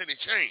got your penny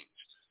change.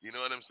 You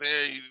know what I'm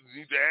saying? You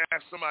need to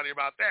ask somebody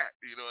about that.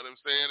 You know what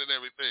I'm saying? And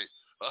everything.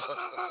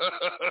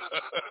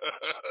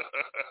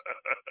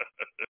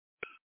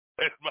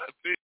 That's my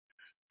thing.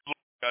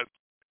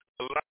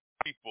 A lot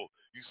of people,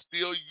 you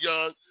still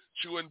young,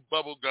 chewing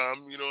bubble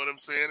gum, you know what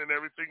I'm saying, and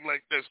everything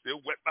like that,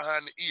 still wet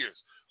behind the ears.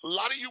 A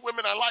lot of you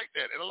women are like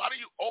that, and a lot of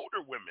you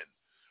older women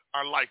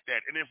are like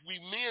that. And if we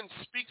men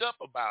speak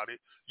up about it,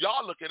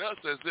 y'all look at us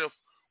as if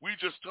we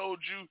just told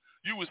you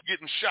was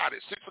getting shot at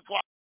 6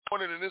 o'clock in the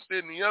morning and this,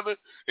 that, and the other,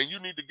 and you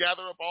need to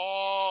gather up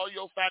all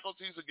your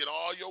faculties and get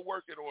all your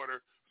work in order,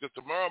 because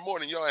tomorrow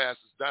morning your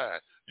ass is dying.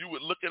 You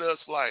would look at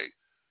us like,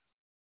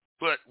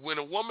 but when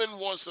a woman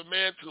wants a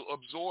man to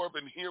absorb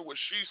and hear what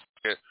she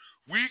said,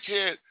 we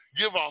can't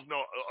give off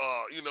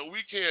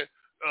we can't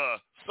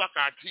suck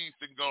our teeth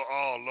and go,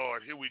 oh,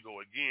 Lord, here we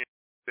go again.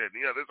 That and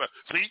the other. It's like,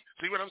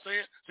 see what I'm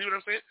saying?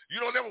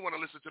 You don't ever want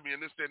to listen to me and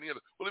this, that, and the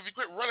other. Well, if you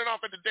quit running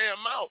off at the damn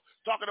mouth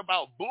talking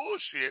about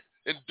bullshit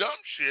and dumb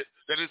shit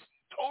that is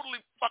totally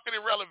fucking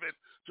irrelevant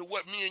to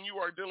what me and you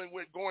are dealing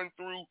with going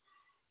through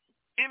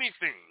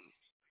anything.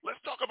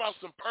 Let's talk about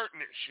some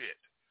pertinent shit.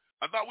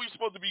 I thought we were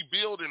supposed to be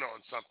building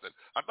on something.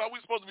 I thought we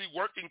were supposed to be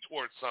working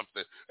towards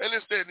something. And this,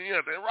 that, and the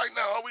other. And right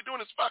now, all we're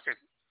doing is fucking.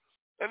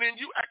 And then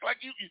you act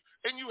like you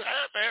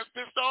half-ass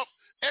pissed off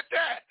at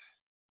that.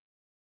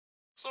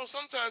 So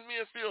sometimes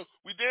men feel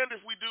we damned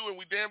if we do and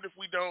we damned if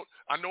we don't.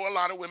 I know a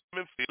lot of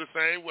women feel the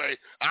same way.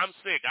 I'm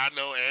sick, I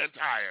know, and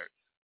tired.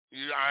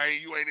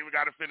 You ain't even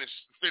got to finish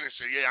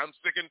it. Yeah, I'm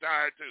sick and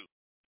tired too.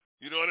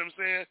 You know what I'm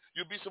saying?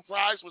 You'll be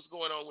surprised what's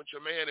going on with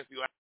your man if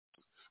you ask,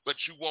 but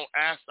you won't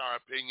ask our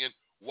opinion.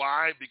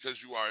 Why? Because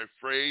you are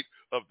afraid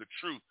of the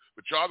truth.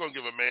 But y'all gonna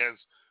give a man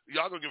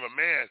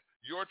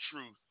your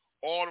truth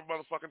all the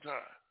motherfucking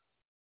time.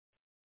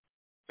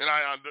 And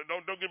I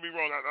don't get me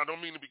wrong. I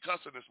don't mean to be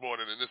cussing this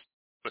morning in this,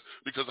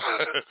 because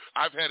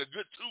I've had a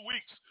good 2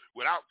 weeks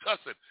without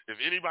cussing.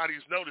 If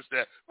anybody's noticed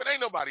that, but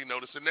ain't nobody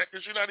noticing that,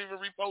 because you're not even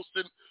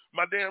reposting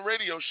my damn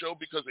radio show,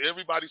 because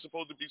everybody's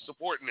supposed to be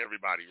supporting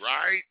everybody,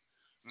 right?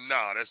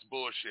 No, that's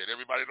bullshit.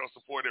 Everybody don't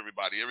support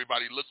everybody.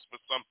 Everybody looks for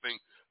something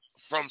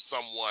from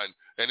someone,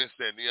 and this,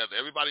 that, and the other.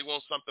 Everybody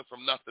wants something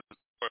from nothing.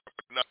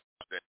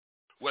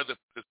 whether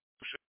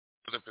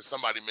it's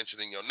somebody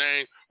mentioning your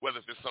name, whether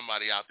if it's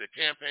somebody out there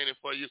campaigning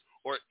for you,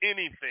 or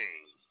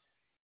anything.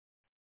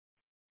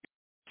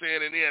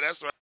 Saying in there, that's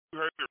why you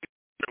heard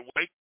your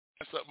wake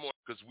us up more,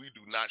 because we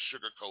do not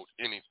sugarcoat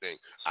anything.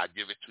 I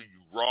give it to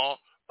you raw,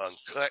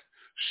 uncut,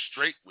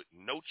 straight with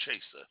no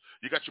chaser.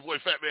 You got your boy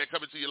Fat Man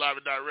coming to you live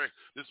and direct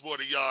this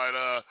morning, y'all.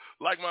 And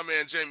like my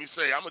man Jamie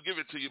say, I'm gonna give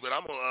it to you, but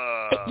I'm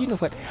gonna you know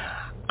what?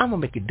 I'm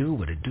gonna make it do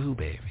what it do,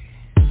 baby.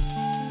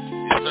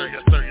 Yes sir,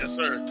 yes sir, yes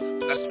sir.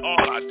 That's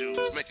all I do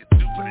is make it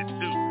do what it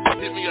do.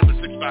 Hit me up at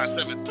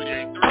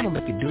 657-383. I'm gonna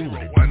make it do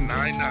what it do.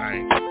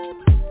 199.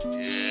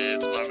 Yeah,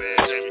 it's my man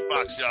Jamie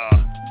Foxx, y'all.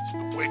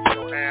 The Wake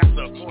Your Ass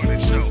Up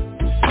Morning Show.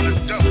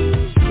 Let's go.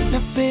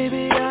 Now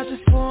baby, I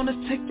just wanna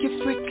take your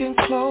freaking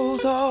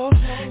clothes off.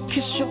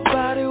 Kiss your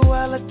body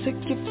while I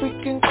take your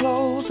freaking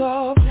clothes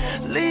off.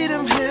 Leave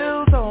them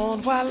heels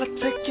on while I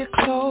take your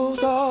clothes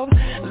off.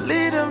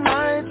 Leave them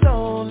lights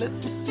on, let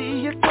me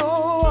see you go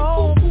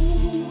on.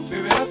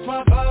 Baby, that's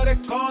my body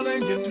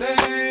calling your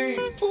name.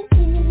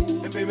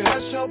 And baby,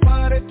 that's your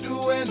body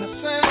doing the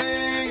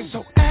same.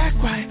 So act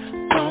right,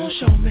 don't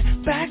show me,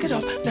 back it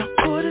up, now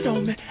put it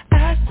on me.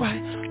 Act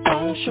right,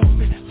 don't show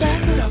me,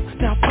 back it up,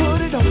 now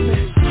put it on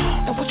me.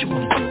 Now what you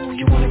wanna do,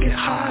 you wanna get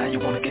high, you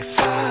wanna get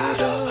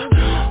fired up.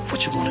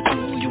 What you wanna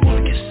do, you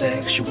wanna get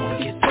sex, you wanna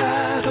get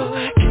tied up.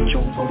 Get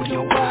your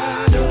rodeo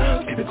wide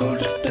up, baby go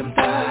lift them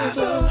thighs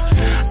up.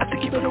 I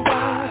think you better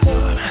rise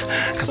up,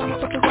 cause I'm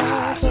about to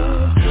rise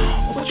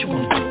up. What you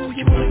wanna do,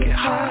 you wanna get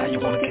high, you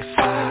wanna get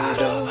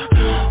fired up.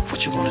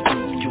 What you wanna do,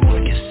 you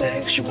wanna get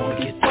sex, you wanna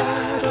get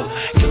tied up.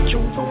 Get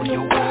your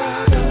rodeo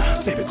wide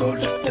up, baby go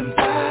lift them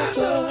thighs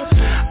up.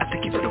 I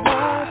think you better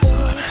rise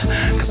up,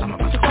 cause I'm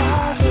about to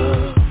rise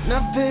up.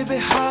 Now baby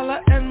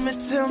holla at me,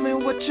 tell me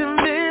what you're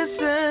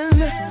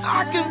missing.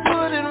 I can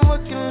put in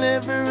work in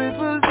every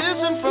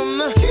position, from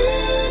the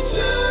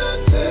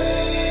kitchen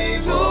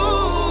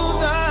table,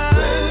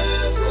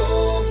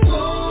 bedroom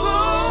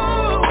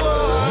floor.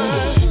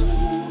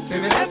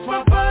 Baby, that's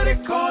my body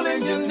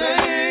calling your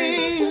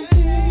name.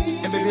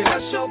 And baby,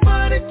 that's your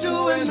body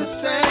doing the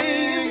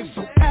same.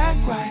 So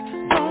act right,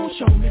 don't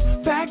show me,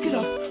 back it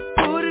up,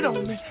 put it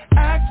on me.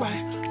 Act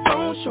right,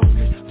 don't show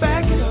me,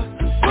 back it up,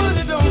 put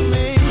it on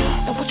me.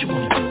 Now what you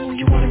wanna do,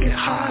 you wanna get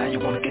high, you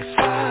wanna get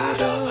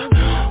fired up.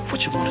 What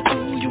you wanna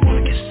do, you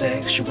wanna get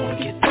sex, you wanna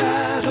get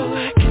tied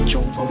up. Get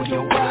your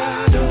rodeo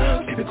wide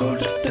up, baby go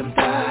lift them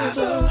thighs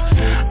up.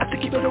 I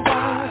think you better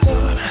rise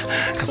up,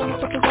 cause I'm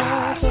about to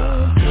rise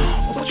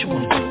up. What you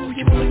wanna do,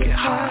 you wanna get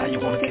high, you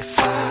wanna get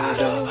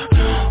fired up.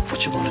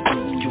 What you wanna do,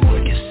 you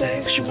wanna get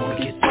sex, you wanna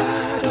get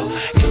tied up.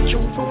 Get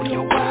your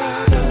rodeo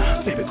wide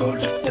up, baby go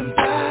lift them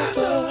thighs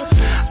up.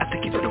 I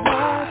think you better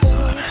rise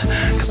up,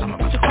 cause I'm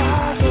about to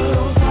rise up.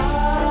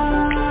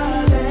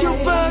 Your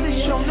body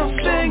show no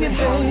singing,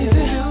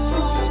 baby.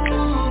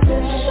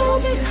 Show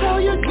me how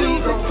you do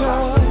the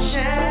touch.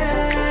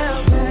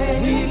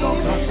 We gon'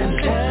 rock and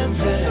jam,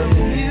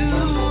 baby.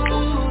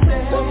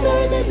 So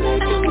baby,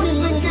 make it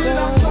really get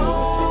up on.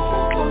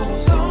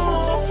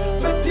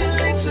 But the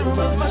legs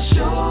around my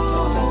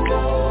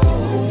shoulder.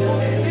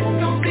 It's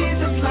gon' be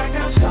just like I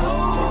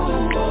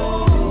told.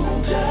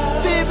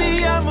 Baby,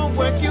 I'ma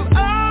work you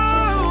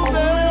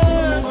over.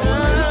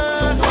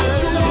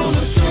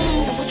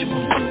 What you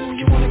wanna do,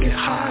 you wanna get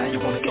high, you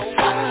wanna get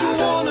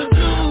fired.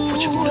 What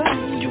you wanna do,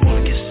 you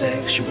wanna get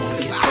sex, you wanna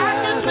get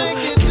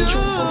high.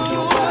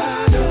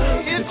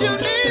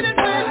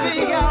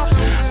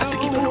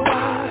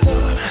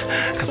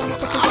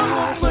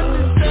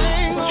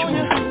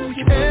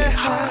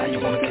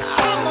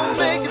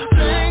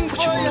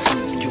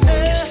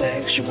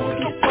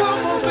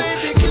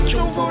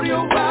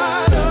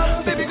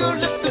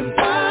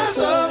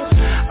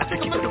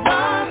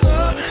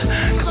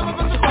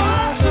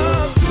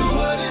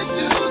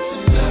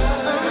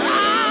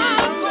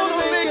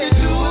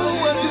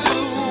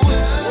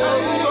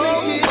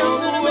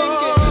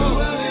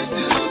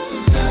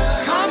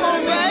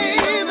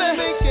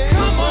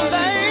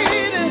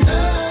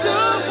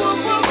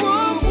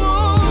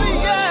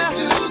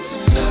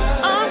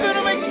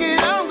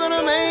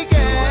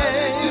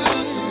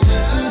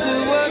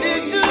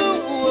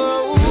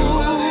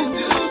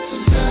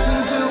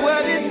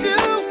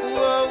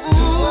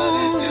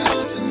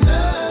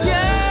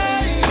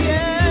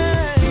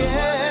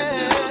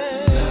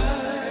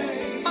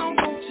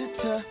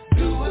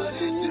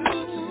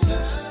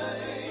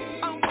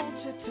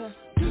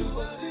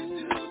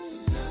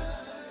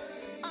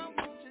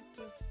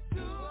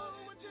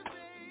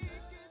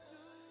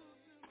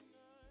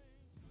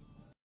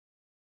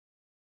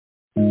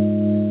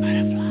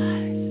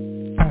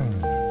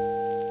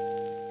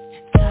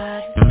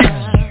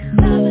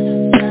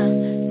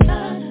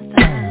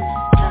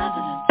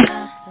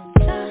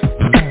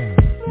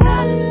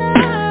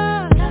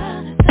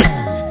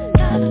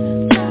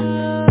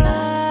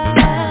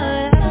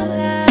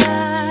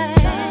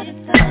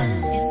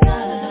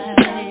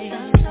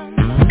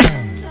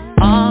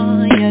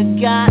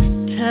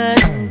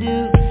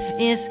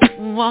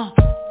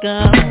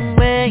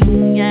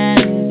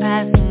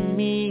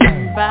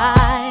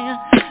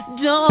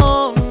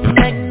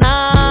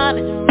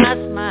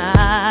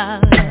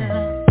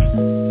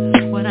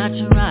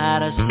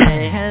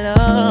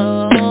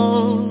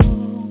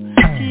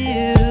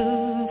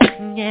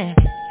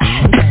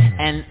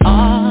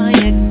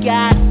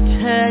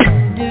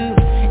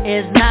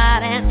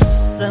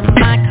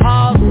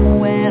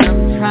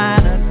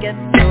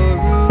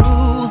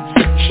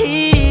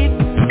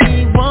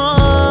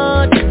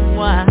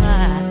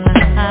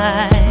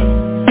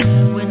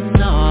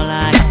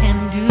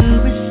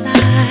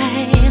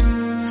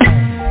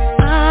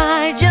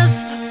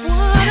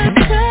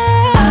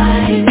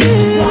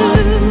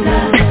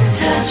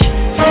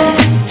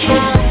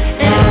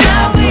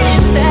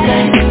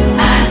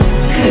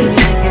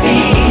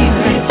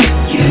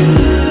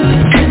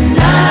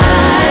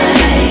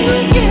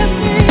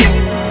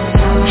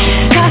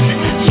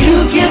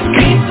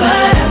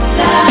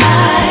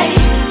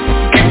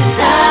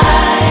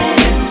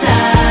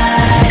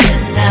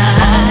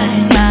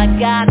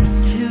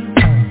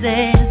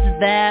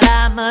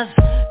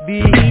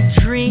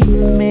 be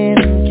dreaming,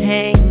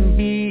 can't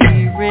be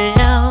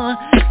real.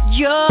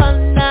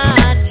 You're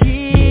not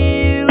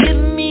here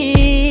with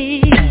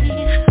me.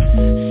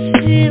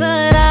 See,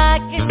 but I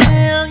can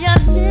feel you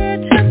near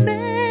to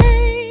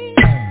me.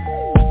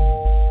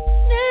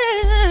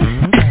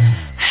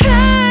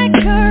 I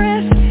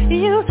caress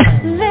you,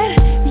 let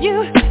you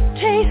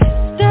taste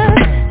the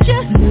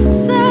just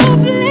so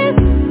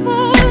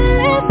blissful.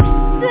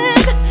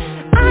 Listen,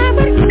 I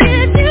would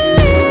give you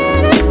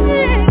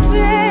anything,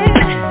 babe,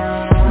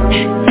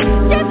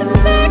 just to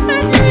make my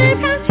dream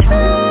come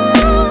true.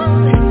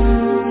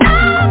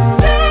 Oh,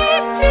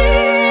 baby,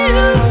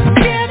 you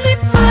give me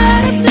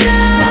butterflies.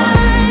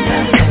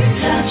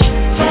 Touch,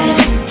 kiss,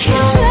 baby.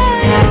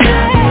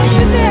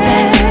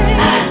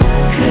 I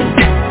could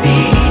be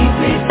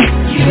with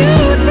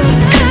you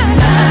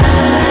tonight.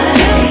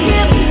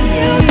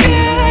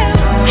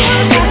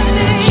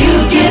 You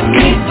give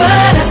me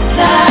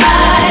butterflies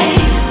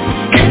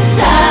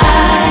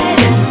inside,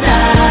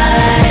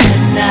 inside,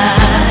 and I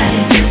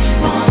just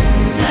wanna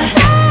touch,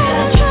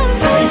 kiss you.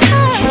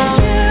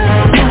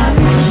 I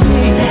wish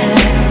that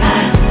I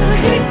could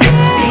be with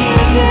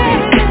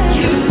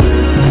you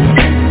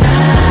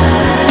tonight.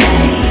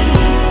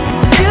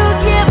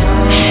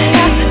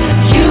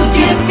 You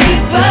give me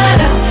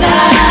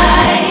butterflies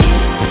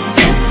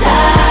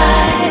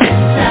inside,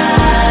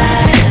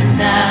 inside,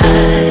 and I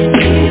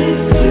give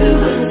you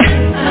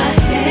my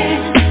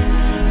hand.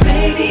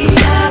 Baby,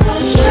 I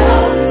will show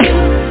you.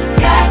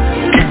 Got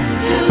to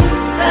do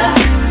the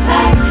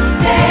right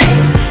thing.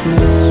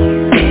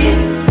 If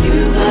you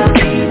will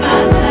be my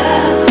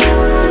love,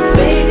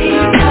 baby,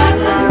 I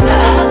will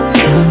love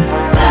you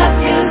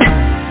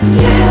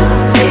till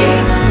the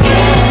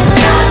end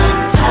of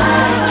time. I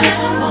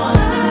just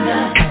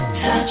wanna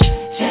touch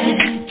and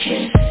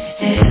kiss,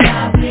 and I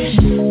wish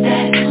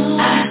that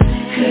I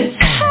could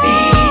be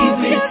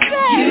with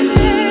you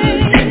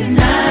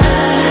tonight.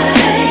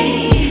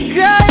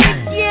 Girl,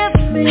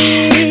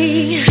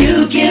 you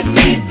give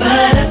me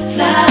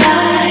butterflies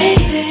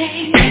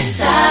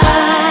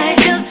inside,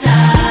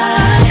 inside, inside.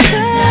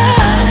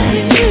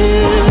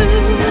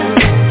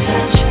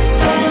 Touch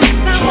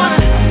and I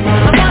wanna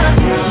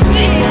be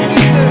with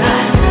you. I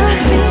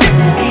could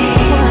be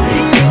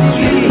with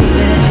you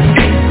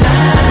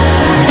tonight.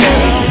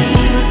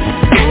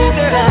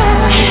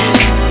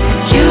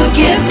 You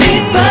give me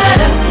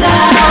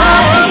butterflies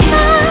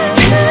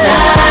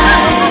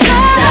inside,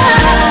 inside,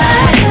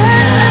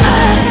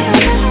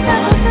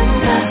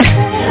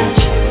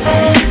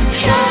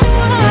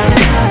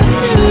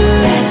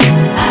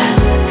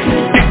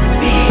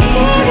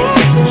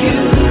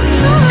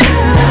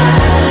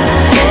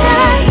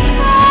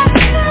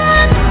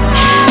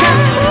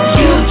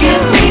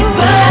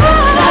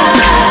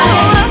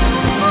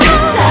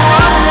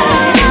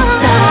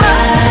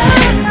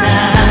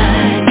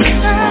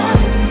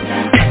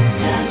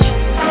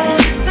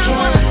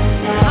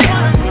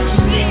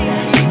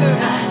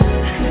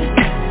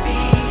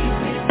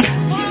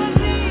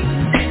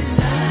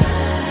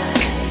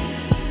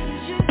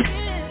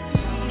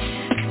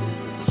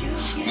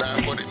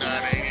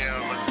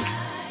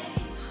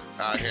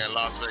 out here in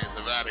Las Vegas,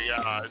 Nevada,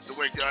 y'all. It's the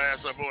Wake Your Ass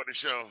Up Morning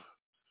Show.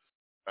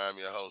 I'm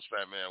your host,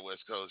 Fat Man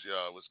West Coast,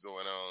 y'all. What's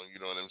going on? You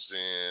know what I'm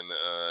saying?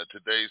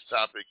 Today's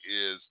topic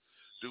is,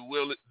 do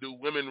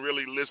women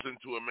really listen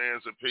to a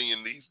man's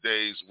opinion these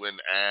days when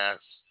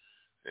asked?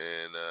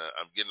 And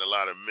I'm getting a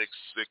lot of mixed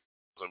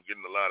signals. I'm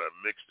getting a lot of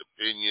mixed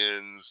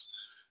opinions.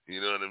 You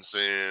know what I'm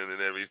saying?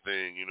 And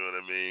everything, you know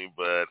what I mean?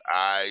 But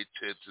I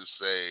tend to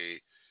say,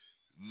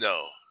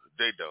 no,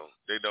 they don't.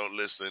 They don't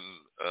listen.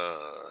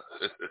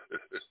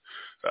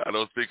 I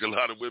don't think a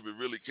lot of women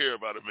really care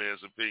about a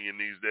man's opinion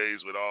these days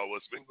with all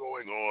what's been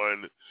going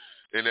on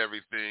and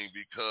everything,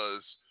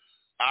 because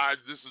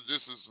this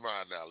is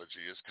my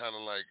analogy. It's kind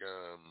of like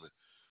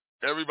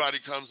everybody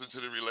comes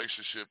into the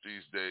relationship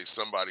these days.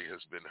 Somebody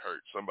has been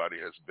hurt. Somebody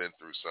has been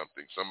through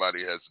something.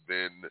 Somebody has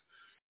been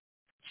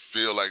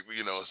feel like,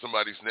 you know,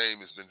 somebody's name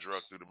has been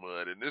dragged through the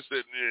mud, and this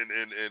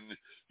and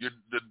you're,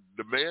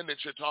 the man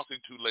that you're talking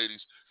to,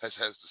 ladies, has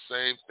the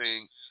same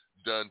thing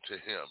done to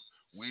him.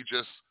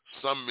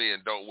 Some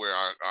men don't wear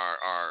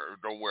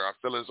our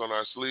feelings on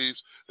our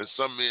sleeves, and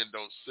some men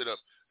don't sit up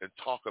and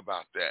talk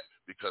about that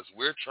because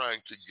we're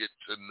trying to get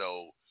to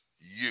know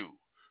you.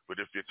 But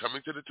if you're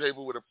coming to the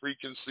table with a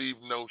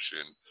preconceived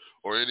notion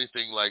or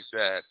anything like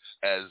that,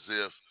 as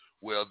if,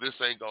 well, this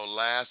ain't gonna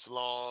last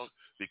long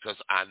because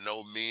I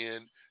know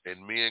men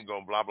and men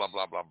gonna blah, blah,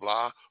 blah, blah,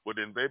 blah, well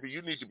then, baby,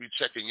 you need to be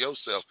checking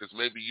yourself, because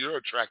maybe you're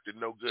attracted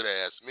no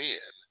good-ass men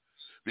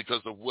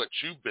because of what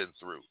you've been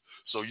through.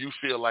 So you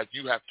feel like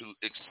you have to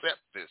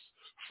accept this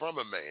from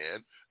a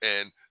man,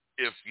 and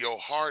if your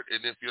heart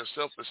and if your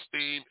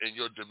self-esteem and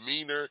your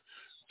demeanor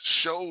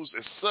shows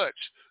as such,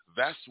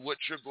 that's what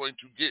you're going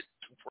to get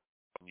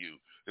from you.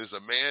 There's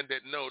a man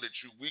that know that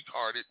you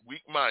weak-hearted,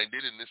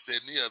 weak-minded, and this,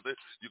 that, and the other.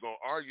 You're going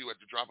to argue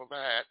at the drop of a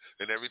hat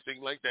and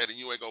everything like that, and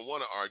you ain't going to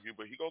want to argue,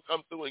 but he going to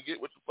come through and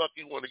get what the fuck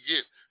he want to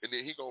get, and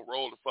then he going to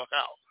roll the fuck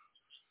out.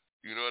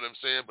 You know what I'm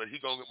saying? But he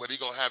gonna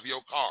have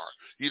your car.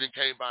 He done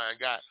came by and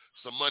got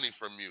some money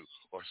from you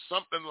or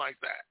something like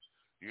that.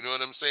 You know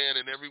what I'm saying?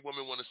 And every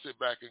woman want to sit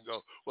back and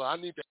go, well, I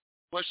need to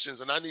ask questions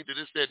and I need to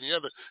this, that, and the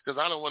other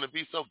because I don't want to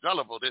be so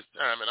gullible this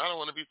time and I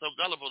don't want to be so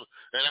gullible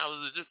and I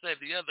was just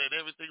that, the other and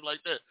everything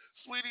like that.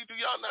 Sweetie, do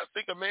y'all not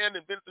think a man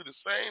that been through the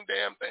same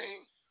damn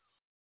thing?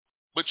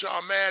 But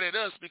y'all mad at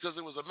us because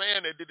it was a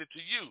man that did it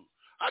to you.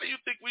 How do you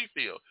think we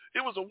feel?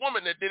 It was a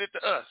woman that did it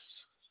to us.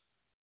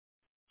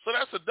 So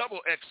that's a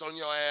double X on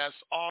your ass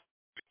already.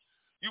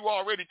 You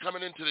already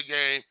coming into the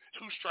game,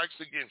 2 strikes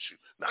against you.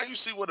 Now you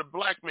see what a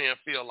black man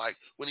feel like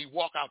when he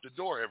walk out the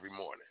door every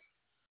morning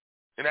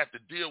and have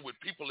to deal with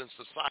people in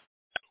society,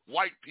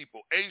 white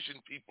people,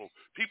 Asian people,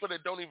 people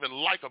that don't even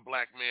like a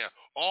black man,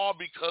 all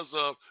because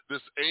of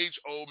this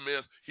age-old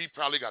myth, he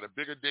probably got a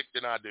bigger dick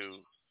than I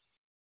do.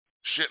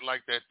 Shit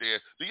like that there.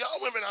 Do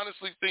y'all women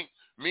honestly think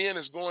men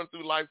is going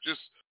through life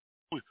just...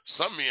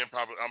 Some men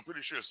probably, I'm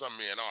pretty sure some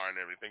men are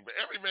and everything, but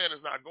every man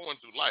is not going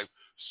through life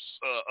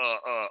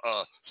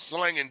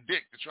slinging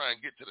dick to try and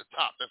get to the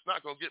top. That's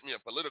not going to get me a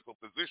political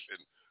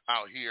position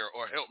out here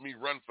or help me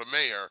run for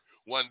mayor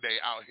one day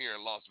out here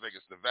in Las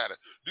Vegas, Nevada.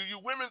 Do you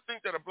women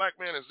think that a black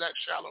man is that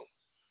shallow?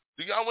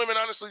 Do y'all women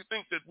honestly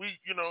think that we,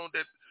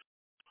 that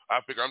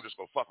I figure I'm just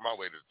going to fuck my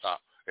way to the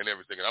top and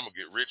everything, and I'm going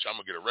to get rich, I'm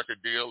going to get a record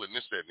deal and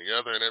this, that, and the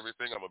other and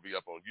everything. I'm going to be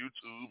up on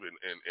YouTube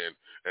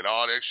and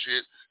all that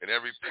shit and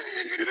everything.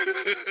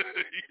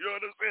 You know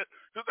what I'm saying?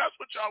 Because that's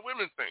what y'all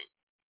women think.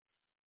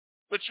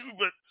 But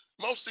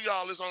most of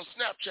y'all is on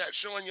Snapchat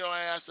showing your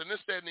ass and this,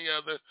 that, and the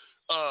other,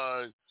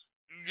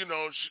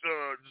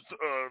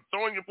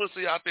 throwing your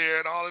pussy out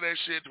there and all of that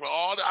shit where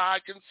all the eye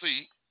can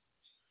see.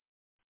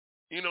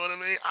 You know what I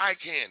mean? Eye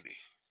candy.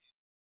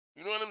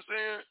 You know what I'm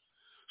saying?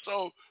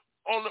 So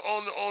on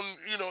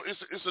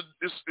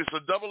it's a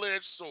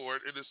double-edged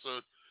sword and it's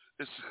a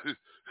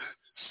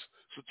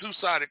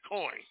two-sided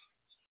coin.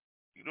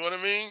 You know what I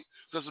mean?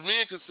 Because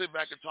men can sit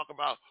back and talk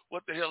about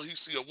what the hell he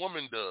see a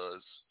woman does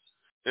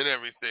and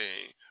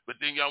everything, but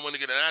then y'all want to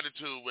get an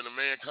attitude when a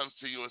man comes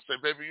to you and say,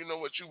 baby, you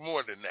know what, you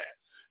more than that.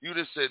 You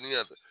just said and the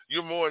other.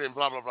 You're more than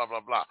blah, blah, blah,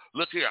 blah, blah.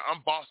 Look here,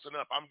 I'm bossing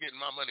up. I'm getting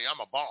my money.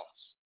 I'm a boss.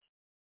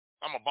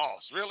 I'm a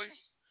boss. Really?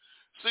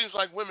 Seems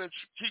like women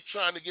keep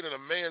trying to get in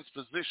a man's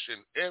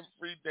position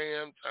every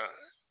damn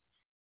time.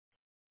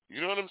 You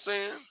know what I'm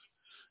saying?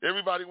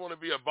 Everybody want to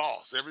be a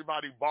boss.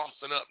 Everybody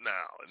bossing up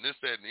now and this,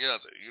 that, and the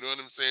other. You know what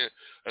I'm saying?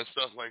 And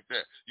stuff like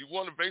that. You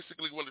want to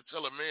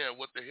tell a man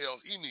what the hell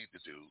he needs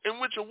to do.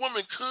 In which a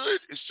woman could.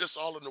 It's just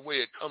all in the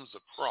way it comes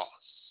across.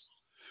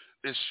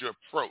 It's your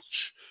approach.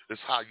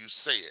 It's how you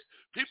say it.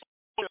 People,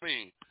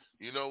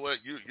 you know what?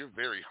 You're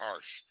very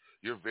harsh.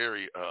 You're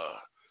very,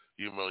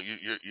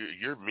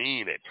 you're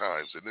mean at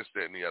times and this,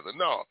 that, and the other.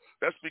 No,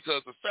 that's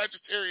because the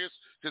Sagittarius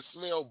can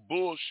smell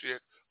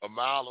bullshit a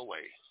mile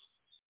away.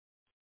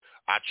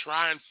 I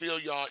try and fill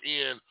y'all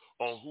in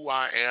on who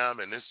I am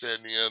and this, that,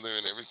 and the other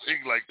and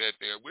everything like that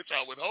there, which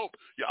I would hope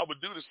y'all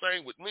would do the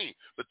same with me.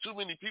 But too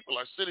many people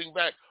are sitting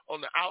back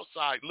on the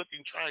outside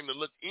trying to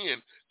look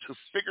in to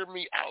figure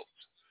me out.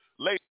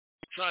 Ladies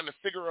trying to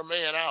figure a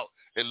man out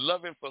and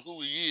love him for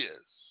who he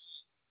is.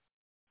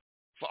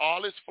 For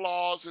all his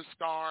flaws, his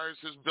scars,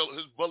 his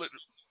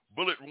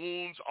bullet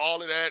wounds,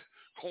 all of that,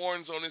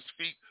 corns on his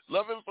feet.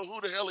 Love him for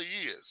who the hell he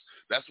is.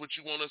 That's what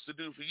you want us to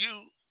do for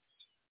you.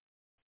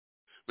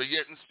 But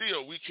yet and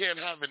still, we can't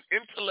have an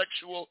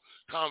intellectual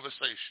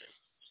conversation.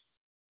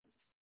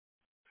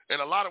 And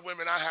a lot of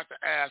women I have to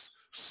ask,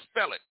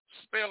 spell it.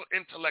 Spell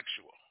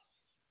intellectual.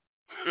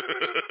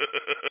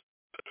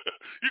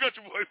 You got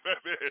your boy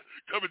Fat Man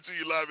coming to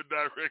you live and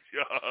direct,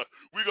 y'all.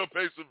 We're going to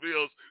pay some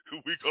bills,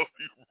 and we're going to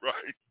be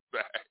right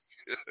back.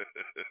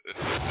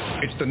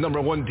 It's the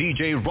number one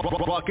DJ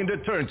rocking the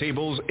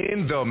turntables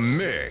in the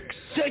mix.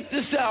 Check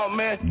this out,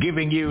 man.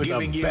 Giving you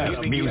the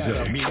best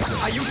music.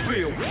 How you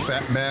feel?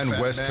 Fat Man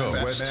West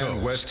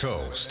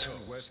Coast.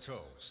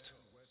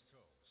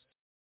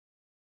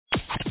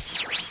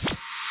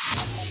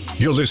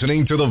 You're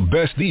listening to the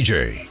best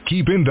DJ,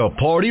 keeping the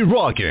party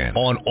rocking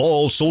on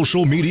all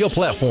social media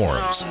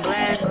platforms.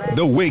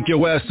 The Wake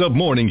Your Ass Up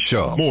Morning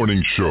Show.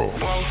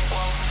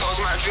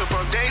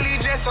 Daily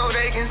just so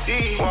they can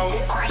see.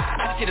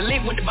 I see the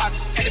link with the box,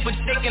 had to put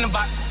the stick in the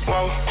box.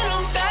 And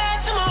I'm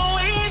back to my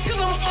ways 'cause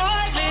I'm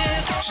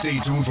heartless. Stay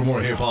tuned for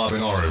more hip hop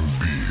and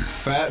R&B.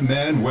 Fat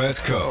Man West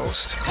Coast.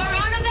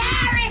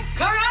 Coronavirus,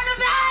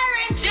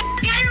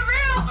 just get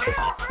real.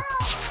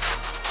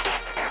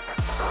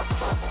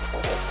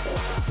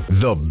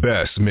 The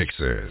best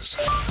mixes.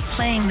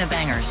 Playing the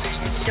bangers.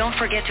 Don't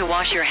forget to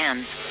wash your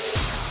hands.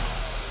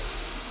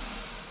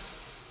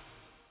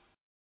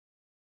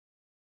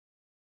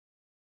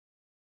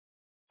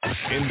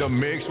 In the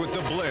mix with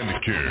the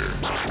blend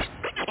kid.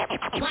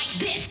 Like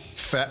this.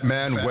 Fat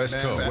Man West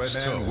Coast.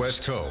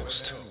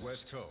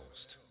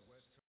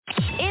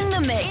 In the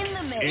mix.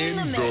 In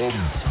the mix.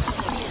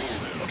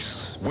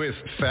 With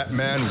Fat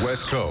Man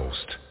West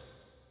Coast.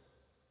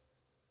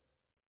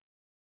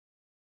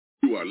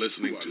 You are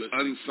listening to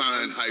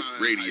Unsigned Hype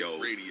Radio,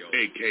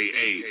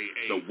 a.k.a.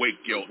 the Wake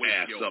Your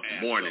Ass Up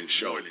Morning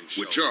Show,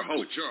 with your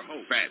host,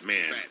 Fat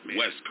Man,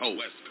 West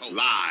Coast,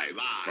 live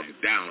from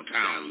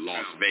downtown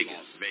Las Vegas.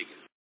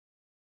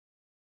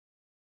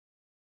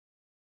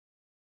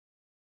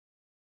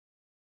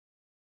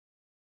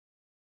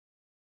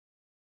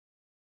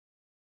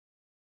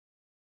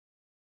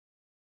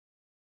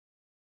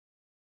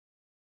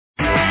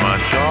 My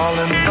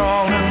darling,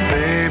 darling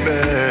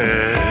baby,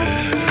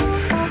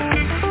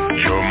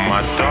 you're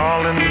my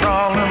darling,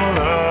 darling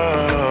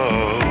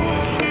love.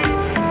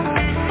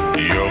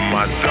 You're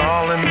my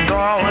darling,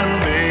 darling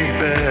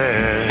baby.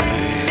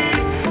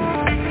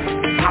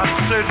 I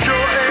said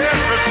you're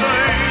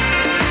everything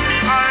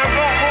I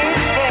ever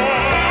hoped for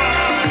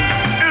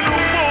in a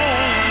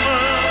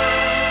woman,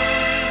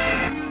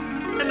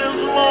 and as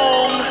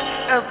long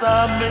as I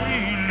may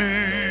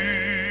live.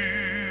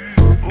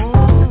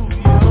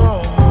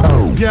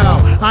 Yo,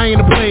 I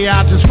ain't a player,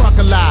 I just fuck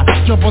a lot.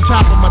 Jump on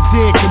top of my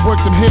dick and work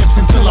them hips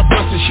until I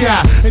bust a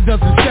shot. It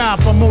doesn't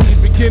stop, I'm only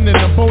beginning.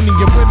 I'm boning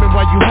your women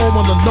while you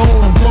home all alone.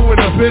 I'm blowing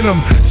up in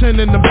them,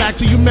 sending them back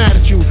to you mad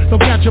at you.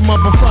 Don't catch a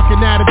motherfucking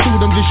attitude,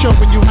 I'm just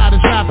showing you how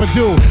this rapper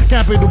do.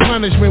 Capital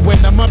punishment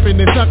when I'm up in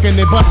it, sucking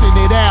it, busting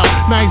it out.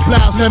 Nice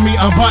blouse, let me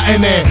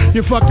unbutton it.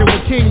 You're fucking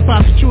with King,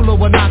 Papi Chulo,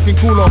 or knocking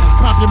culo.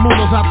 Pop your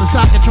mulos out the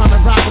socket, trying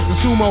to ride with the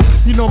sumo.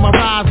 You know my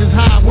rise is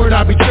high, word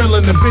I be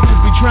drilling. The bitches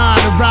be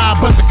trying to ride,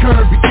 but the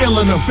curve be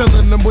killing them,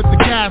 filling them with the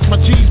gas. My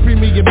G's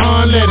premium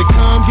on, let it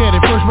come, get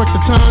it. First work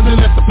the tongue, then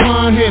let the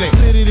pun hit it.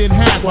 Split it in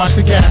half, watch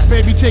the gas.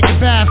 Baby, take a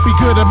bath, be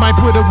good. I might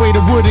put away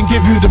the wood and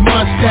give you the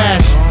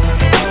mustache.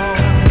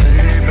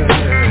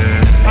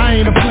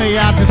 I ain't a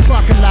player, I just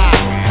fucking lie.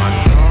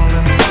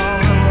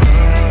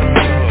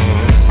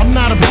 I'm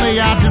not a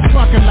player, I just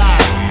fucking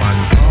lie.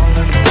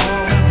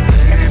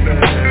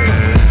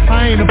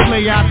 I ain't a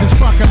player, I just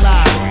fucking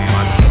lie.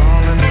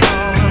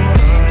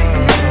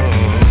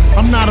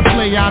 I'm not a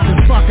player, I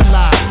just fucking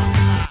lie.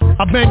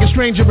 I bang a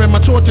stranger in my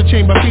torture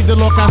chamber. Feed the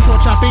loca,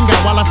 torch a finger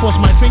while I force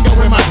my finger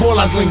where my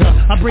bolas linger.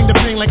 I bring the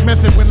pain like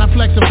method when I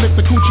flex and flip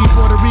the coochie.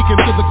 Puerto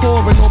Rican to the core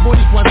and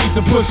nobody quite eat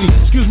the pussy.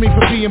 Excuse me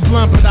for being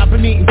blunt, but I've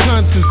been eating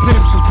cunts as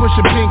pimps is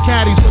pushing pink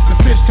caddies with the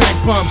fish tank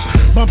pumps.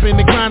 Bumping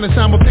and grinding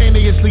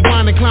simultaneously,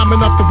 whining,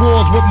 climbing up the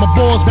walls with my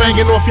balls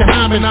banging off your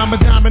hymen. I'm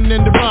a diamond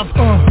in the rough,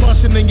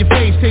 busting in your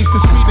face. Taste the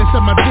sweetness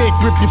of my dick,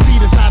 rip your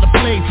feet inside the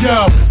plate.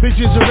 Yo,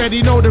 bitches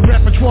already know the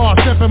repertoire.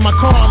 Step in my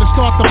car, let's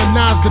start the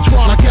menage the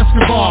trois like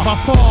Escobar. By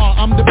far,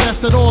 I'm the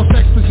best at all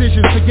sex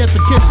positions. Forget the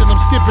kissing,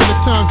 I'm skipping the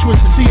tongue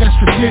twisting. See, that's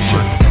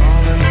tradition.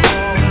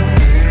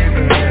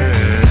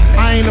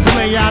 I ain't a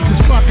player, I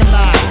just fucking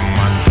lie.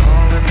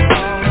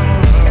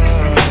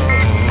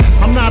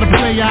 I'm not a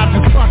player, I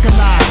just fucking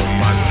lie.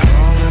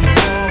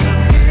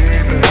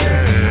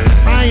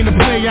 I ain't a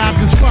player, I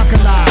just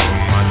fucking lie.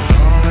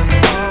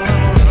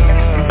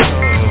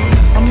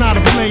 I'm not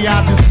a player,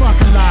 I just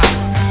fucking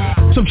lie.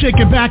 Some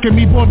chicken back at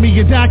me, bought me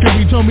a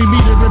daiquiri. Told me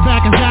meet her in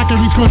back in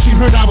Zachary's, cause she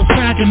heard I was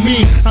packing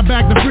me. I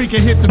bagged the freak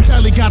and hit the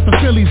telly, got the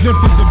Phillies,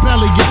 lifted the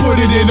belly. You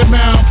put it in the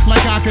mouth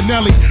like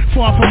Acanelli.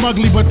 Far from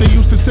ugly, but they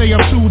used to say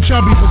I'm too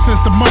chubby. But since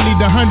the money,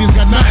 the honey's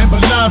got nothing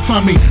but love for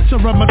me. So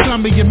rub my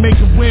tummy and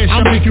make a wish,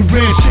 I'll make you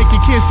rich. Shake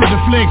your kiss to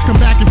the flicks, come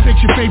back and fix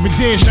your favorite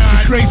dish.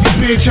 You crazy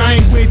bitch,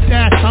 I ain't with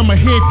that.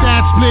 I'ma hit that,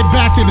 split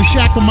back to the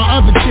shack with my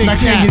other chick. Now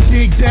can you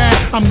dig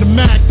that? I'm the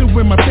Mac,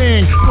 doing my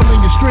thing.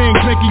 Pulling your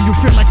strings, making you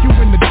feel like you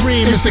in the dream.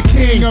 It's the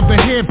king of the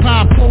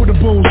hip-hop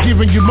quotables,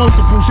 giving you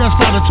multiples, just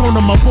by the tone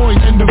of my voice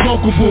and the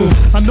vocal booth.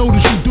 I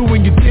notice you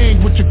doing your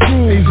thing with your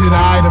crew. Is it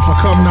alright if I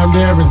come down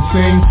there and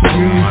sing for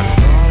you?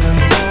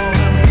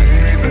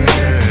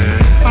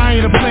 I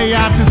ain't a player,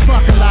 I just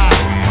fucking lie.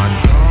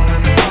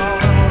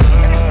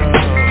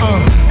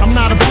 I'm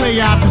not a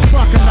player, I just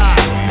fucking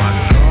lie.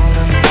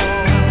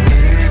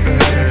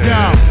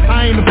 Yo,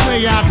 I ain't a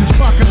player, I just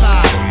fucking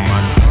lie.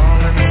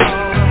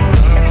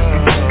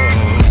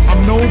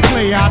 I'm no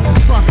player, I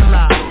just fucking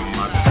lie.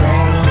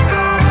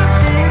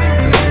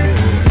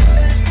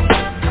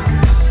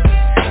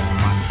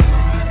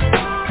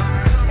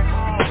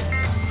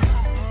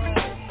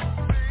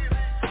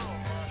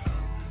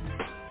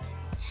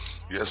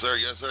 Yes, sir.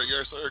 Yes, sir.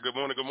 Yes, sir. Good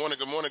morning. Good morning.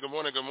 Good morning. Good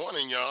morning. Good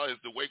morning, y'all. It's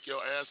the Wake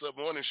Your Ass Up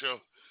Morning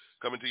Show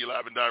coming to you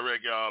live and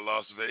direct, y'all.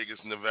 Las Vegas,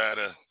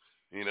 Nevada.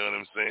 You know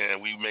what I'm saying?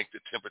 We make the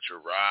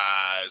temperature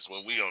rise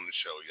when we on the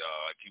show,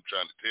 y'all. I keep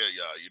trying to tell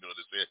y'all. You know what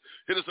I'm saying?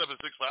 Hit us up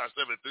at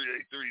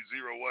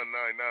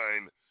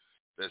 657-383-0199.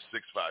 That's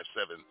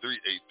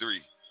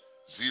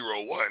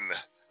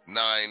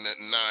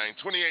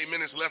 657-383-0199. 28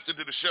 minutes left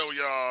into the show,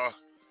 y'all.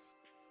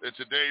 And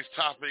today's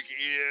topic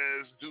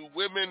is, do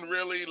women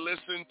really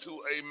listen to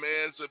a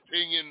man's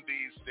opinion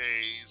these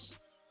days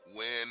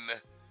when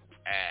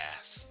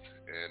asked?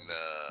 And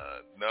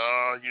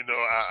no, you know,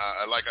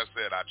 I like I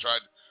said, I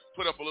tried to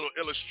put up a little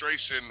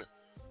illustration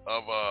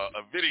of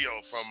a video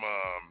from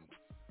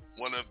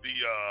one of the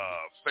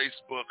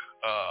Facebook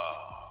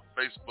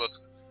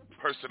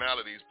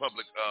personalities,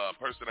 public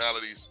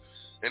personalities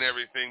and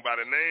everything by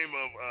the name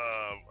of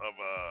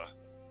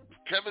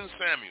Kevin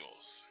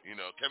Samuels. You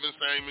know, Kevin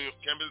Samuels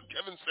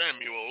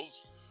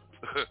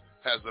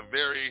has a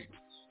very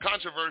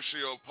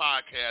controversial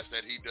podcast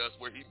that he does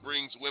where he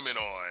brings women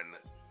on,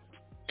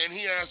 and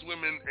he asks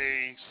women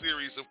a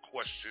series of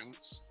questions.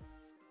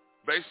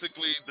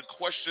 Basically, the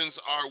questions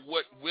are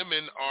what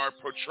women are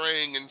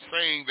portraying and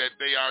saying that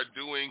they are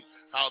doing,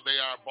 how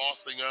they are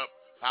bossing up,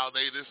 how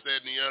they this,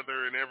 that, and the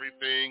other and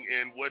everything.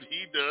 And what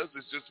he does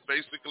is just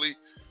basically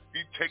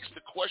he takes the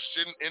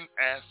question and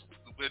asks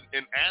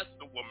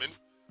the woman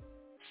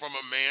from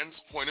a man's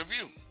point of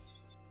view.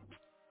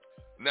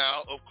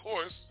 Now, of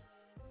course,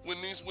 when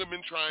these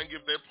women try and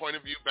give their point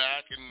of view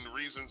back and the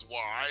reasons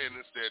why and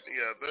this, that, and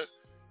the other,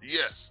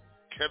 yes,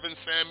 Kevin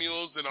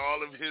Samuels and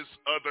all of his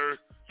other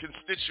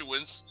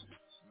constituents,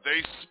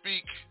 they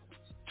speak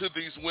to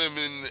these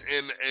women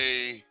in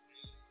a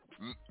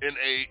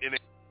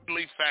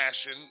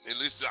fashion. At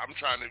least I'm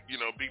trying to,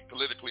 be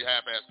politically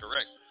half-ass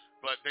correct.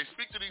 But they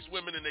speak to these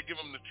women and they give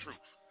them the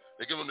truth.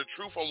 They give them the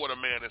truth on what a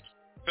man is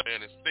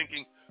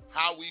thinking,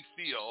 how we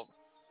feel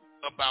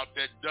about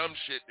that dumb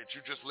shit that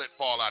you just let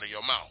fall out of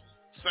your mouth.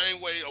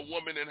 Same way a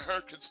woman and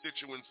her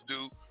constituents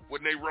do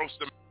when they roast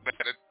them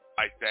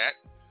like that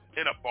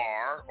in a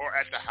bar or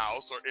at the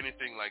house or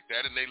anything like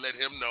that, and they let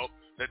him know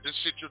that this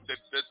shit, that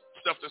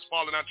stuff that's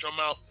falling out your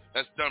mouth,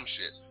 that's dumb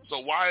shit.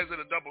 So why is it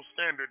a double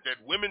standard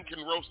that women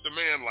can roast a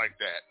man like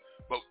that,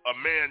 but a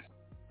man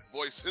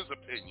voice his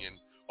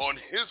opinion on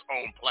his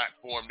own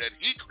platform that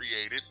he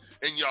created,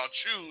 and y'all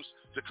choose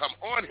to come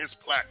on his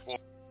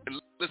platform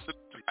and listen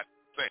to that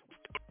thing?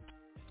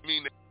 I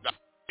mean, that's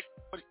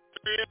what it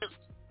is,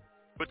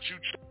 but you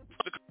choose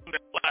to come on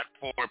that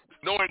platform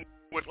knowing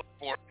what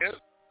platform is.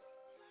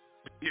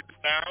 Get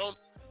down,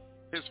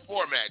 his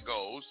format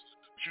goes,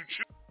 you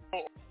choose to go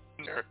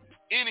on there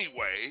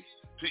anyway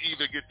to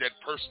either get that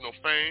personal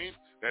fame,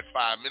 that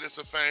 5 minutes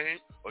of fame,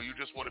 or you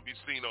just want to be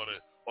seen on a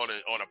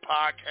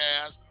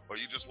podcast, or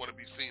you just want to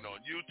be seen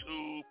on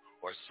YouTube,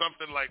 or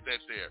something like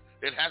that there.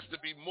 It has to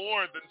be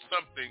more than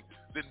something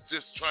than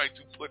just trying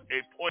to put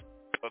a point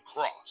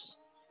across.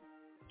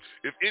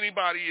 If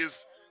anybody is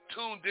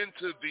tuned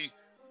into the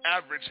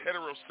average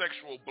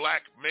heterosexual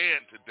black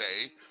man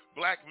today,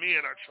 black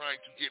men are trying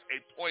to get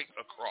a point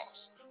across.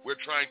 We're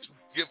trying to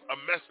give a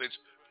message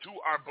to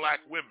our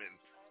black women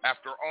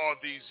after all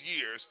these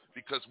years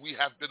because we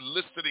have been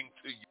listening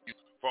to you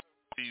for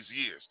all these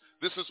years.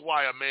 This is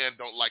why a man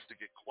don't like to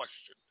get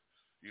questioned.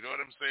 You know what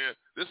I'm saying?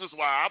 This is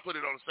why I put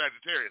it on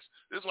Sagittarius.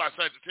 This is why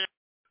Sagittarius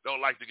don't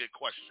like to get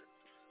questioned.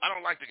 I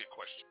don't like to get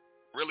questioned.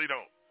 Really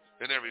don't.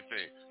 And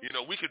everything.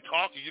 We can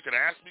talk and you can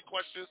ask me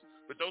questions,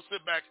 but don't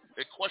sit back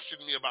and question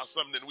me about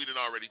something that we done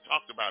already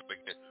talked about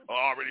or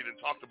already done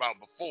talked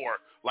about before,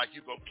 like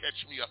you gonna catch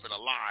me up in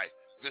a lie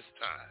this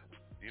time.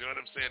 You know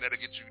what I'm saying? That'll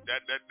get you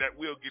that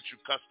will get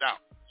you cussed out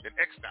and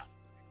X'd out.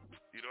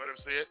 You know what I'm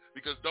saying?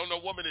 Because don't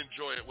no woman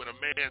enjoy it when a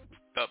man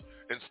up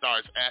and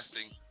starts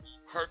asking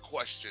her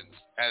questions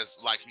as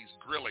like he's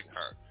grilling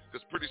her.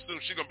 Because pretty soon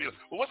she's going to be like,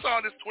 well, what's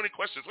all this 20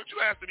 questions? What you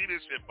asking me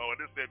this shit for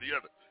and this, that, and the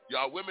other?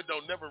 Y'all women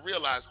don't never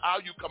realize how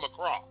you come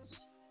across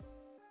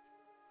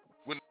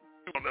when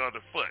you're on the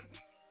other foot.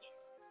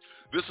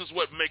 This is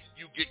what makes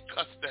you get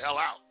cussed the hell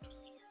out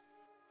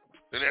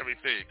and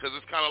everything. Because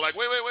it's kind of like,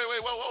 wait,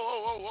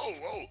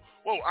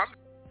 whoa. I'm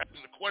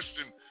asking the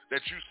question that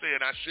you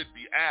said I should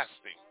be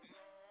asking.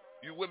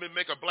 You women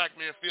make a black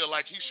man feel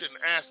like he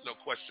shouldn't ask no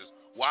questions.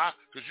 Why?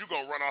 Because you're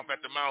going to run off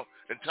at the mouth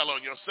and tell on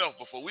yourself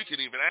before we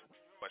can even ask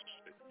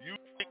question. You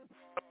think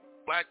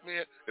black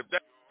man, if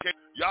that case,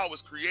 y'all was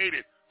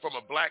created from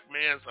a black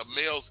man's, a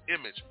male's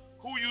image.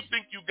 Who you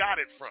think you got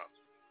it from?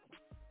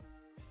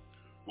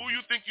 Who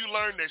you think you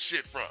learned that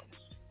shit from?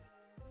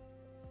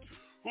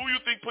 Who you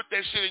think put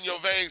that shit in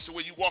your veins to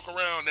where you walk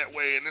around that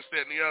way and this,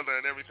 that, and the other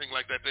and everything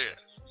like that there?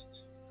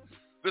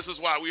 This is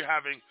why we're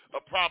having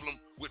a problem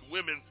with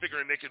women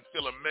figuring they can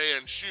fill a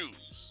man's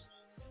shoes.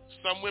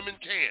 Some women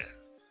can.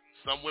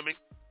 Some women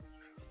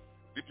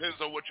depends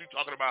on what you're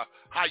talking about,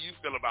 how you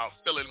feel about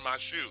filling my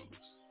shoes.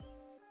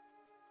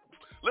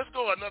 Let's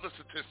go another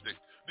statistic.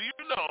 Do you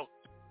know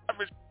the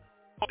average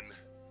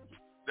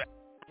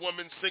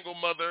woman, single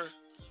mother,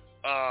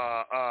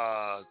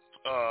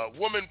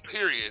 woman,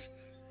 period,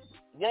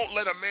 won't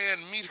let a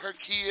man meet her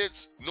kids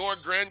nor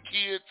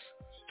grandkids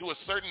to a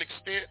certain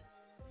extent?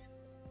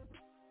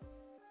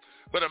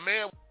 But a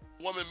man,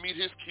 woman meet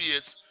his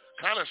kids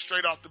kind of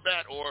straight off the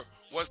bat or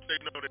once they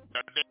know that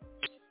they're dead.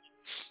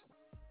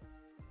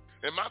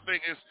 And my thing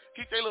is,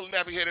 keep their little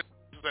nappy-headed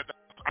at the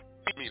I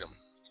meet them.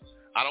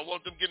 I don't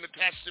want them getting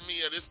attached to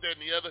me or this, that,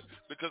 and the other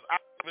because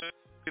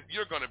if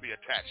you're going to be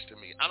attached to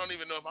me, I don't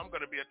even know if I'm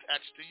going to be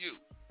attached to you.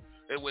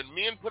 And when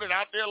men put it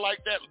out there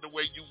like that, the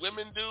way you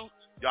women do,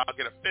 y'all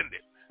get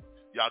offended.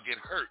 Y'all get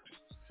hurt.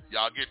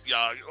 Y'all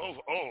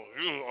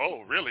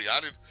really?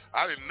 I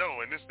didn't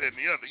know, and this, that, and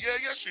the other.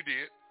 Yeah, yes, you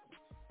did.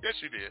 Yes,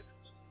 you did.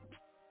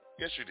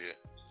 Yes, you did.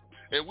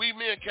 And we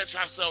men catch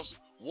ourselves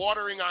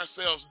watering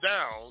ourselves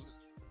down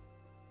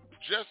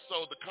just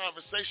so the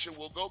conversation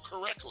will go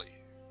correctly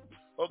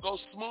or go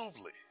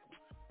smoothly.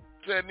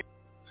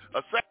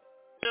 A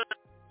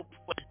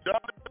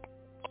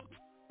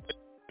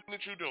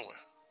that you doing?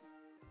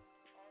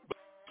 But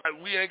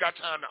we ain't got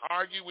time to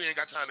argue. We ain't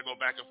got time to go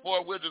back and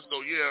forth. We'll just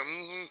go, yeah,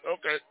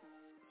 okay.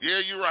 Yeah,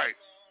 you're right.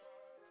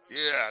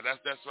 Yeah,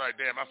 that's right.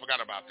 Damn, I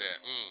forgot about that.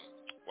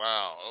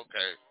 Wow,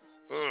 okay.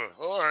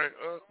 All right.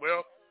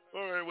 Well,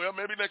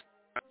 maybe next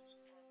time.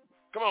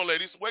 Come on,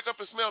 ladies. Wake up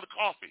and smell the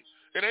coffee.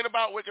 It ain't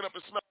about waking up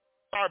and smell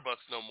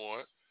Starbucks no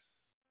more.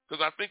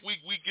 Because I think we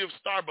give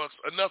Starbucks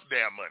enough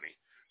damn money.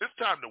 It's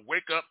time to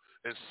wake up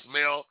and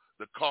smell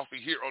the coffee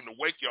here on the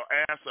Wake Your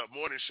Ass Up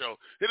Morning Show.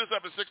 Hit us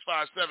up at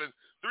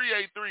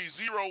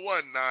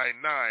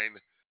 657-383-0199.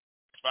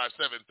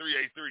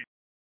 657-383-0199.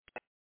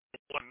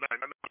 I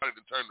know I had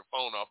to turn the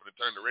phone off and to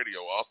turn the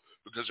radio off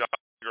because y'all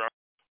are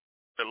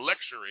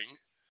lecturing.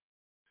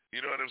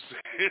 You know what I'm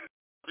saying?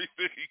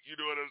 You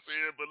know what I'm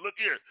saying? But look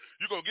here,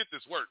 you're going to get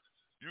this work.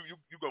 You're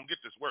going to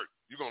get this work.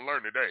 You're going to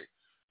learn today.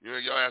 You know,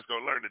 your ass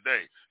going to learn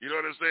today. You know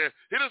what I'm saying?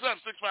 Hit us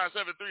up,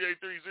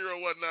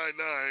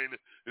 657-383-0199.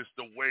 It's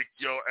the Wake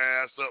Your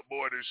Ass Up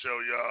Morning Show,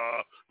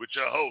 y'all, with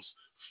your host,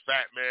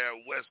 Fat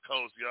Man West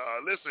Coast,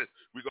 y'all. Listen,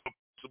 we going to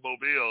put some more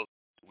bills.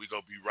 We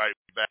going to be right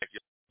back.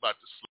 Y'all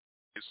about to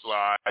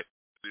slide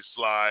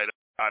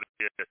out of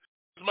here. This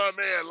is my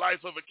man,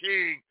 Life of a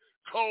King,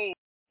 Cold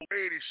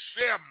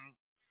 87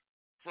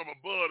 from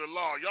Above the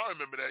Law. Y'all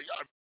remember that?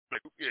 Y'all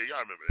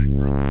remember that.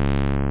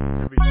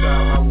 Every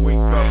time I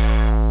wake up,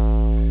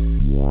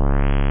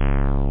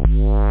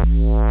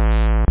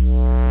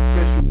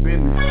 special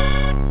business,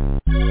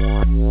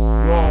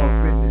 raw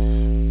business,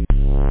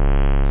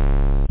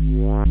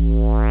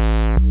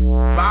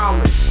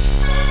 violence.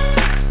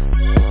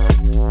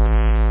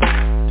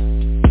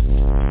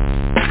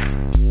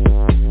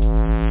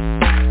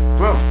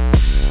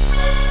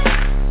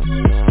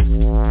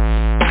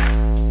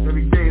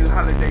 Every day is a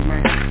holiday,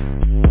 man.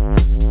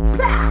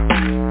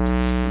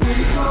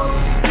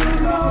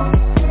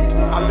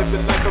 I live the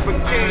life of a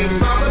king.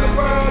 Travel the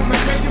world,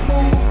 make you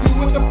move, do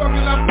what the fuck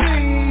I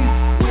please.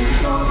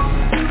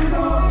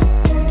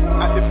 I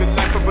live the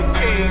life of a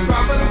king.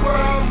 Travel the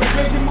world,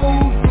 make you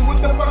move, do what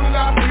the fuck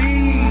I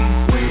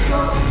please.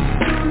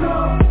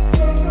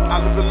 I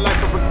live the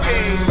life of a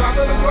king.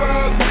 Travel the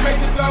world,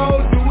 make you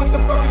go, do what the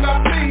fuck I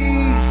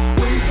please.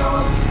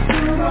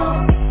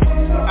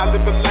 I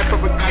live the life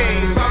of a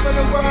king. Travel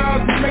the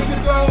world, make you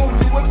go,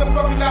 do what the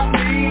fuck I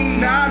please.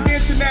 Now I'm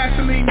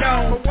internationally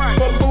known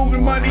for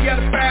moving money at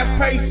a fast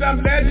pace.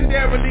 I'm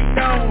legendarily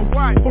known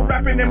for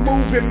rapping and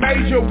moving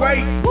major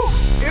weight.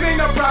 It ain't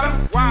no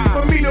problem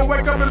for me to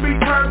wake up and be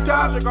turned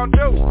up.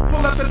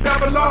 Pull up the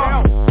double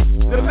R,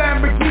 the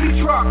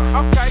Lamborghini truck.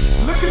 Okay,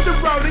 look at the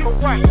rolling.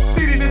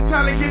 See the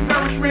talent get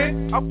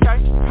nourishment. Okay,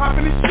 hop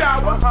in the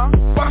shower.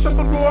 Wash up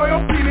the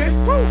royal penis.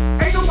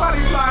 Ain't nobody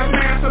fly,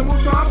 man. So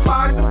move on,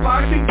 fly to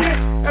get.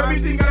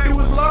 Everything I do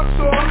is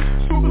Luxor,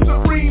 super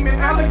supreme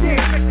and elegant.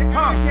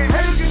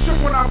 Haters get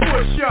shook when I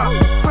push up.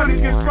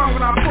 Honeys get strong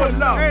when I pull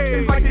up.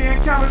 It's like they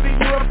encountered the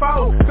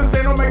UFO, cause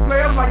they don't make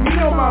players like me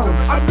no more.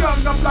 I'm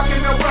young, I'm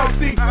blocking the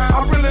wealthy.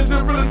 I'm real as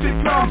the real shit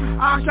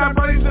come. I shine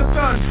bright as the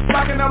sun.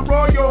 Blocking up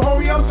royal,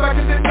 homie, I'm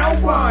second to no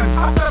one.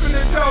 I step in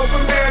the show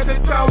from head to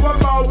toe.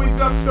 I'm always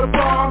up the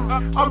bar.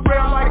 I'm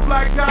real like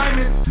black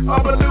diamonds.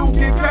 A balloon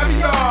get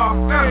caviar.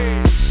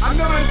 I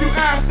know that you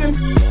asking,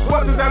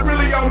 what does that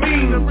really all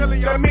mean?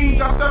 That means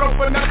I settle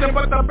for nothing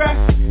but the best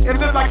and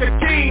live like a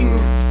king.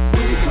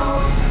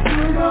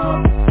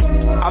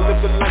 I live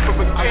the life of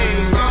a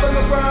king. Travel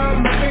the world,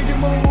 make you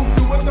move,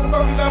 do what the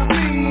fuck I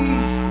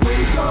please.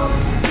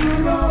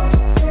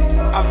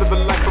 I live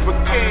the life of a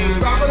king.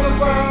 Travel the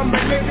world,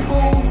 make you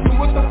move, do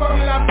what the fuck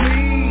I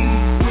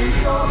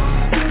please.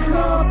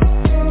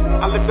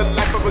 I live the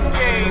life of a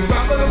king.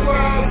 Travel the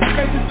world,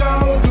 make you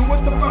go, do what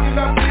the fuck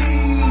I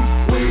please.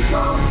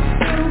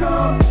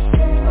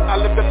 I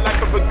live the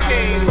life of a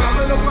king.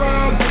 Travel the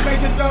world,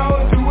 make it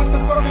go, do what the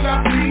fuck I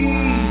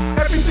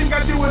please. Everything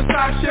I do is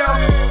top shelf.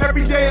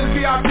 Every day is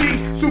VIP.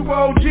 Super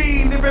OG,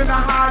 living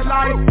a high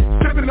life.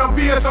 Sipping on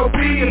VSOP.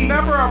 It's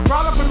never a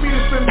problem for me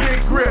to spend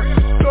big grip.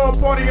 Throw a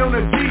party on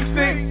the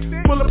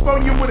G6. Pull up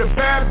on you with a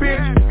bad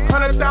bitch.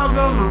 100,000 on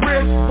the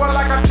wrist. Well,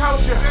 like I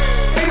told you,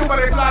 ain't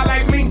nobody fly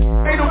like me.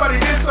 Ain't nobody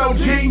this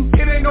OG.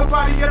 It ain't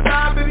nobody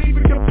alive that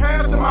even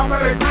compares to my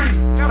pedigree.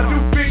 I do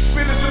big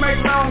business to make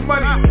long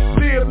money.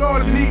 Live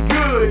large and eat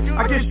good.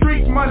 I get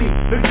street money,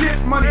 legit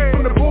money.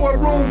 From the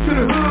boardroom to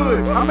the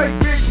hood. I make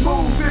big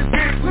moves and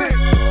big flips.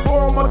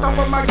 Pour on top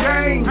of my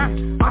game.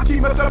 I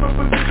keep myself in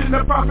position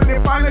to profit and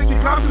financially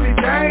constantly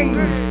gain.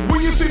 When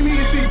you see me,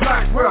 you see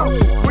black wealth.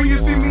 When you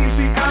see me, you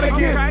see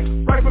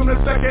elegance. Right from the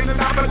second that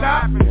I'm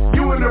alive,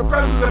 you in the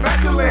presence of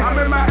excellence. I'm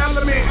in my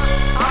element.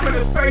 I'm in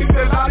a space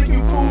that a lot of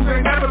you fools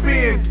ain't never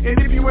been. And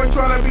if you ain't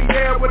trying to be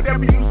there,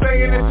 whatever you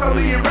saying is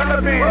totally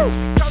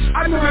irrelevant.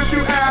 I know that you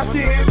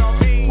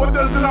asking, what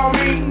does it all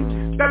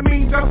mean? That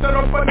means I'm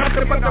settled for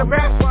nothing but the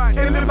best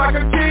and live like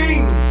a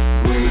king.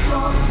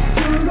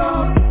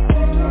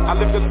 I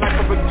live the life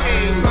of a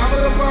king.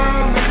 Travel the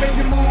world, make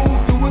you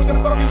move, do what the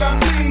fuck I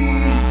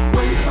please.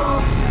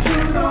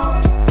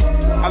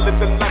 I live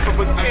the life of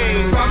a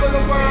king. Travel the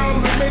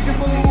world, make you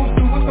move,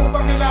 do what the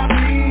fuck I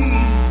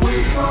please.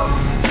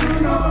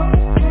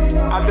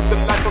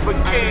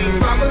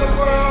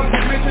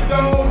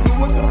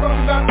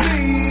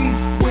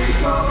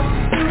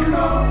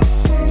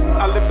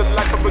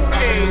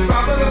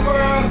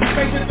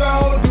 make it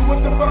go, do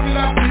what the fuck did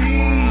I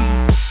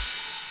please?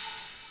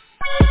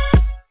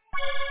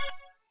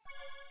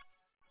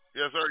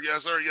 Yes, sir,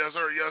 yes, sir, yes,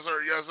 sir, yes, sir,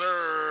 yes,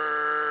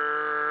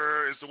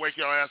 sir. It's the Wake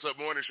Your Ass Up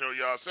morning show,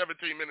 y'all. 17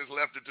 minutes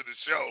left into the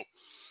show.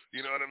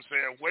 You know what I'm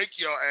saying? Wake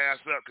your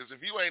ass up, because if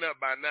you ain't up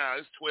by now,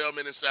 it's 12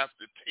 minutes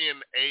after 10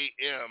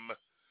 a.m.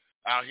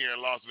 out here in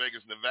Las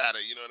Vegas,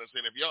 Nevada. You know what I'm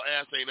saying? If your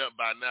ass ain't up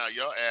by now,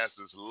 your ass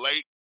is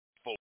late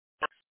for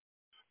work.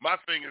 My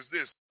thing is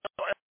this. If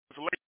your ass is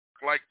late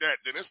like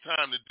that, then it's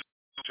time to do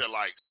what you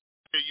like.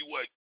 Tell you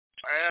what,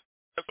 ass,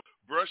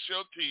 brush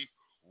your teeth,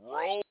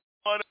 roll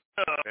on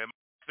up, and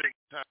think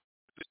time,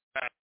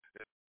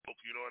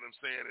 you know what I'm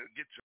saying, and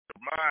get your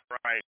mind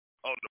right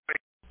on the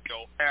way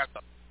your ass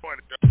up.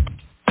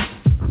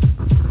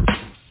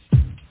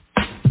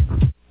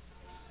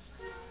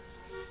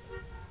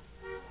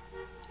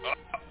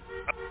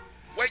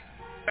 Wake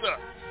up.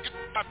 You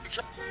have to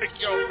try to pick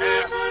your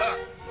ass up.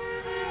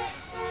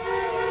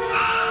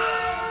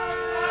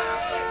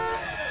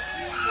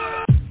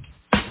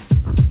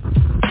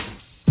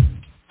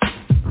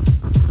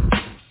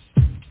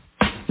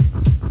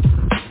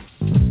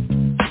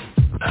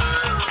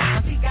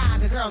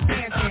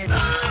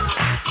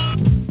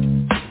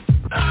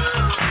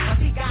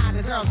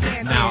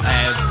 Now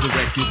as the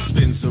record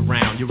spins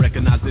around, you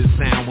recognize this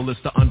sound, well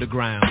it's the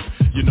underground.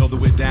 You know that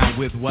we're down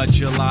with what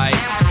you like,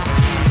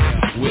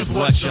 with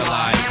what you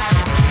like.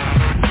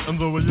 And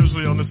though we're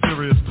usually on a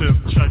serious tip,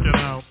 check it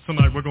out.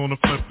 Tonight we're gonna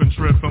flip and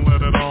trip and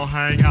let it all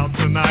hang out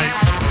tonight.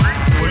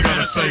 We're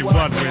gonna say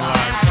what we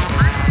like.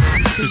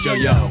 Cause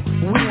yo,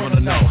 we wanna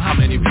know how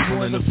many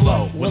people in the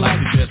flow would like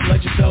to just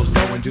let yourselves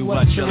go and do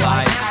what you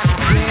like.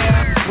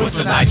 Yeah, what's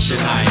a night your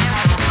night?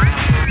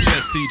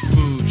 Just eat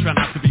food, try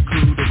not to be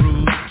crude or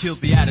rude. Kills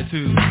the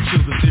attitude,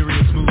 chills the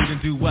serious mood,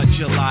 and do what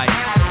you like.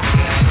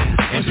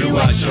 And do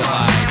what you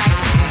like.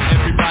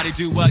 Everybody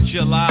do what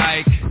you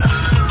like. Yeah,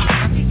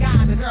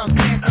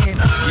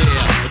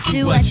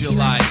 do what you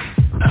like.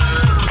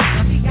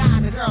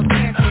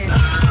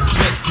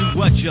 Just do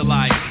what you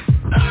like.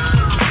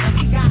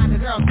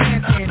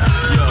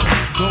 Yo,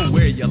 go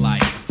where you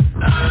like.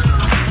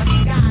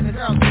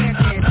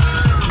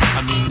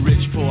 I mean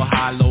rich, poor,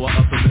 high, lower,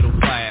 upper, middle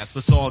class.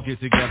 Let's all get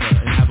together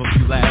and have a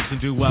few laughs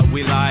and do what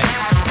we like.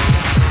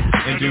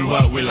 And do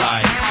what we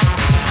like.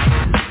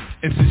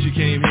 And since you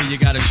came here, you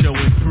gotta show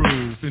and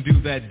prove and do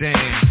that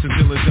dance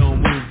until it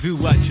don't move. Do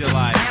what you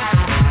like.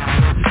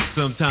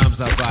 Sometimes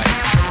I bite.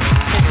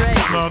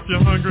 Now if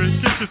you're hungry,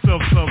 get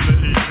yourself something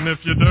to eat. And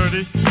if you're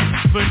dirty,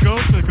 then go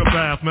take a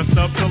bath. Messed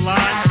up the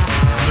line?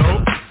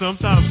 Nope,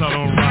 sometimes I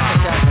don't rhyme.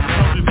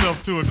 Help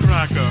yourself to a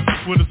cracker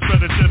with a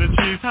spread of cheddar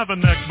cheese. Have a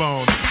neck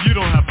bone. You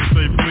don't have to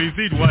say please,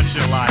 eat what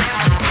you like.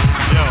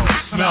 Yo,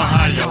 smell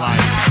how you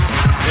like.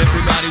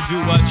 Everybody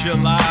do what you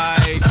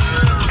like.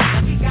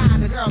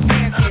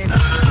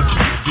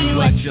 Do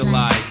what you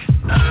like.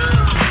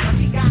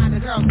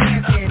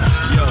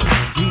 Yo,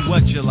 do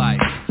what you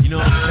like. You know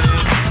what I'm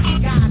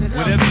saying?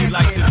 Whatever you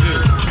like to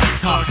do,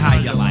 talk how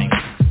you like.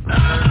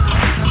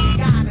 Now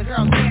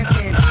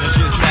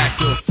just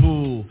act a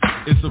fool.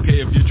 It's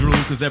okay if you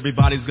drool, cause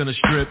everybody's gonna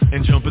strip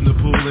and jump in the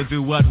pool and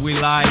do what we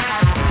like.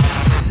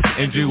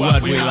 And do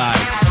what we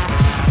like.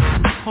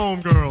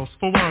 Homegirls,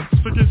 for once,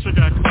 forget you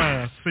got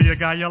class. See a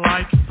guy you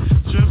like?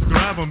 Just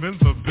grab him in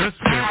the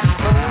biscuit.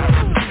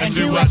 And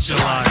do what you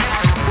like.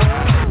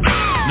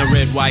 No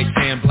red, white,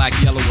 tan, black,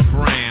 yellow, or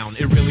brown.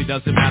 It really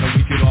doesn't matter,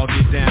 we could all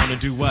get down and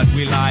do what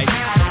we like.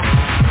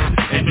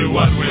 And do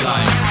what we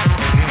like.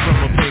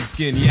 From a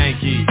pig-skinned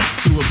Yankee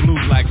to a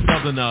blue-black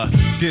southerner,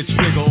 ditch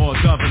nigga or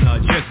governor,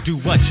 just do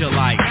what you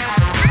like.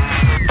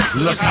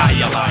 Look how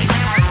you like.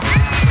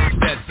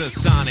 That's the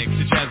Sonic,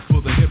 the jazz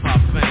for the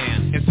hip-hop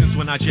fan. And since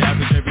we're not your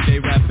average everyday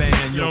rap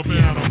band, yo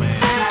piano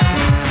man,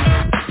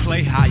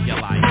 play how you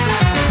like.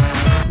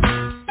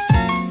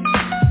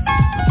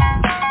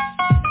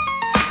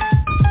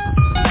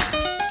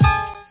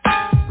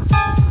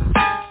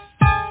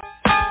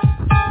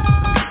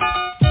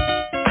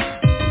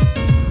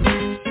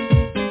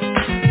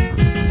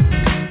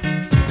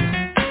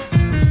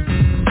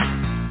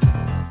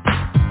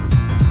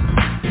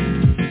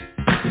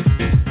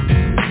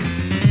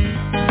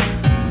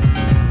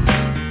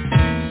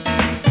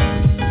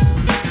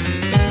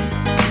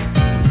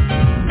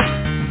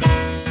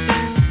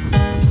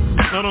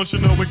 Don't you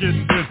know we're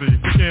getting busy?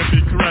 We can't be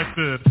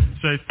corrected.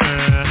 Shay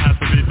said, has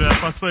to be deaf.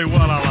 I say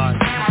what I like.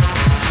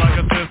 Like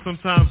I said,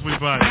 sometimes we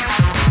bite,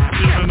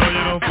 even though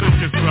you don't think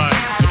it's right.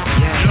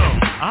 Yo,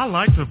 I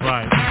like to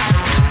bite.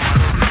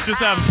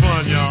 Just having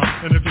fun, y'all.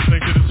 And if you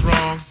think it is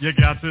wrong, you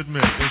got to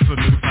admit it's a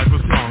new type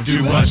of song.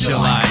 Do what you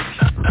like.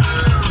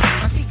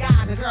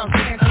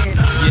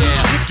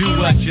 Yeah, do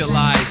what you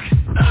like.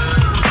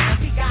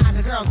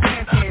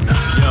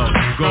 Yo,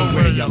 go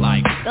where you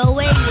like. Go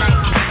where you like.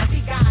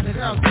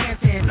 Yo,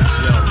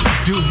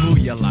 do who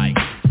you like.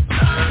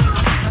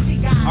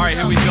 Alright,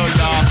 here we go,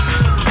 y'all.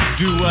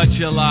 Do what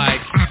you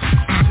like.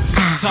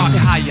 Talk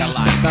how you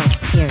like.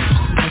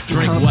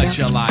 Drink what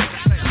you like.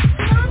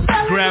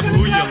 Grab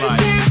who you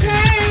like.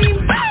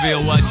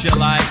 Feel what you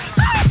like.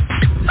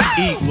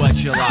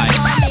 you like.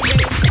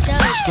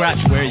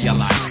 Scratch where you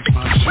like.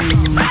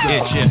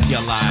 Itch if you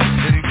like.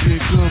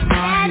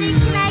 Daddy,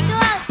 can I go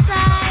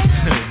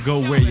outside? Go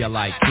where you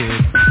like, kid.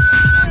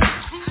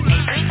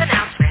 A brief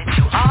announcement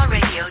to all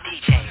radio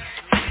DJs.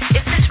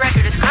 If this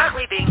record is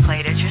currently being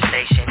played at your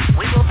station,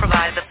 we will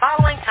provide the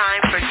following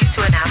time for you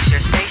to announce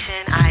your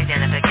station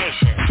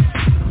identification.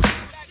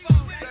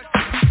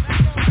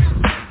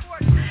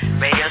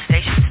 Radio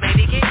stations may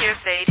begin your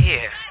fade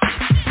here.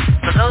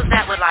 For those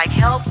that would like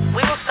help,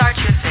 we will start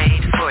your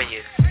fade for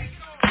you.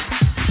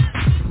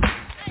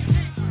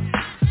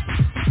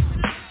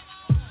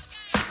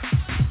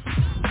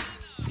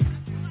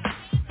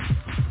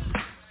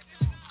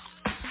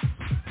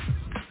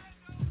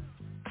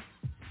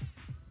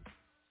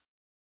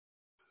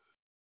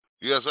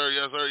 Yes, sir,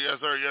 yes, sir, yes,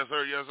 sir, yes,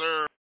 sir, yes,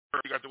 sir.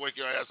 You got to wake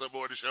your ass up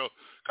on the show.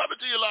 Coming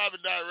to you live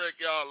and direct,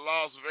 y'all,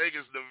 Las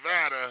Vegas,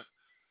 Nevada.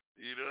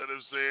 You know what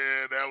I'm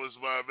saying? That was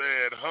my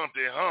man,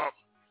 Humpty Hump.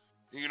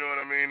 You know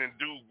what I mean? And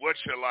do what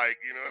you like.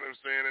 You know what I'm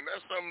saying? And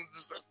that's some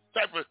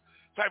type of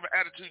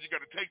attitude you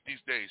got to take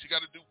these days. You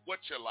got to do what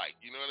you like.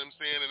 You know what I'm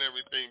saying? And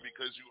everything,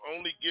 because you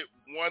only get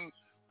one.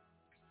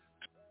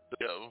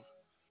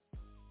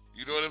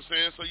 You know what I'm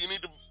saying? So you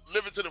need to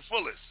live it to the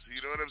fullest.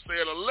 You know what I'm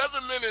saying?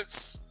 11 minutes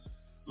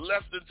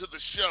left into the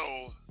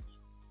show.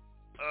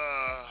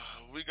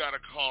 We got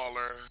a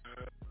caller.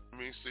 Let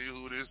me see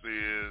who this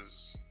is.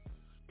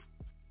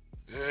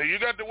 You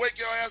got to wake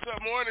your ass up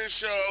morning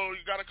show.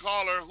 You got a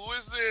caller. Who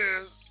is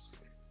this?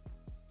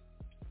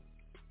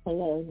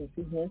 Hello, this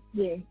is Miss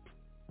D.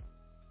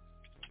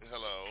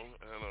 Hello.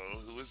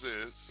 Who is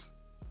this?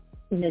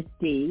 Miss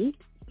D.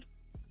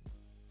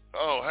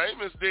 Oh, hey,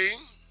 Miss D.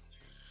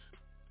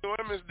 How you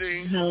doing, Miss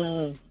D?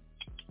 Hello.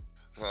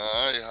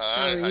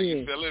 Hi. How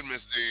you feeling,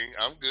 Miss D?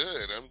 I'm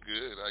good.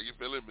 How you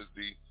feeling, Miss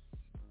D?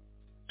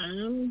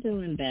 I'm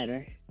doing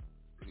better.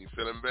 You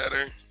feeling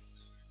better?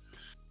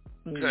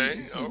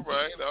 Okay, all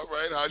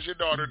right. How's your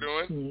daughter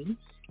doing?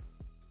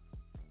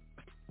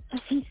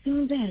 She's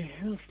doing better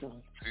also.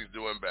 She's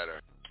doing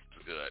better.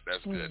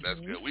 That's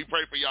good. We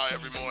pray for y'all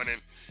every morning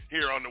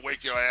here on the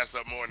Wake Your Ass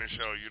Up morning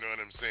show, you know what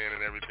I'm saying,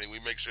 and everything. We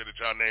make sure that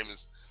y'all name is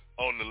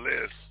on the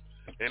list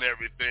and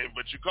everything.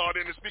 But you called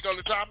in to speak on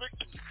the topic?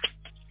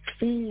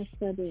 Yes,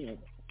 I did.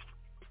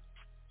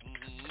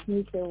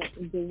 Do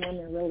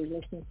women really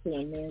listen to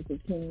a man's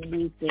opinion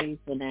these days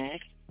for that?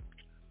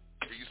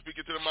 Can you speak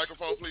into the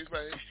microphone, please,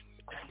 babe?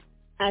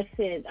 I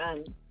said,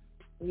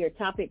 your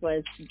topic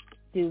was,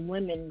 do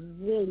women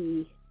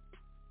really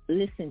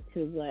listen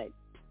to what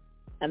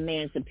a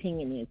man's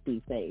opinion is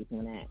these days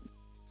on that?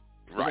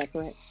 Right. Is that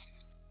correct?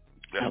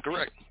 That's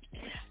correct.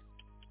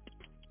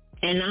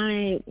 And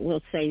I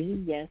will say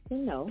yes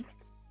and no.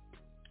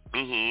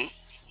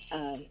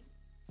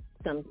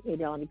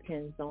 It all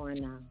depends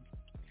on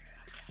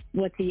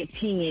what the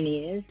opinion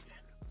is,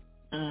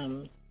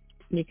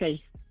 because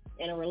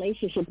in a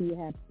relationship you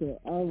have to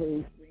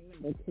always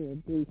remember to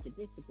agree to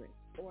disagree.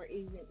 Or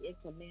even if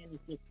a man is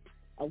just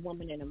a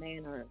woman and a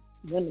man, or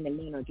women and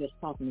men are just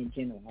talking in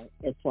general,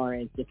 as far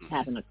as just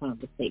having a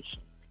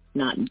conversation,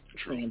 not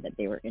saying that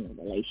they were in a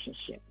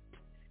relationship.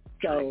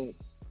 So,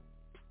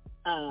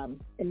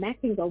 and that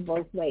can go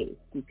both ways,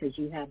 because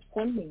you have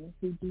some men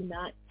who do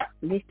not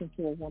listen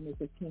to a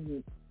woman's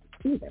opinion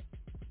either.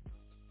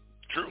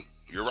 True.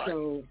 You're right.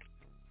 So,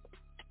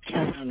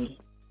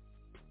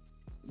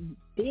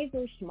 big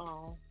or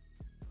small,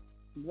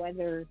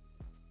 whether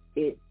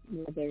you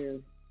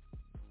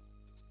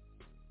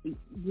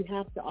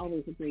have to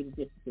always agree to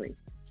disagree.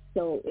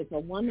 So if a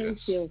woman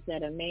feels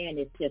that a man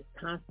is just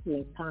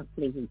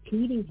constantly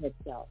repeating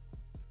himself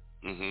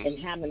and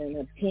having an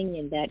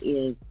opinion that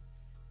is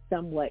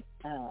somewhat,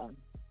 how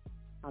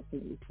can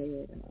you say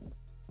it,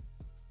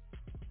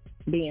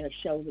 being a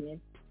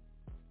chauvinist,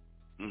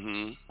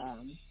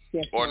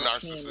 or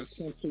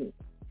narcissist.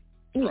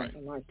 Right. A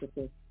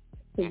narcissist.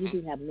 So you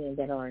do have men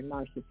that are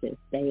narcissists.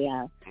 They,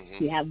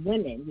 you have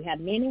women. You have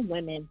men and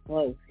women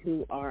both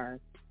who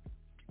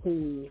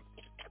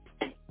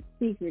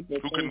secret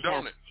that they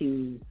have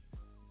to.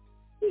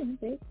 Yeah,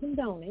 they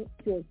condone it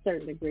to a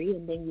certain degree,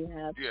 and then you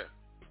have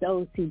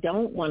those who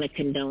don't want to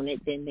condone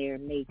it. Then they're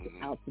made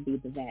out to be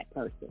the bad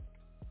person.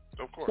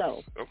 Of course.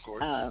 So,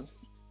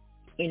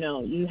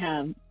 you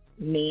have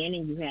men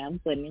and you have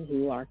women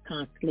who are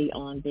constantly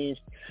on this.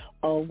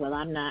 Oh well,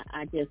 I'm not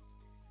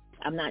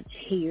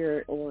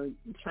here or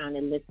trying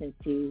to listen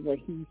to what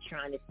he's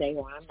trying to say,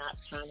 or I'm not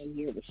trying to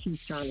hear what she's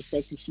trying to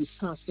say, because she's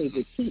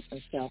constantly repeating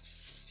herself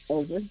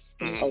over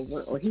and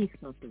over, or he's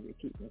constantly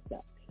repeating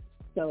himself.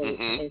 So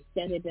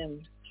instead of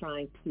them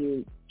trying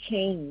to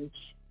change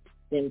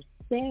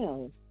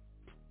themselves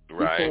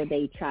before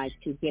they try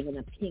to give an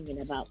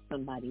opinion about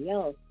somebody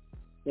else,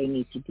 they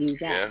need to do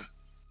that.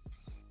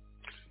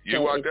 Yeah.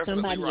 You are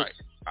definitely right.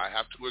 I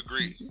have to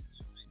agree.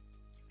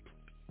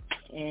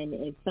 And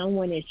if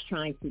someone is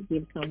trying to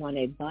give someone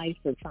advice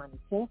or trying to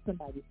tell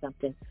somebody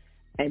something,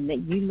 and that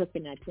you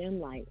looking at them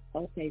like,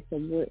 okay, so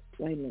wait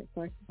a minute,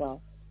 first of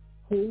all,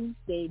 who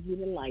gave you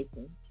the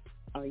license?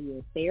 Are you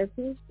a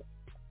therapist?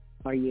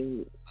 Are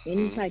you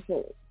any type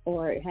of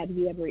Or have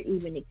you ever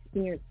even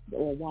experienced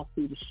or walked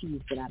through the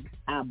shoes that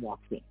I've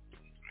walked in?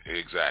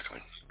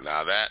 Exactly.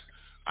 Now that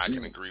I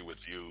can agree with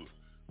you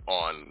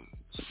on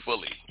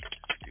fully.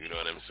 You know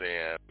what I'm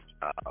saying?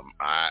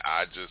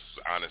 I just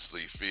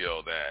honestly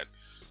feel that,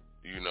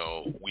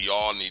 we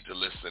all need to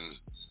listen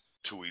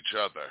to each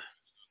other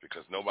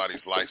because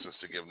nobody's licensed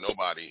to give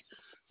nobody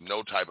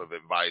no type of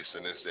advice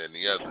and this, that, and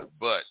the other.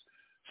 But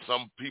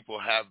some people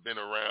have been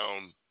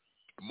around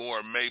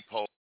more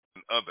maypole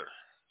than other,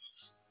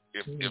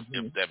 if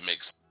that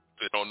makes sense.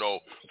 They don't know.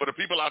 For the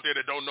people out there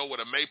that don't know what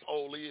a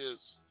maypole is,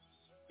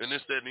 and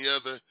this, that, and the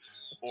other,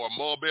 or a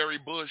mulberry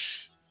bush,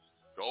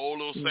 the old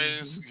little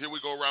sayings, here we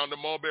go around the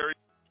mulberry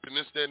and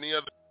this, that, and the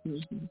other.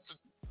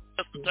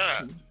 That's the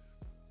time.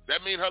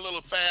 That means her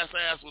little fast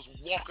ass was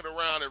walking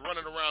around and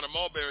running around a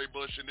mulberry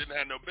bush and didn't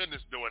have no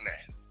business doing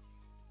that.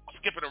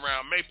 Skipping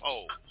around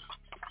maypole.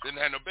 Didn't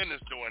have no business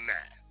doing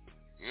that.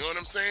 You know what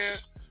I'm saying?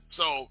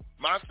 So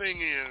my thing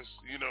is,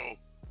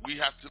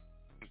 we have to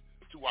listen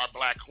to our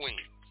black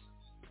queens.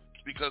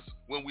 Because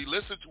when we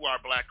listen to our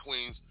black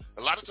queens,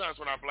 a lot of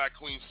times when our black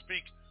queens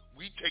speak,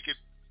 we take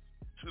it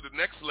to the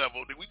next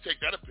level. Then we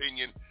take that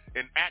opinion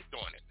and act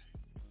on it.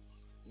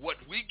 What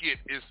we get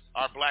is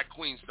our black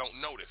queens don't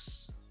notice.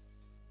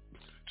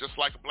 Just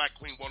like a black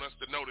queen want us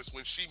to notice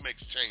when she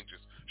makes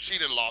changes.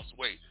 She done lost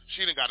weight.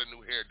 She done got a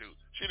new hairdo.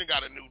 She done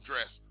got a new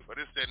dress. Or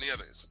this, that, and the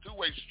other. It's a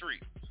two-way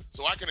street.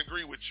 So I can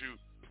agree with you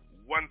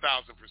 1,000%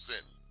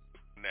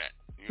 in that.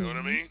 You know what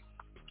I mean?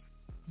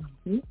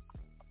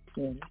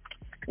 Yeah.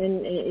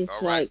 And it's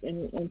all like, right.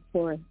 and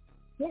for,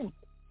 yeah.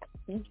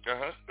 Go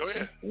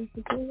ahead.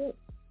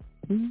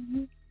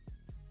 You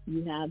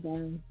have,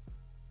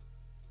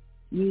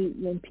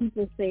 when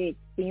people say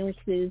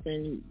experiences,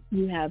 and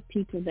you have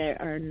people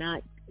that are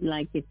not,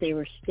 like if they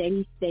were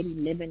steady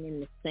living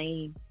in the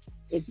same,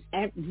 if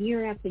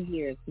year after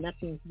year, if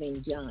nothing's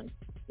been done,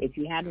 if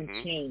you haven't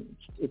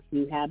changed, if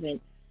you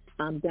haven't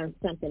done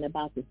something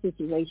about the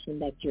situation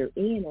that you're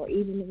in, or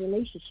even the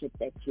relationship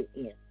that you're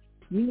in,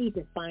 you need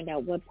to find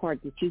out what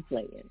part did you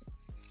play in it.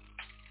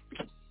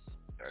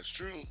 That's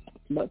true.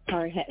 What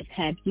part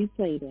have you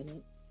played in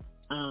it?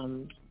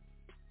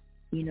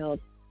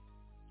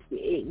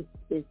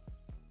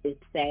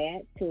 It's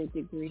sad to a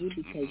degree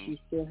because you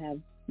still have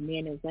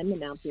men and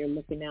women out there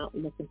looking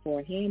for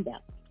a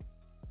handout.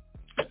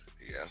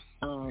 Yeah,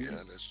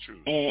 that's true.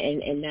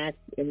 And that's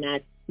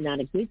not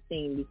a good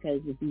thing,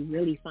 because if you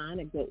really find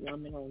a good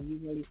woman, or you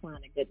really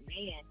find a good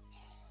man,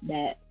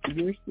 that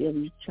you're still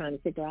trying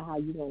to figure out how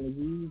you're going to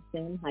use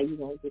them, how you're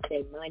going to get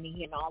their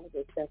money and all of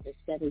this stuff,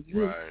 instead of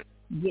you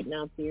getting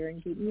out there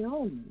and getting your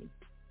own money.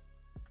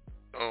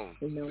 Oh,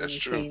 that's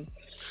true. Saying?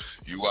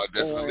 You are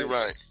definitely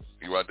right.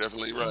 You are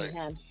definitely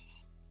right.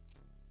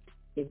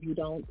 If you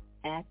don't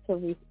ask for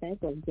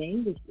respect or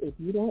gain this, if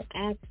you don't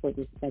ask for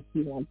respect,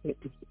 you won't get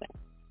respect.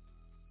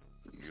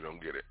 You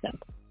don't get it. So.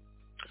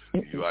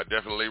 You are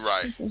definitely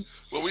right.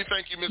 Well, we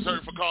thank you, Miss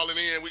Hurt, for calling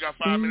in. We got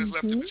 5 minutes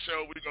left in the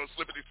show. We're going to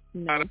slip it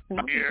out of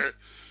here.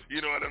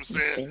 You know what I'm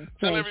saying?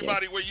 Tell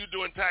everybody where you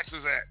doing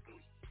taxes at.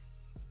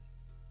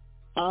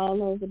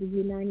 All over the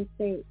United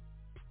States.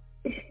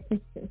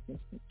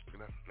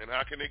 And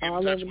how can they get all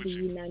in touch over with the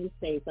you? United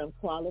States. I'm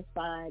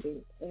qualified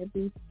in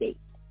every state.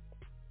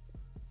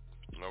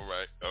 All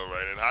right.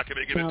 And how can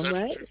they get in touch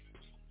with you?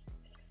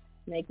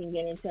 They can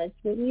get in touch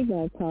with me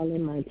by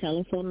calling my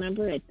telephone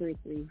number at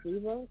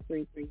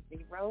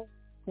 330-330-2202.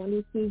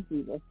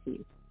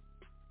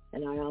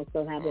 And I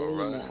also have an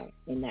email,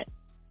 and that's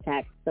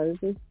tax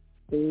service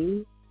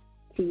 3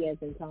 T as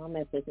in Tom,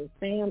 S as in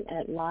Sam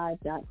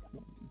 @live.com.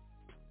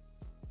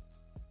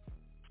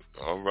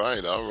 All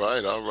right.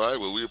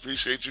 Well, we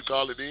appreciate you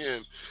calling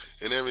in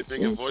and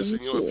everything, and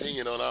voicing your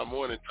opinion on our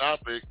morning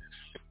topic.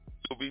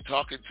 We'll be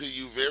talking to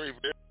you very,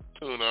 very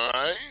soon, all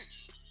right?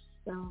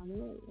 All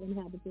right, and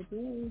have a good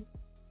day.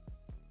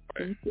 Right.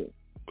 Thank you.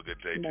 Have a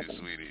good day, Bye-bye. too,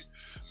 sweetie.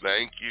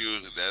 Thank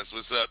you. That's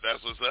what's up.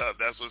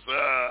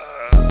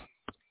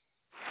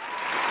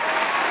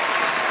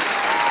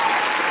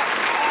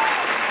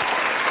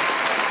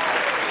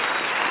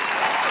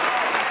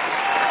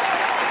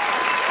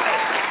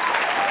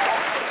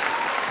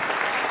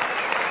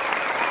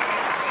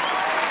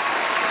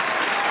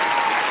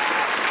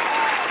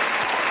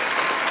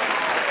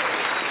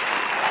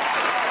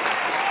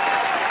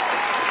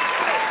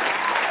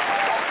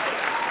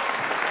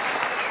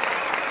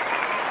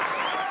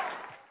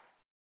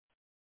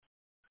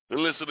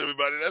 Listen,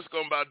 everybody, that's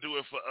going to about do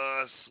it for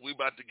us. We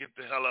about to get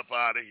the hell up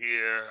out of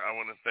here. I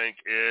want to thank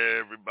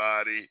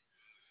everybody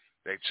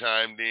that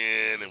chimed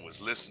in and was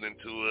listening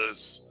to us,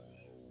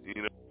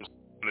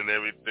 and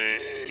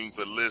everything.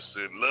 But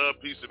listen, love,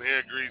 peace, and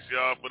hair grease,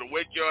 y'all. For the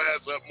Wake Your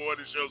Ass Up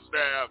Morning Show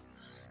staff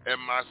and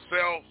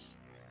myself,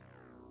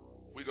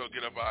 we going to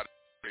get up out of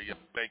here.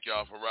 Thank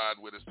y'all for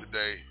riding with us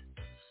today.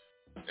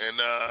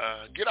 And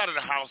get out of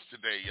the house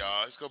today,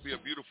 y'all. It's going to be a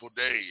beautiful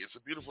day. It's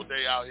a beautiful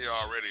day out here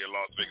already in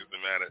Las Vegas,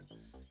 Nevada.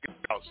 Get out of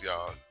the house,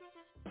 y'all.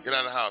 Get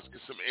out of the house. Get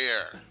some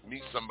air.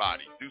 Meet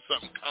somebody. Do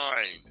something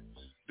kind.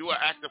 Do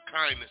an act of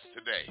kindness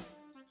today.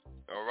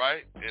 all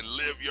right, and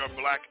live your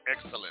black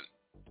excellence,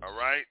 all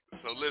right?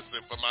 So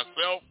listen, for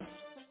myself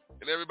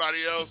and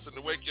everybody else in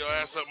the Wake Your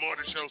Ass Up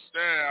Morning Show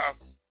staff,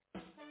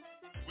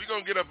 we're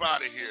going to get up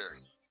out of here.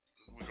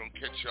 We're going to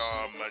catch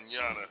y'all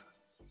mañana.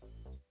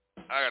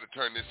 I got to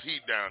turn this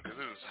heat down because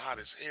it is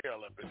hot as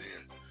hell up in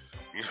here.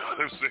 You know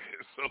what I'm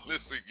saying? So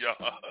listen,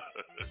 y'all.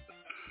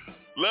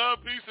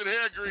 Love, peace, and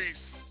hair grease.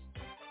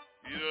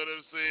 You know what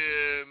I'm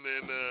saying?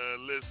 And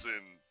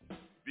listen,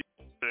 be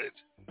good.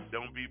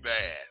 Don't be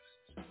bad.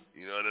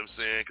 You know what I'm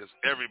saying? Because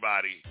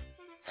everybody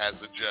has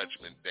a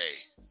judgment day.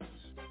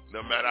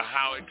 No matter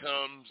how it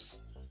comes,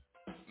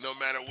 no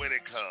matter when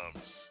it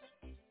comes,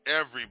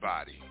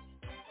 everybody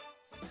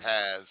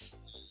has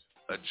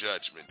a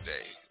judgment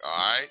day. All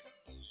right?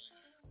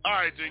 All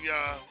right, then,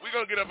 y'all. We're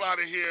going to get up out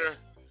of here.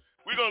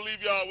 We're going to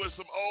leave y'all with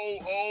some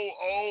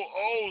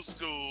old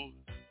school.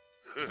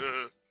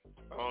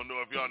 I don't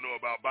know if y'all know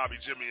about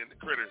Bobby, Jimmy, and the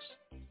Critters.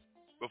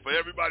 But for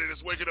everybody that's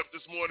waking up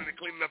this morning and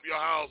cleaning up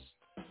your house,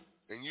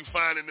 and you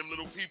finding them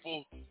little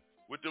people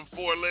with them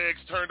 4 legs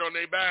turned on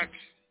their back,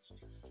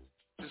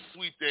 just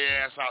sweep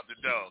their ass out the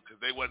door, because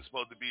they wasn't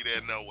supposed to be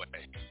there no way.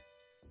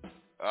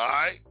 All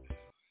right?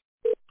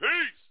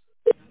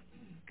 Peace!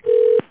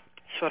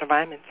 Short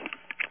environments.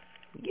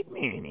 Good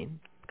morning.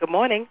 Good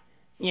morning.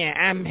 Yeah,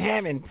 I'm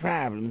having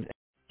problems.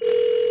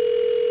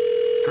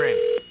 Granny.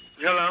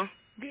 Hello.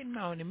 Good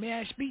morning. May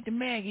I speak to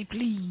Maggie,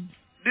 please?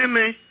 Did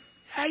me.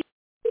 How you...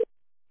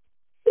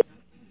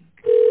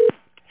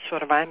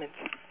 Short environments.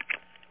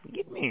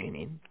 Good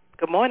morning.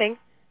 Good morning.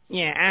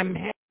 Yeah,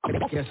 I'm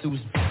Guess who's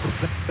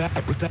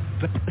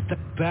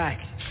back?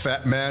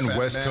 Fat Man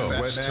West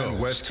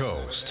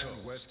Coast.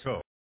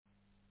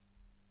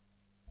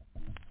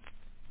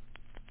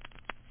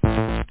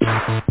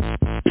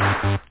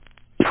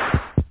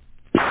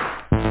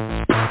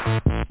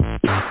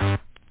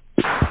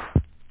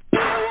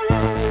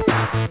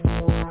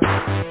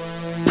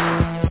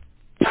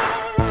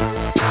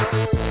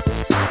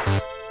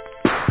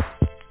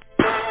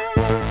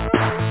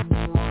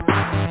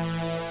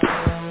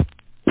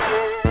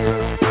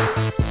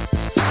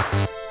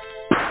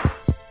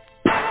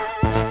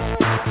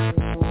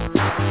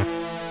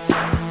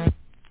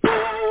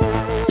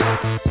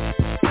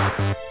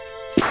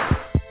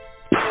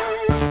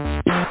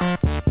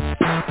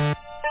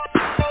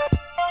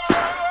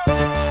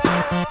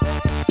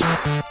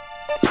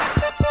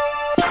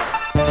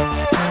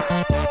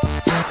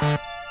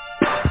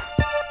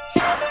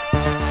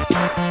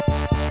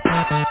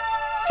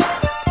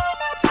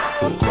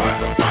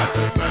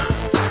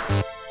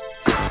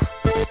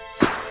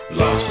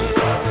 Lost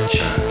without a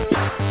chance.